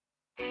you.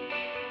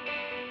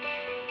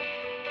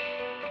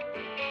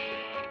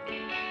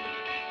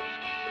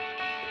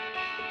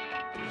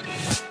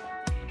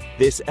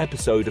 This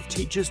episode of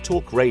Teachers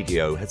Talk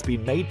Radio has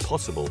been made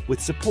possible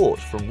with support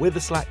from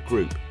Witherslack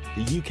Group,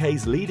 the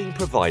UK's leading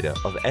provider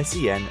of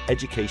SEN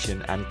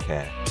education and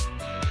care.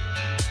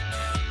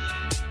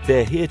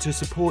 They're here to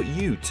support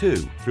you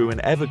too through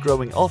an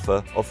ever-growing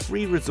offer of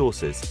free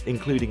resources,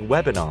 including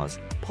webinars,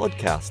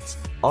 podcasts,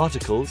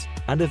 articles,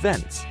 and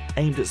events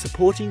aimed at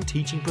supporting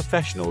teaching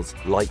professionals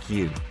like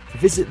you.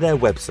 Visit their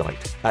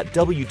website at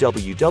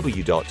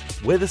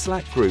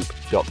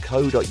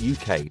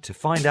www.witherslackgroup.co.uk to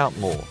find out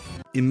more.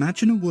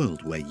 Imagine a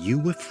world where you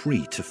were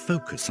free to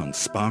focus on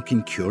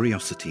sparking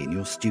curiosity in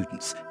your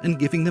students and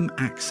giving them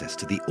access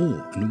to the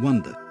awe and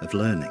wonder of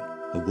learning.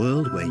 A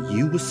world where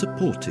you were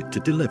supported to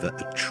deliver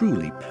a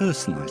truly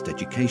personalised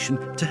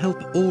education to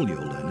help all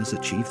your learners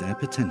achieve their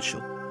potential.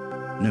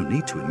 No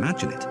need to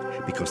imagine it,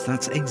 because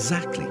that's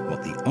exactly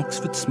what the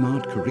Oxford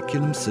Smart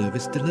Curriculum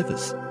Service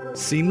delivers.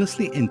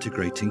 Seamlessly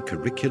integrating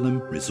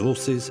curriculum,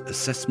 resources,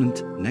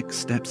 assessment, next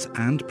steps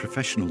and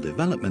professional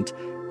development,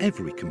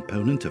 every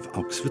component of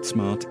Oxford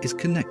Smart is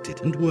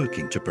connected and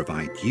working to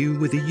provide you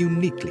with a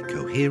uniquely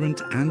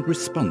coherent and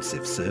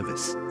responsive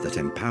service that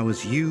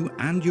empowers you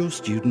and your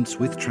students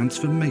with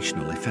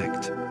transformational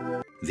effect.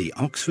 The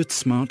Oxford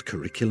Smart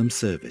Curriculum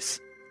Service.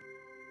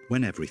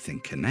 When everything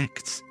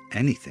connects,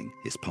 anything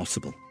is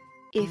possible.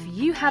 If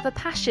you have a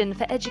passion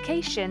for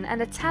education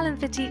and a talent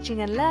for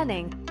teaching and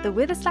learning, the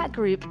Witherslack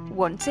Group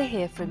want to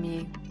hear from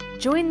you.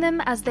 Join them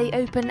as they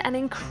open an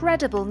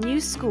incredible new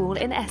school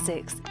in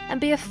Essex and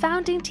be a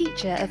founding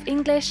teacher of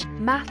English,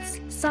 maths,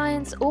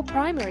 science or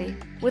primary,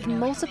 with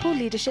multiple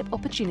leadership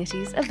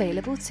opportunities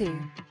available too.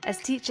 As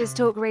Teachers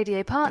Talk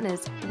Radio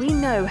partners, we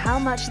know how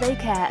much they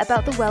care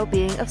about the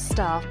well-being of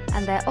staff,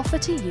 and their offer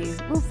to you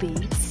will be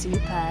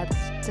superb.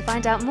 To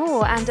find out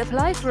more and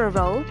apply for a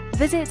role,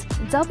 visit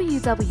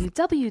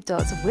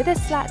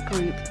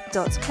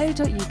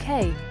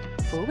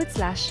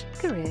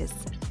www.witherslackgroup.co.uk/careers.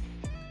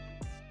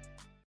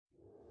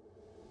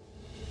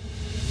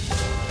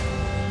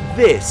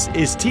 This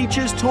is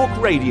Teachers Talk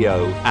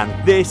Radio,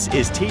 and this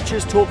is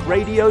Teachers Talk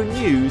Radio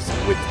News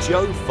with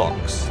Joe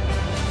Fox.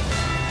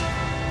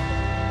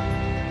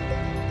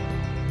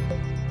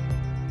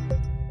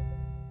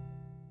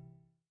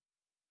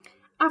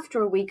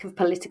 After a week of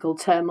political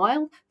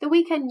turmoil, the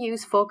weekend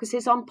news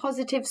focuses on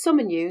positive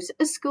summer news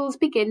as schools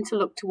begin to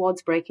look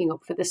towards breaking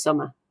up for the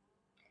summer.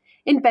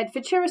 In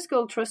Bedfordshire, a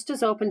school trust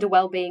has opened a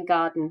wellbeing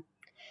garden.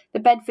 The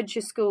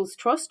Bedfordshire Schools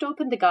Trust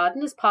opened the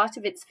garden as part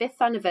of its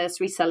 5th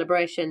anniversary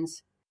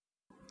celebrations.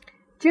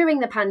 During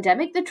the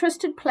pandemic, the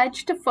Trust had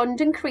pledged to fund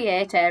and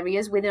create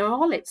areas within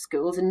all its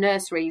schools and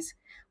nurseries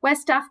where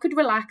staff could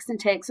relax and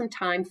take some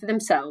time for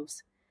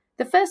themselves.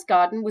 The first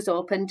garden was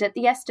opened at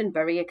the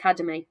Estonbury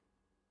Academy.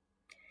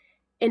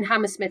 In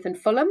Hammersmith and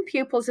Fulham,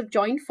 pupils have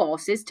joined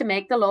forces to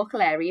make the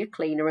local area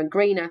cleaner and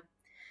greener.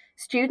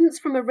 Students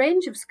from a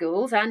range of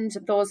schools and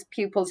those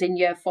pupils in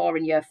Year 4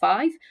 and Year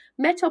 5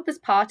 met up as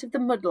part of the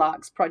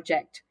Mudlarks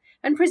project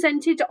and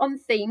presented on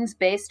themes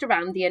based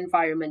around the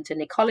environment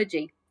and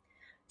ecology.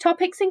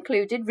 Topics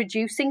included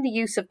reducing the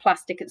use of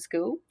plastic at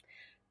school,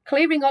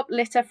 clearing up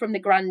litter from the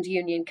Grand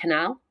Union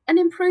Canal, and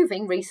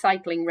improving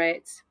recycling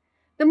rates.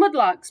 The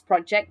Mudlarks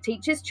project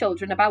teaches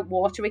children about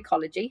water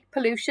ecology,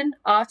 pollution,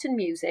 art and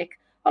music,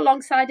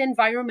 alongside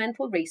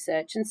environmental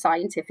research and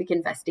scientific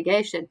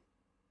investigation.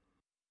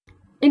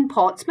 In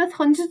Portsmouth,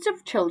 hundreds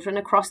of children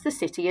across the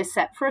city are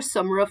set for a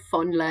summer of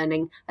fun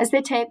learning as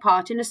they take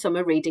part in a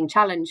summer reading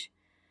challenge.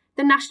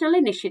 The national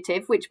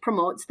initiative, which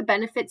promotes the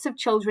benefits of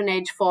children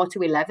aged 4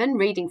 to 11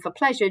 reading for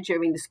pleasure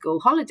during the school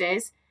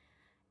holidays,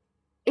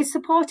 is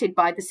supported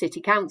by the City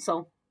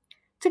Council.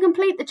 To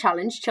complete the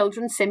challenge,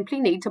 children simply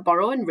need to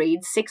borrow and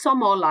read 6 or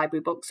more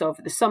library books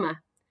over the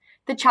summer.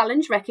 The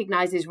challenge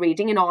recognises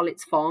reading in all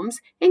its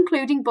forms,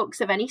 including books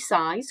of any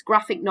size,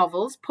 graphic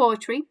novels,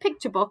 poetry,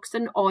 picture books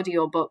and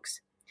audio books.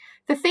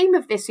 The theme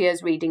of this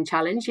year's reading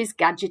challenge is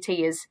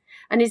Gadgeteers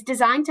and is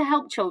designed to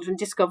help children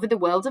discover the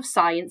world of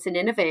science and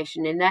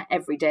innovation in their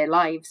everyday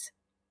lives.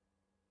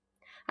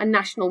 A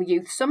National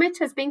Youth Summit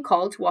has been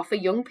called to offer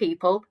young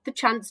people the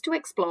chance to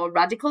explore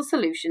radical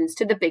solutions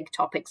to the big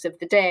topics of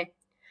the day,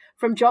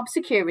 from job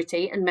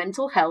security and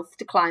mental health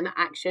to climate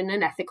action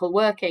and ethical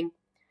working.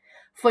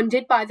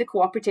 Funded by the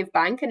Cooperative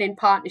Bank and in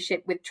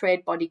partnership with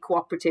trade body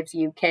Cooperatives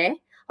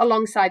UK,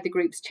 alongside the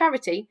group's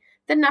charity,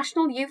 the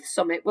National Youth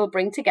Summit will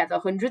bring together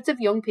hundreds of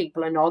young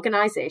people and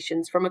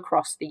organisations from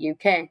across the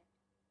UK.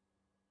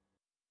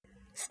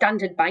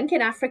 Standard Bank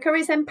in Africa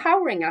is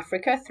empowering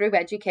Africa through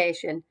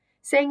education,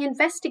 saying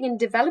investing in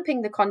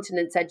developing the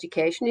continent's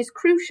education is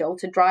crucial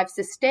to drive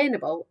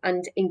sustainable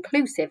and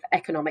inclusive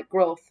economic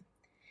growth.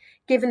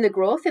 Given the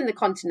growth in the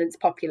continent's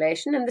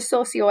population and the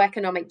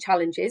socio-economic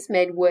challenges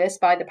made worse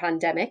by the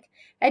pandemic,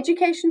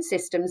 education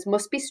systems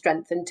must be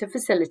strengthened to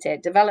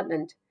facilitate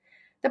development.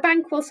 The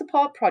bank will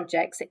support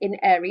projects in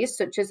areas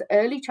such as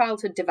early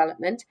childhood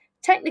development,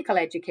 technical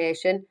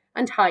education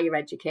and higher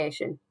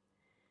education.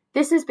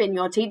 This has been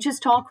your Teachers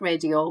Talk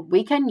Radio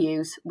Weekend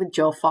News with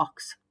Joe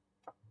Fox.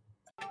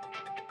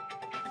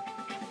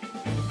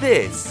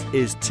 This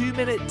is 2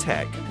 Minute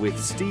Tech with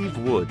Steve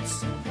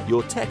Woods,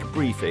 your tech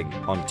briefing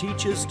on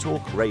Teachers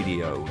Talk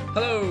Radio.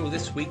 Hello,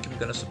 this week I'm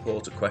going to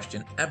support a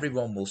question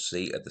everyone will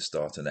see at the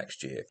start of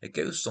next year. It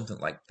goes something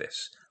like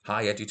this.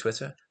 Hi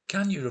EduTwitter,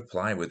 can you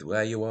reply with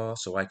where you are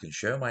so I can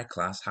show my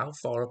class how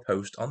far a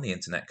post on the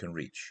internet can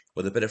reach?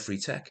 With a bit of free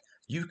tech,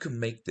 you can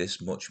make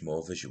this much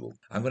more visual.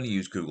 I'm going to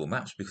use Google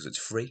Maps because it's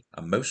free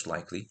and most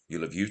likely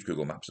you'll have used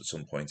Google Maps at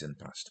some point in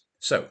the past.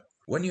 So,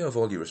 when you have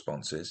all your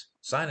responses,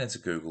 sign into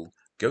Google,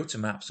 go to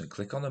Maps and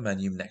click on the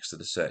menu next to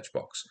the search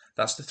box.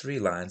 That's the 3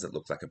 lines that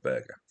look like a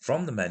burger.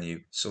 From the menu,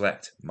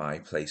 select My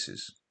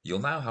Places. You'll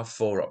now have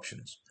 4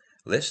 options: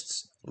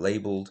 Lists,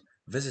 Labelled,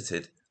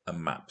 Visited,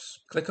 and Maps.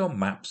 Click on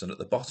Maps and at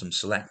the bottom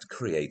select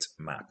Create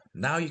Map.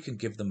 Now you can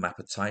give the map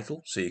a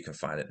title so you can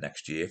find it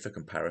next year for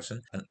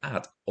comparison and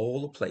add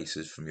all the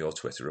places from your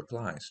Twitter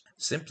replies.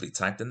 Simply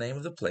type the name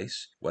of the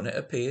place. When it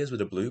appears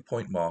with a blue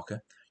point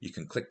marker, you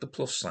can click the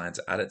plus sign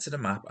to add it to the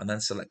map and then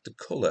select the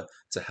colour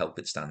to help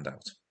it stand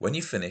out. When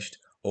you've finished,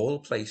 all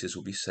the places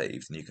will be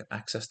saved and you can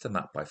access the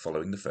map by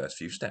following the first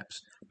few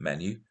steps: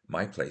 Menu,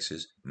 My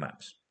Places,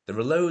 Maps. There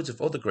are loads of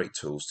other great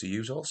tools to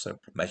use also.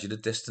 Measure the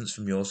distance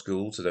from your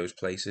school to those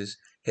places,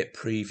 hit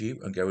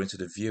preview and go into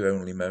the view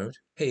only mode.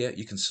 Here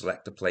you can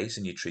select a place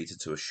and you're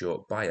treated to a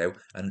short bio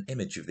and an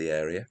image of the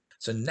area.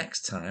 So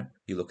next time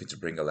you're looking to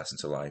bring a lesson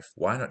to life,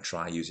 why not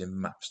try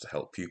using maps to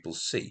help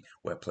pupils see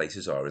where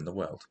places are in the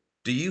world?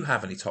 Do you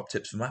have any top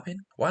tips for mapping?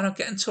 Why not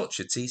get in touch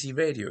at TT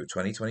Radio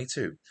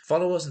 2022?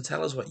 Follow us and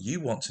tell us what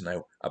you want to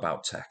know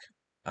about tech.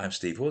 I'm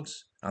Steve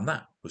Woods and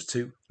that was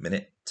 2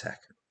 Minute Tech.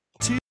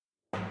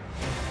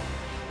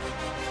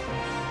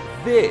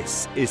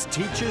 This is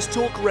Teachers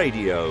Talk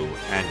Radio,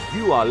 and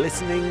you are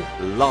listening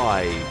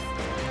live.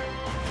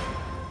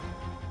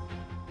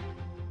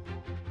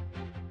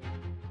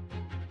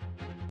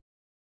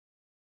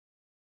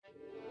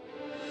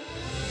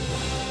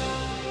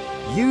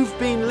 You've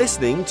been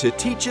listening to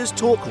Teachers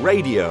Talk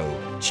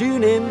Radio.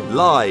 Tune in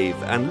live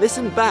and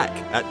listen back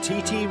at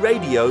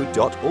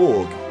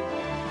ttradio.org.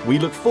 We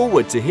look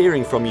forward to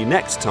hearing from you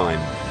next time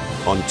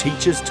on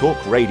Teachers Talk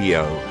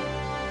Radio.